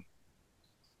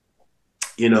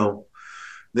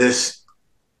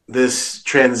this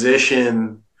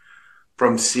transition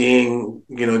from seeing,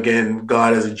 again,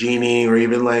 God as a genie, or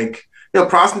even like,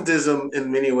 Protestantism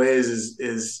in many ways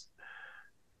is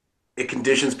it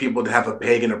conditions people to have a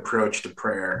pagan approach to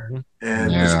prayer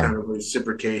and this kind of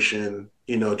reciprocation,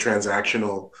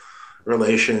 transactional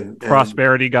relation,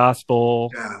 prosperity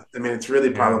gospel. Yeah, I mean, it's really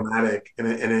problematic, and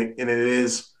it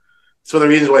is. It's one of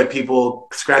the reasons why people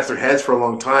scratch their heads for a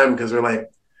long time, because they're in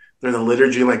the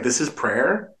liturgy, like, this is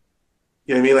prayer.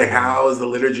 You know what I mean? Like, how is the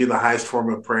liturgy the highest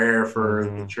form of prayer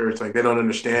for the church? Like, they don't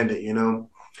understand it,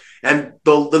 And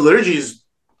the liturgy is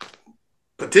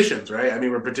petitions, right? I mean,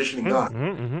 we're petitioning God.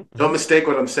 Don't mistake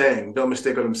what I'm saying.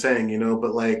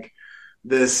 But like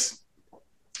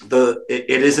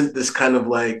it isn't this kind of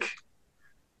like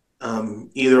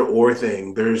either or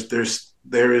thing. There is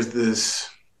this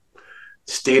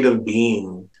state of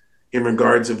being in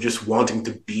regards of just wanting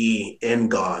to be in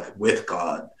God, with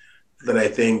God, that I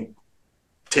think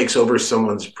takes over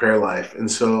someone's prayer life. And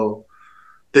so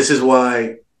this is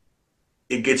why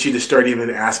it gets you to start even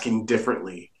asking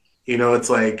differently. It's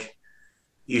like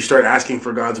you start asking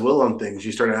for God's will on things.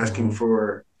 You start asking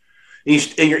for,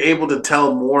 and you're able to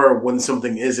tell more when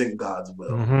something isn't God's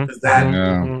will. Because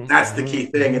that's the key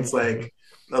thing. It's like,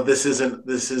 no, this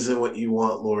isn't what you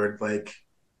want, Lord. Like,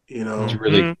 It's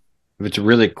If it's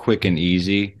really quick and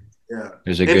easy, Yeah.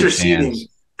 there's a good Interceding, chance.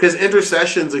 because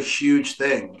intercession's a huge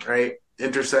thing, right?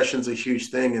 Intercession's a huge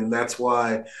thing. And that's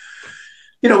why,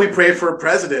 we pray for a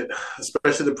president,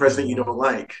 especially the president you don't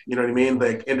like. You know what I mean?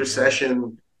 Like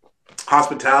intercession,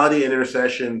 hospitality and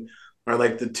intercession are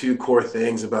like the two core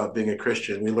things about being a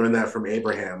Christian. We learned that from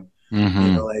Abraham.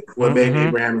 Mm-hmm. Like what made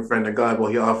Abraham a friend of God?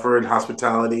 Well, he offered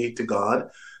hospitality to God,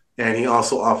 and he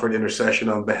also offered intercession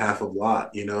on behalf of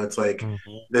Lot. It's like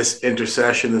this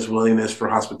intercession, this willingness for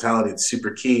hospitality, it's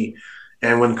super key.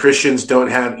 And when Christians don't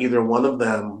have either one of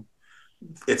them,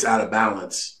 it's out of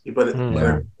balance. But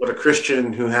a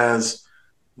Christian who has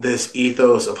this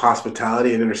ethos of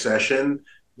hospitality and intercession,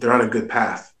 they're on a good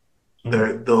path.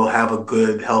 They'll have a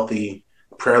good, healthy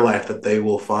prayer life that they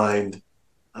will find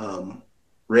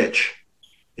rich.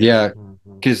 Yeah,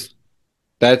 because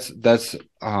that's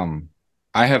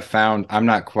I have found I'm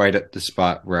not quite at the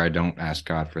spot where I don't ask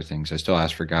God for things. I still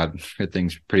ask for God for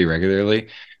things pretty regularly,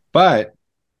 but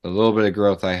a little bit of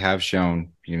growth I have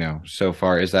shown, so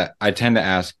far is that I tend to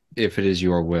ask if it is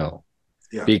your will.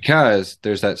 Yeah. Because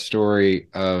there's that story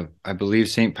of, I believe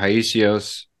St.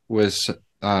 Paisios was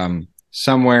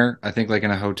somewhere, I think like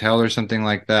in a hotel or something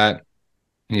like that.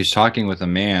 And he's talking with a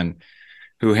man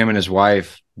who him and his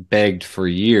wife begged for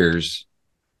years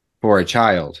for a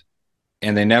child.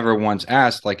 And they never once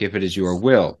asked, like, if it is your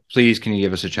will, please, can you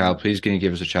give us a child? Please, can you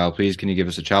give us a child? Please, can you give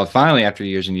us a child? Finally, after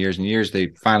years and years and years, they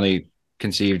finally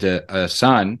conceived a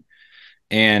son.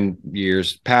 And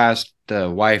years passed, the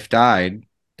wife died,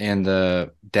 and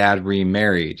the dad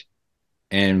remarried.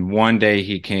 And one day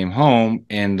he came home,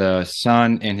 and the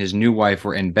son and his new wife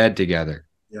were in bed together.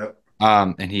 Yep.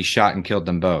 And he shot and killed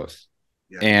them both.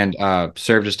 Yep. And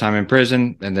served his time in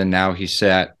prison. And then now he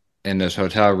sat in this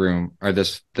hotel room or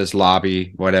this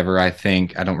lobby, whatever, I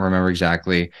don't remember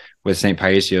exactly, with St.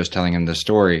 Paisios telling him the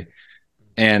story.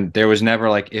 And there was never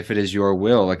like, if it is your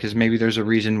will, like, because maybe there's a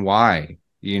reason why,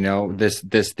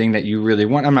 this thing that you really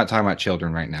want. I'm not talking about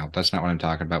children right now. That's not what I'm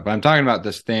talking about. But I'm talking about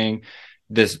this thing,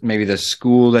 maybe this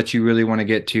school that you really want to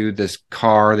get to, this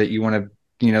car that you want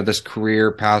to, this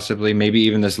career, possibly, maybe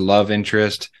even this love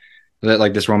interest that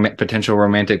like this potential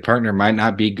romantic partner might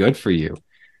not be good for you.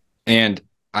 And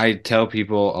I tell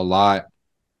people a lot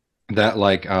that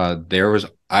like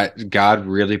God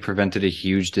really prevented a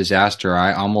huge disaster.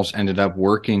 I almost ended up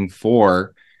working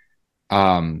for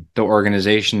the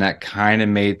organization that kind of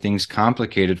made things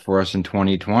complicated for us in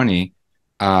 2020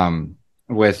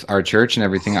 with our church and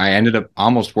everything. I ended up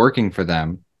almost working for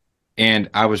them, and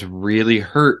I was really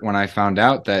hurt when I found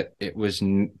out that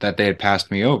that they had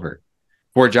passed me over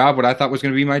for a job what I thought was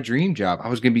going to be my dream job. I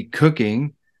was going to be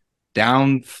cooking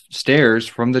downstairs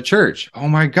from the church. Oh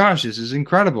my gosh, this is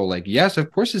incredible. Like, yes,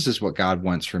 of course, this is what God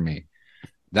wants for me.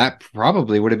 That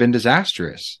probably would have been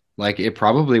disastrous. Like, it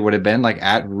probably would have been like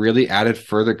really added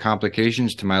further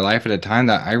complications to my life at a time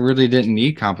that I really didn't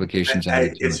need complications.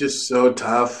 It's just so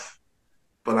tough,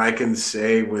 but I can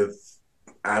say with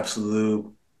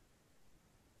absolute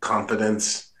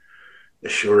confidence,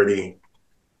 assurity,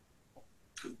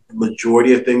 the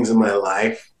majority of things in my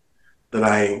life that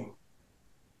I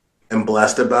am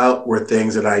blessed about were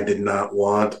things that I did not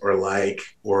want or like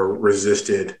or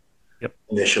resisted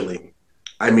initially.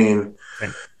 I mean,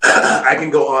 I can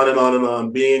go on and on and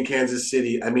on. Being in Kansas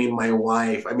City, I mean, my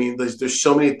wife, I mean, there's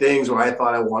so many things where I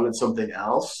thought I wanted something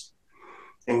else,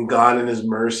 and God in his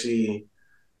mercy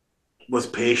was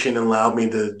patient and allowed me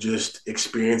to just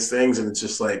experience things. And it's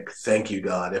just like, thank you,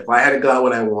 God. If I had got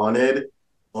what I wanted,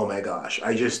 oh my gosh,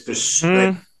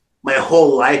 like, my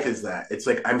whole life is that. It's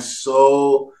like, I'm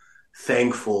so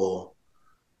thankful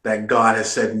that God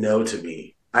has said no to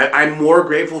me. I'm more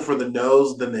grateful for the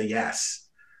no's than the yes.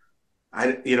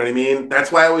 You know what I mean?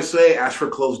 That's why I always say, ask for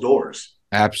closed doors.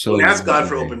 Absolutely. Don't ask God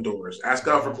for open doors. Ask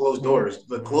God for closed doors.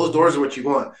 The closed doors are what you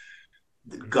want.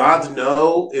 God's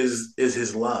no is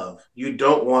his love. You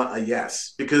don't want a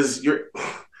yes, because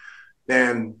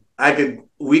man,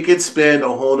 we could spend a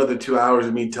whole another 2 hours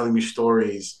of me telling you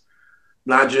stories,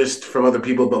 not just from other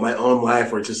people, but my own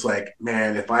life, where it's just like,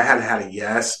 man, if I had a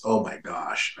yes, oh my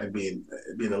gosh, I'd be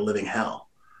in a living hell.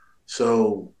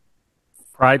 So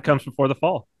pride comes before the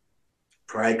fall.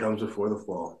 Pride comes before the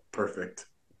fall. Perfect.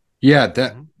 Yeah,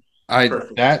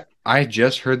 I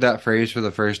just heard that phrase for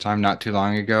the first time not too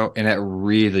long ago, and it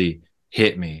really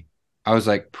hit me. I was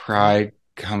like, pride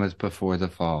cometh before the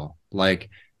fall. Like,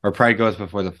 or pride goes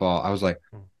before the fall. I was like,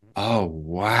 oh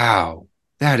wow.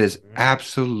 That is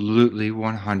absolutely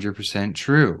 100%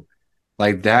 true.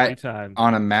 Like that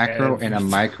on a macro and a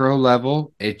micro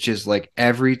level, it's just like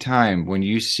every time when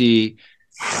you see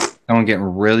someone getting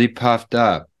really puffed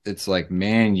up, it's like,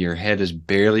 man, your head is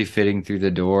barely fitting through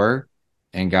the door.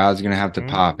 and God's gonna have to Mhm.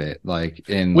 pop it. Like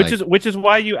in Which is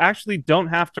why you actually don't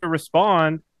have to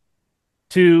respond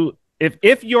to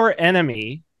if your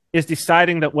enemy is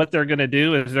deciding that what they're going to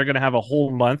do is they're going to have a whole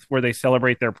month where they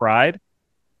celebrate their pride.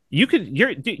 You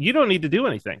don't need to do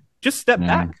anything. Just step yeah,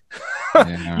 back.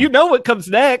 yeah, You know what comes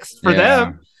next for yeah.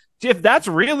 them. If that's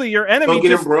really your enemy, Don't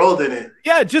get just embroiled in it.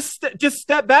 yeah, just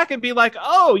step back and be like,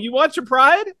 "Oh, you want your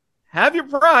pride? Have your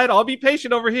pride. I'll be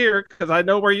patient over here because I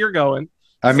know where you're going.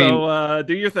 I mean, So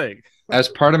do your thing." as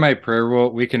part of my prayer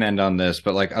rule, we can end on this,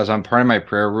 but like as I'm part of my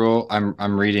prayer rule,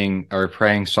 I'm reading or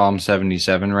praying Psalm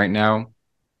 77 right now,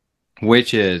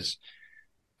 which is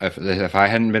if I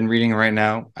hadn't been reading it right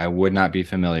now, I would not be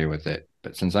familiar with it.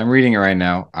 But since I'm reading it right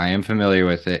now, I am familiar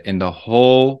with it. And the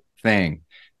whole thing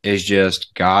is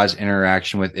just God's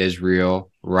interaction with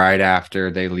Israel right after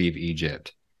they leave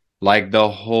Egypt. Like the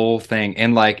whole thing.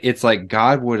 And like it's like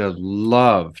God would have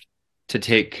loved to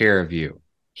take care of you.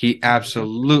 He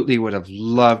absolutely would have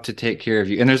loved to take care of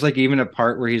you. And there's like even a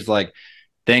part where he's like,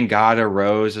 then God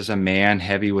arose as a man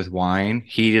heavy with wine,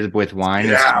 heated with wine,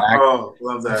 and Yeah. Oh,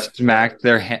 love that. smacked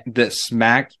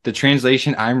smacked the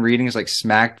translation I'm reading is like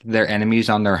smacked their enemies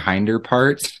on their hinder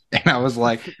parts. And I was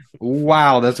like,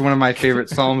 wow, that's one of my favorite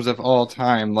psalms of all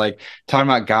time. Like talking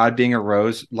about God being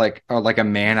arose like or like a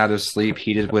man out of sleep,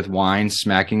 heated with wine,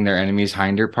 smacking their enemies'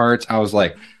 hinder parts. I was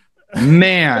like,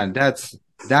 man,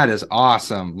 that is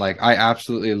awesome. Like I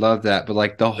absolutely love that. But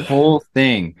like the whole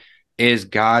thing is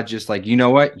God just like, you know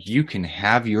what? You can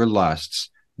have your lusts.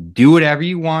 Do whatever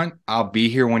you want. I'll be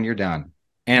here when you're done.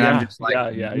 And I'm just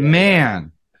like,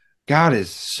 man, God is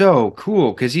so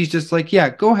cool because he's just like, yeah,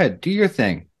 go ahead, do your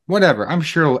thing. Whatever. I'm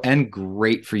sure it'll end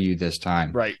great for you this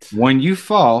time. Right. When you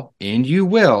fall, and you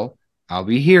will, I'll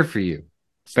be here for you.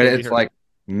 But it's like,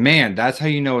 man, that's how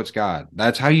you know it's God.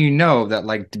 That's how you know that,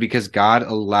 like, because God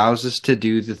allows us to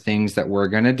do the things that we're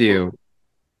going to do.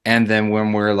 And then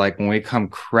when we come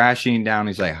crashing down,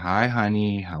 he's like, hi,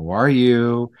 honey, how are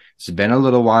you? It's been a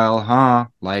little while, huh?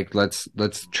 Like, let's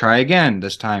try again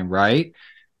this time, right?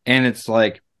 And it's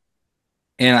like,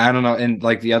 and I don't know. And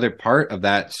like the other part of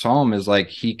that psalm is like,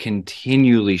 he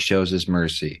continually shows his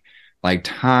mercy, like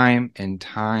time and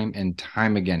time and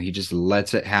time again. He just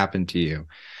lets it happen to you,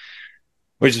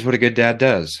 which is what a good dad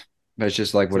does. That's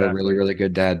just like what a really, really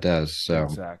good dad does. So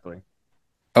exactly.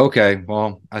 Okay,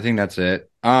 well, I think that's it.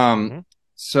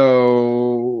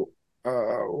 So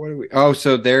what do we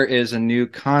so there is a new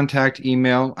contact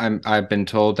email. I've been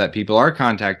told that people are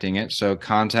contacting it. So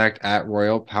contact at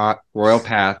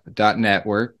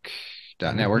royalpath.network.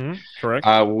 Correct.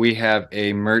 We have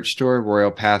a merch store,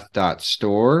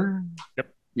 royalpath.store.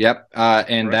 Yep. And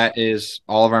correct. That is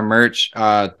all of our merch.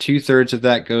 2/3 of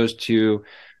that goes to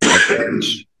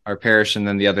our parish, and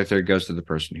then the other third goes to the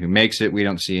person who makes it. We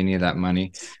don't see any of that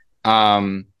money.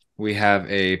 We have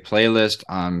a playlist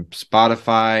on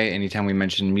Spotify. Anytime we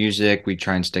mention music, we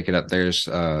try and stick it up there,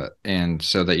 and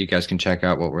so that you guys can check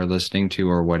out what we're listening to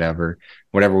or whatever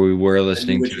we were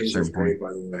listening to. Witch Hazel's great, by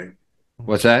the way.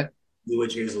 What's that? The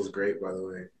Witch Hazel's great, by the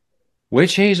way.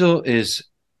 Witch Hazel is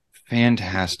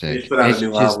fantastic. They put out a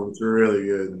new album. It's really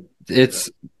good.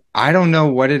 I don't know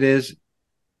what it is.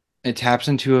 It taps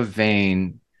into a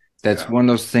vein. That's one of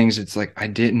those things. It's like, I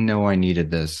didn't know I needed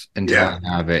this until I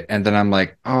have it. And then I'm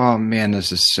like, oh man,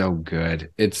 this is so good.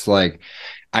 It's like,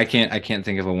 I can't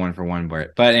think of a one for one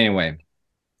word, but anyway.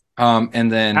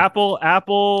 And then Apple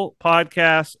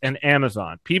Podcasts and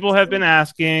Amazon. People have been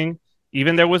asking,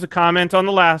 even there was a comment on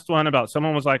the last one about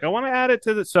someone was like, I want to add it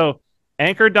to the, so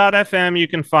Anchor.fm, you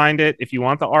can find it if you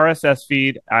want the RSS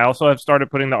feed. I also have started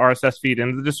putting the RSS feed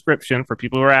in the description for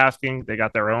people who are asking. They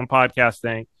got their own podcast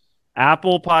thing.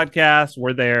 Apple Podcasts,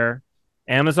 we're there.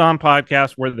 Amazon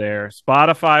Podcasts, we're there.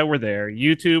 Spotify, we're there.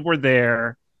 YouTube, we're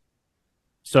there.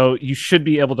 So you should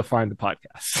be able to find the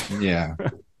podcast. Yeah.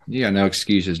 You got no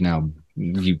excuses now,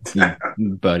 you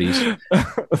buddies.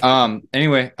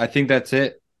 Anyway, I think that's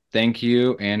it. Thank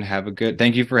you and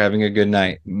thank you for having a good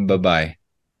night. Bye-bye.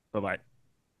 Bye-bye.